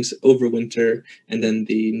the eggs, overwinter, and then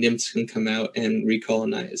the nymphs can come out and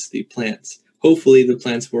recolonize the plants. Hopefully the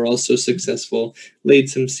plants were also successful, laid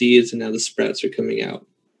some seeds, and now the sprouts are coming out.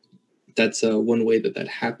 That's one way that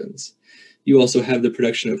happens. You also have the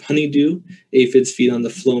production of honeydew. Aphids feed on the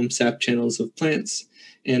phloem sap channels of plants,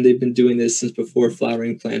 and they've been doing this since before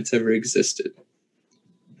flowering plants ever existed.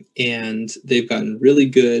 And they've gotten really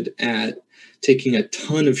good at taking a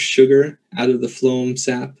ton of sugar out of the phloem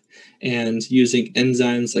sap and using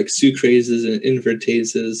enzymes like sucrases and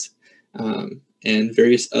invertases and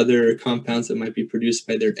various other compounds that might be produced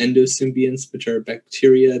by their endosymbionts, which are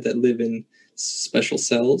bacteria that live in special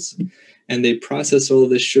cells. And they process all of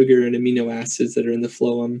this sugar and amino acids that are in the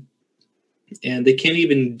phloem. And they can't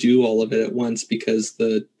even do all of it at once, because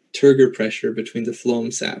the turgor pressure between the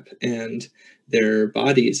phloem sap and their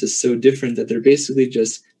bodies is so different that they're basically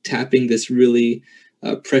just tapping this really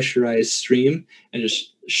pressurized stream and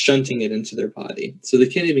just shunting it into their body. So they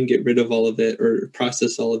can't even get rid of all of it or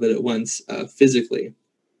process all of it at once physically.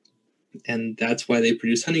 And that's why they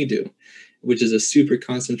produce honeydew, which is a super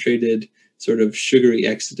concentrated sort of sugary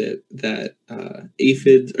exudate that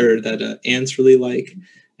aphids or that ants really like,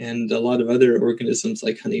 and a lot of other organisms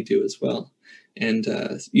like honeydew as well. And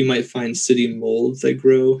you might find city molds that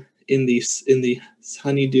grow in the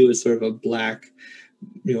honeydew as sort of a black,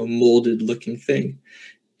 molded looking thing.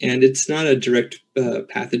 And it's not a direct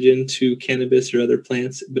pathogen to cannabis or other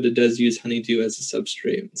plants, but it does use honeydew as a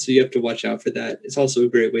substrate. So you have to watch out for that. It's also a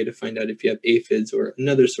great way to find out if you have aphids or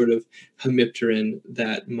another sort of hemipteran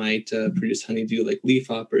that might produce honeydew, like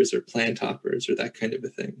leafhoppers or plant hoppers or that kind of a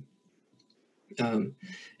thing.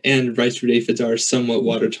 And rice root aphids are somewhat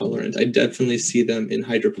water tolerant. I definitely see them in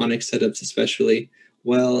hydroponic setups especially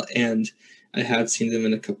well, and I have seen them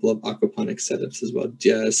in a couple of aquaponic setups as well,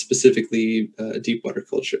 specifically deep water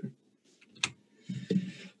culture.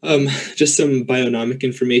 Just some bionomic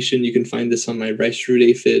information. You can find this on my rice root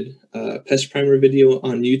aphid pest primer video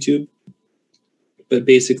on YouTube. But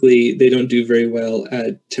basically, they don't do very well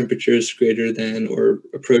at temperatures greater than or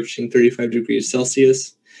approaching 35 degrees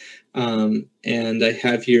Celsius. And I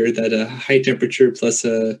have here that a high temperature plus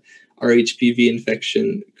a RHPV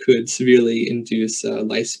infection could severely induce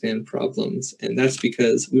lifespan problems. And that's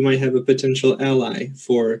because we might have a potential ally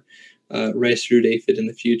for rice root aphid in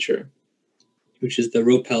the future, which is the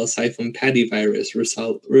Rhopalisiphum paddy virus.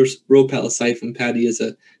 Rhopalisiphum paddy is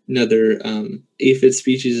another aphid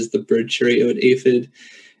species, is the bird cherry oat aphid.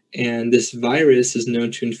 And this virus is known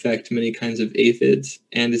to infect many kinds of aphids,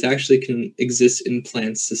 and it actually can exist in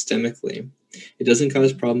plants systemically. It doesn't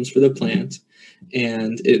cause problems for the plant,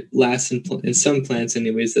 and it lasts in some plants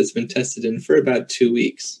anyways that's been tested in for about 2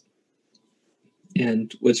 weeks.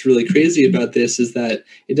 And what's really crazy about this is that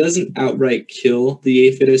it doesn't outright kill the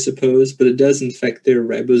aphid, I suppose, but it does infect their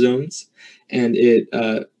ribosomes, and it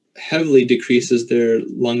heavily decreases their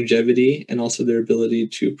longevity and also their ability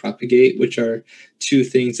to propagate, which are two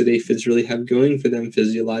things that aphids really have going for them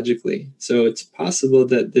physiologically. So it's possible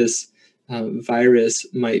that this virus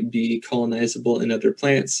might be colonizable in other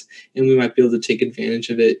plants, and we might be able to take advantage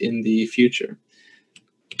of it in the future.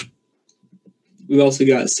 We've also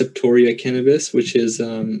got Septoria cannabis, which is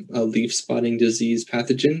a leaf spotting disease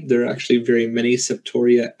pathogen. There are actually very many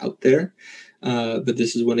Septoria out there, but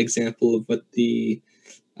this is one example of what the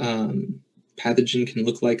pathogen can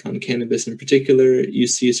look like on cannabis in particular. You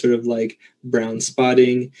see sort of like brown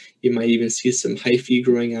spotting. You might even see some hyphae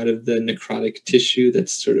growing out of the necrotic tissue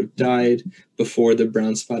that's sort of died before the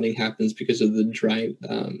brown spotting happens because of the dry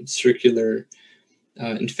circular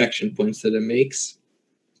infection points that it makes.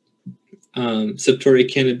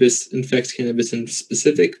 Septoria cannabis infects cannabis in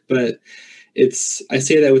specific, but I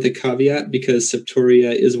say that with a caveat because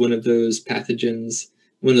Septoria is one of those pathogens,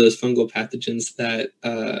 one of those fungal pathogens that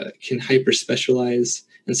can hyperspecialize.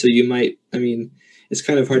 And so it's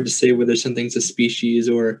kind of hard to say whether something's a species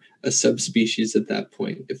or a subspecies at that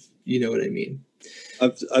point, if you know what I mean.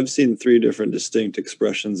 I've seen 3 different distinct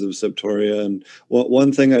expressions of Septoria, and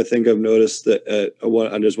one thing I think I've noticed that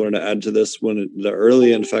I just wanted to add to this, when the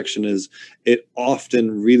early infection is, it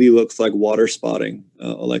often really looks like water spotting,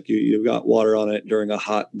 like you've got water on it during a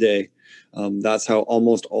hot day. That's how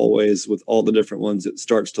almost always with all the different ones it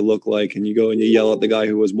starts to look like, and you go and you yell at the guy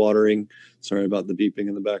who was watering. Sorry about the beeping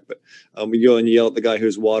in the back, but you go and you yell at the guy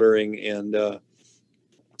who's watering,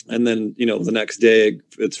 and then, the next day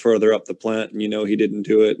it's further up the plant and, he didn't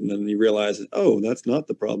do it. And then you realize, oh, that's not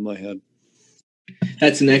the problem I had.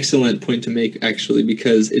 That's an excellent point to make, actually,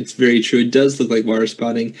 because it's very true. It does look like water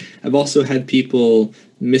spotting. I've also had people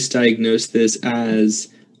misdiagnose this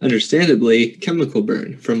as, understandably, chemical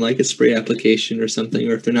burn from like a spray application or something,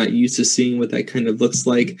 or if they're not used to seeing what that kind of looks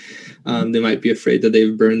like, they might be afraid that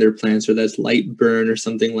they've burned their plants or that's light burn or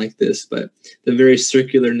something like this. But the very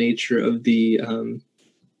circular nature of the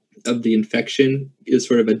infection is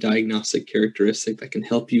sort of a diagnostic characteristic that can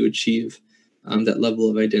help you achieve that level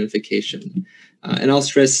of identification. And I'll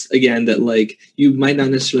stress again that you might not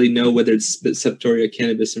necessarily know whether it's Septoria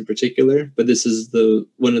cannabis in particular, but this is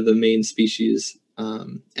one of the main species,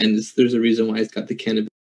 and there's a reason why it's got the cannabis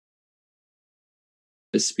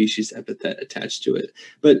species epithet attached to it.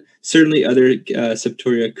 But certainly other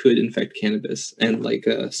Septoria could infect cannabis, and like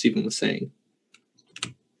Stephen was saying.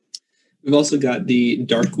 We've also got the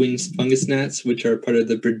dark-winged fungus gnats, which are part of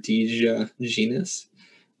the Bordetsia genus.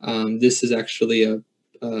 This is actually a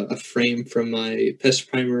frame from my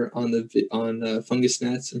pest primer on fungus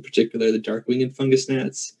gnats, in particular the dark-winged fungus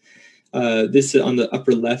gnats. This on the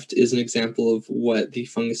upper left is an example of what the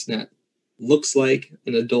fungus gnat looks like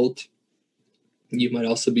in adult. You might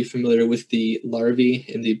also be familiar with the larvae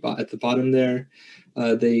at the bottom there.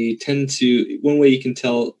 They tend to, one way you can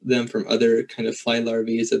tell them from other kind of fly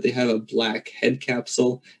larvae is that they have a black head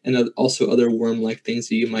capsule, and also other worm-like things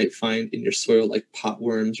that you might find in your soil, like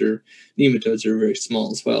potworms or nematodes are very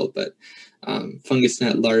small as well. But fungus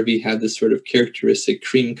gnat larvae have this sort of characteristic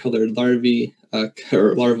cream-colored larvae or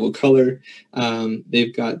larval color.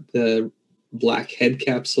 They've got the black head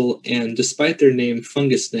capsule, and despite their name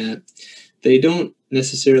fungus gnat, they don't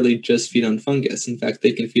necessarily just feed on fungus. In fact,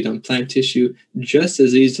 they can feed on plant tissue just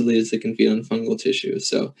as easily as they can feed on fungal tissue.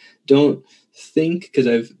 So don't think, because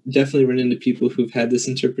I've definitely run into people who've had this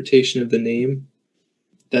interpretation of the name,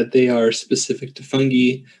 that they are specific to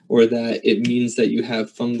fungi, or that it means that you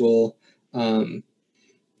have fungal, they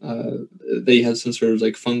have some sort of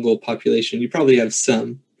fungal population. You probably have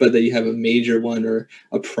some, but that you have a major one or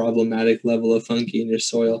a problematic level of fungi in your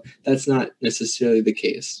soil. That's not necessarily the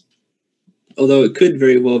case. Although it could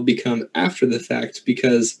very well become after the fact,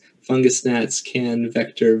 because fungus gnats can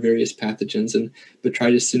vector various pathogens, and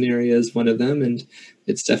Botrytis cinerea is one of them, and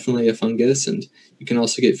it's definitely a fungus. And you can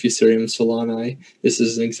also get Fusarium solani. This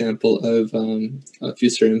is an example of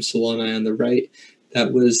Fusarium solani on the right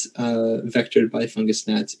that was vectored by fungus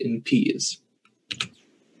gnats in peas.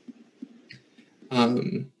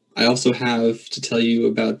 I also have to tell you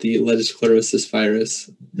about the lettuce sclerosis virus.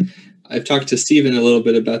 I've talked to Stephen a little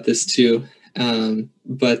bit about this too.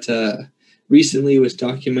 But recently it was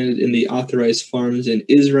documented in the authorized farms in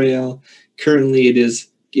Israel. Currently it is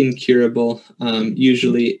incurable.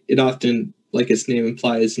 Usually it often, like its name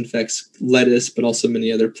implies, infects lettuce, but also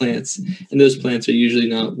many other plants. And those plants are usually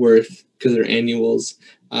not worth, because they're annuals,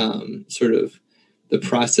 sort of the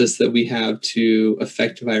process that we have to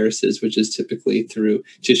affect viruses, which is typically through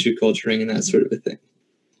tissue culturing and that sort of a thing.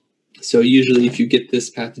 So usually if you get this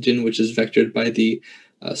pathogen, which is vectored by the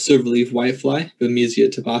silverleaf whitefly, Bemisia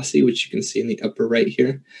tabaci, which you can see in the upper right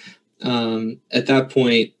here, at that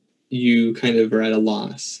point, you kind of are at a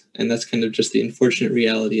loss. And that's kind of just the unfortunate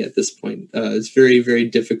reality at this point. It's very, very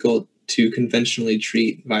difficult to conventionally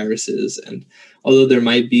treat viruses. And although there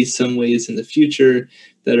might be some ways in the future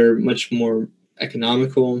that are much more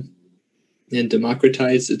economical and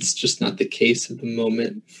democratized, it's just not the case at the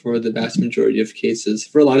moment for the vast majority of cases,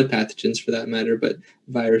 for a lot of pathogens for that matter, but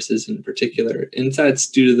viruses in particular. And that's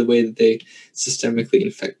due to the way that they systemically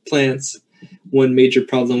infect plants. One major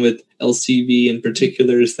problem with LCV in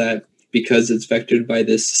particular is that because it's vectored by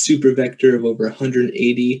this super vector of over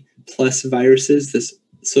 180 plus viruses, this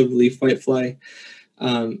silverleaf whitefly,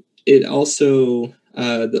 it also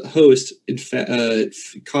the host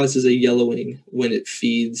causes a yellowing when it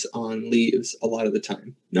feeds on leaves a lot of the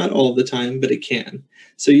time. Not all of the time, but it can.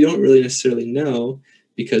 So you don't really necessarily know,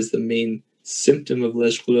 because the main symptom of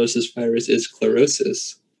lead sclerosis virus is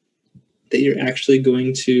chlorosis, that you're actually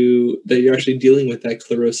dealing with that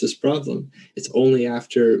chlorosis problem. It's only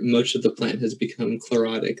after much of the plant has become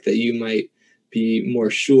chlorotic that you might be more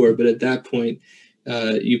sure. But at that point,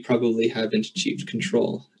 you probably haven't achieved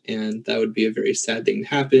control. And that would be a very sad thing to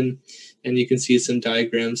happen. And you can see some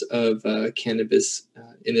diagrams of cannabis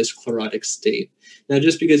in this chlorotic state. Now,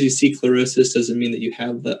 just because you see chlorosis doesn't mean that you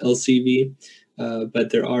have the LCV,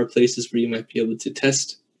 but there are places where you might be able to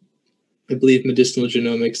test. I believe Medicinal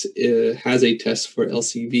Genomics has a test for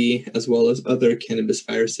LCV as well as other cannabis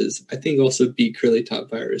viruses. I think also B. curlytop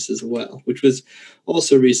virus as well, which was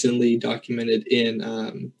also recently documented in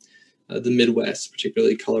the Midwest,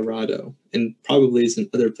 particularly Colorado, and probably is in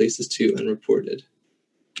other places too, unreported.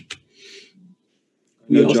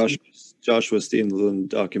 Joshua Steenland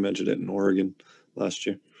documented it in Oregon last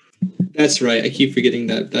year. That's right. I keep forgetting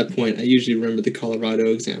that point. I usually remember the Colorado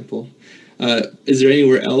example. Is there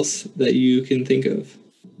anywhere else that you can think of?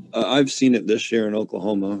 I've seen it this year in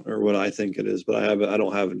Oklahoma, or what I think it is, but I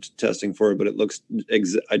don't have testing for it, but it looks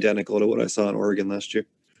identical to what I saw in Oregon last year.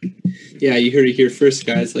 Yeah, you heard it here first,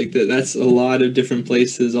 guys. Like that's a lot of different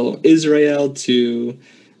places, all Israel to,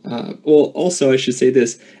 also I should say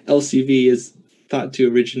this, LCV is thought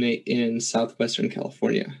to originate in southwestern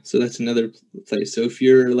California. So that's another place. So if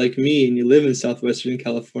you're like me and you live in southwestern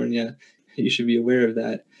California, you should be aware of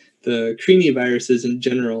that. The Crini viruses in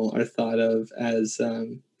general are thought of as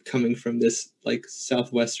coming from this like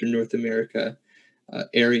southwestern North America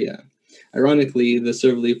area. Ironically, the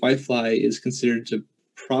silverleaf whitefly is considered to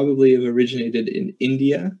probably have originated in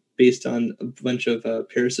India based on a bunch of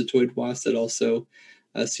parasitoid wasps that also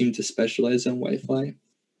seem to specialize on whitefly.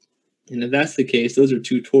 And if that's the case, those are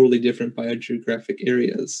two totally different biogeographic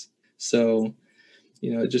areas. So,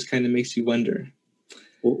 it just kind of makes you wonder.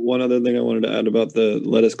 One other thing I wanted to add about the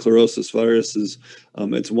lettuce chlorosis virus is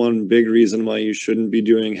it's one big reason why you shouldn't be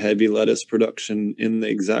doing heavy lettuce production in the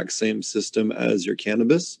exact same system as your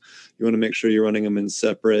cannabis. You want to make sure you're running them in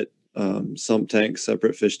separate sump tanks,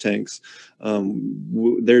 separate fish tanks.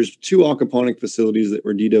 There's two aquaponic facilities that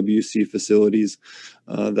were DWC facilities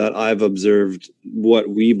that I've observed what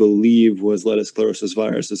we believe was lettuce chlorosis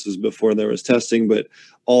virus. This was before there was testing, but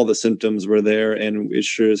all the symptoms were there, and it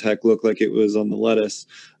sure as heck looked like it was on the lettuce.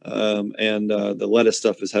 The lettuce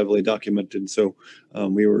stuff is heavily documented. So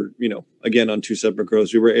we were, again, on two separate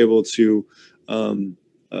grows, we were able to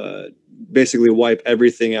basically wipe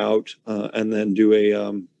everything out and then do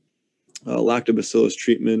a lactobacillus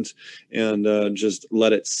treatment and just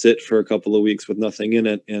let it sit for a couple of weeks with nothing in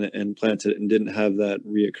it and planted it and didn't have that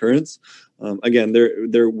reoccurrence. Again,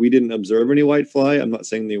 we didn't observe any whitefly. I'm not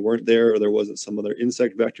saying they weren't there or there wasn't some other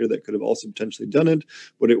insect vector that could have also potentially done it,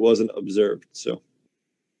 but it wasn't observed. So,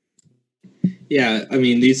 yeah, I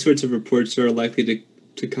mean, these sorts of reports are likely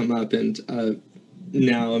to come up, and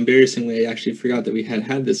now, embarrassingly, I actually forgot that we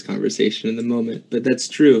had this conversation in the moment, but that's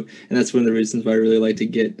true. And that's one of the reasons why I really like to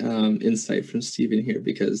get insight from Stephen here,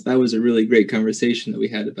 because that was a really great conversation that we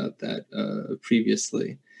had about that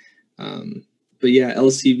previously. But yeah,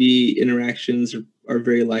 LCV interactions are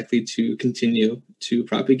very likely to continue to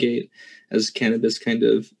propagate as cannabis kind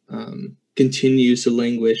of continues to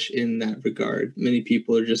languish in that regard. Many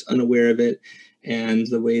people are just unaware of it. And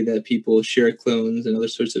the way that people share clones and other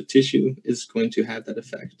sorts of tissue is going to have that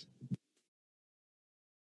effect.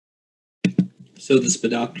 So the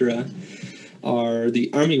Spodoptera are the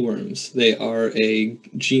armyworms. They are a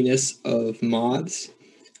genus of moths.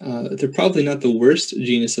 They're probably not the worst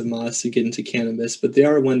genus of moths to get into cannabis, but they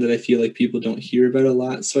are one that I feel like people don't hear about a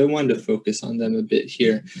lot. So I wanted to focus on them a bit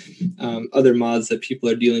here. Other moths that people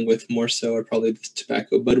are dealing with more so are probably the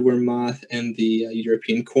tobacco budworm moth and the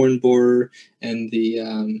European corn borer and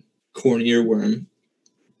the corn earworm,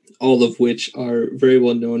 all of which are very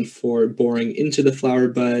well known for boring into the flower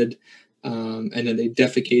bud, and then they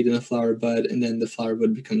defecate in the flower bud, and then the flower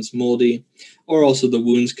bud becomes moldy. Or also the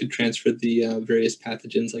wounds could transfer the various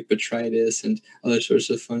pathogens like botrytis and other sorts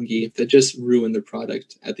of fungi that just ruin the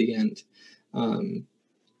product at the end.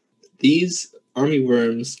 These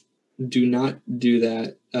armyworms do not do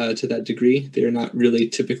that to that degree. They're not really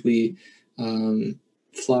typically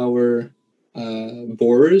flower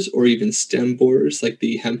borers or even stem borers like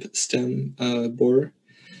the hemp stem borer.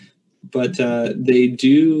 But they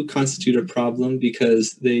do constitute a problem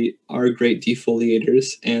because they are great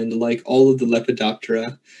defoliators. And like all of the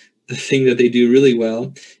Lepidoptera, the thing that they do really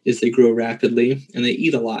well is they grow rapidly and they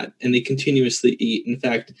eat a lot and they continuously eat. In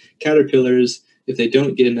fact, caterpillars, if they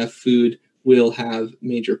don't get enough food, will have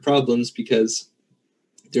major problems because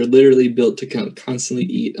they're literally built to constantly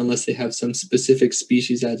eat unless they have some specific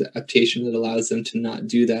species adaptation that allows them to not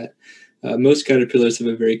do that. Most caterpillars have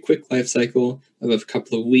a very quick life cycle of a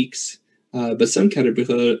couple of weeks, but some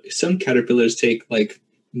caterpillars take like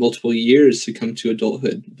multiple years to come to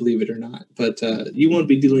adulthood, believe it or not. But you won't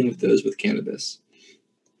be dealing with those with cannabis.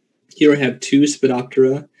 Here I have two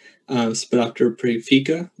Spodoptera, Spodoptera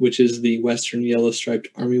praefica, which is the western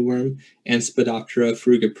yellow-striped armyworm, and Spodoptera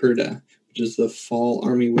frugiperta, which is the fall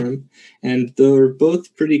armyworm. And they're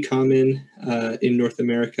both pretty common in North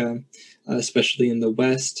America, especially in the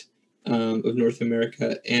west of North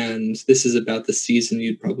America. And this is about the season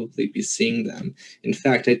you'd probably be seeing them. In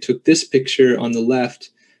fact, I took this picture on the left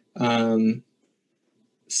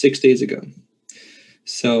 6 days ago.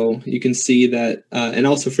 So you can see that, and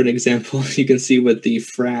also for an example, you can see what the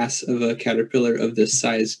frass of a caterpillar of this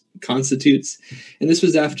size constitutes. And this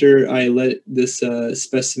was after I let this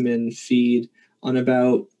specimen feed on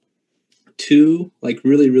about 2 like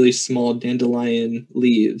really, really small dandelion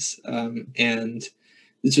leaves. And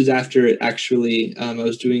this was after it actually, I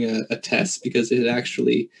was doing a test because it had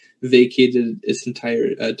actually vacated its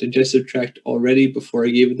entire digestive tract already before I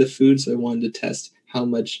gave it the food. So I wanted to test how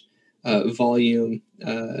much volume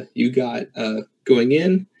you got going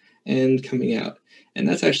in and coming out. And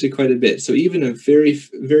that's actually quite a bit. So even a very,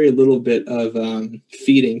 very little bit of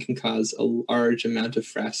feeding can cause a large amount of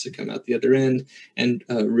frass to come out the other end and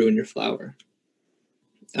ruin your flower.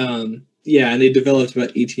 Yeah, and they developed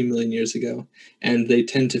about 18 million years ago. And they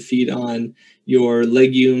tend to feed on your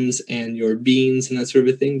legumes and your beans and that sort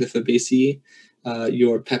of a thing, the Fabaceae.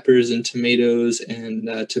 Your peppers and tomatoes and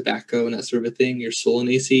tobacco and that sort of a thing, your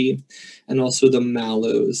Solanaceae, and also the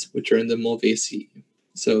mallows, which are in the Malvaceae.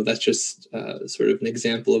 So that's just sort of an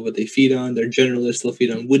example of what they feed on. They're generalists. They'll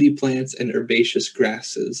feed on woody plants and herbaceous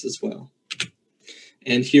grasses as well.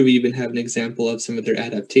 And here we even have an example of some of their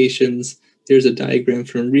adaptations. There's a diagram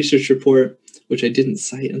from a research report, which I didn't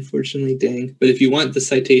cite, unfortunately, dang. But if you want the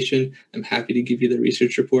citation, I'm happy to give you the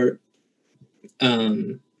research report.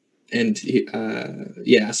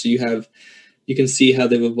 Yeah, so you can see how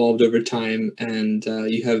they've evolved over time, and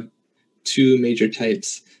you have 2 major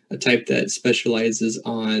types. A type that specializes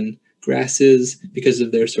on grasses because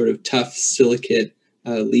of their sort of tough silicate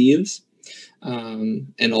leaves,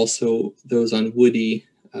 and also those on woody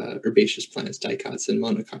herbaceous plants, dicots and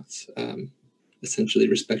monocots, essentially,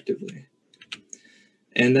 respectively.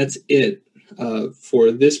 And that's it.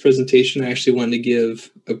 For this presentation, I actually wanted to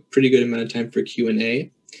give a pretty good amount of time for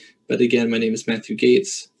Q&A. But again, my name is Mathew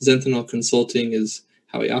Gates. Zenthanol Consulting is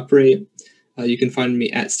how I operate. You can find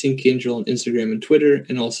me at SyncAngel on Instagram and Twitter,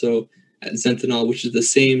 and also at Zenthanol, which is the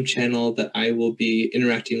same channel that I will be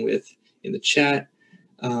interacting with in the chat.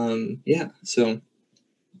 Yeah, so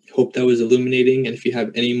hope that was illuminating. And if you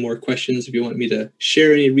have any more questions, if you want me to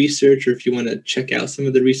share any research, or if you want to check out some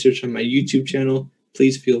of the research on my YouTube channel,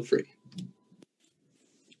 please feel free.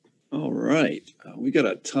 All right. We got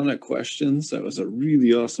a ton of questions. That was a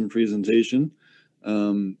really awesome presentation.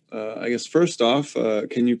 I guess first off,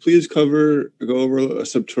 can you please go over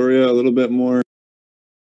Septoria a little bit more?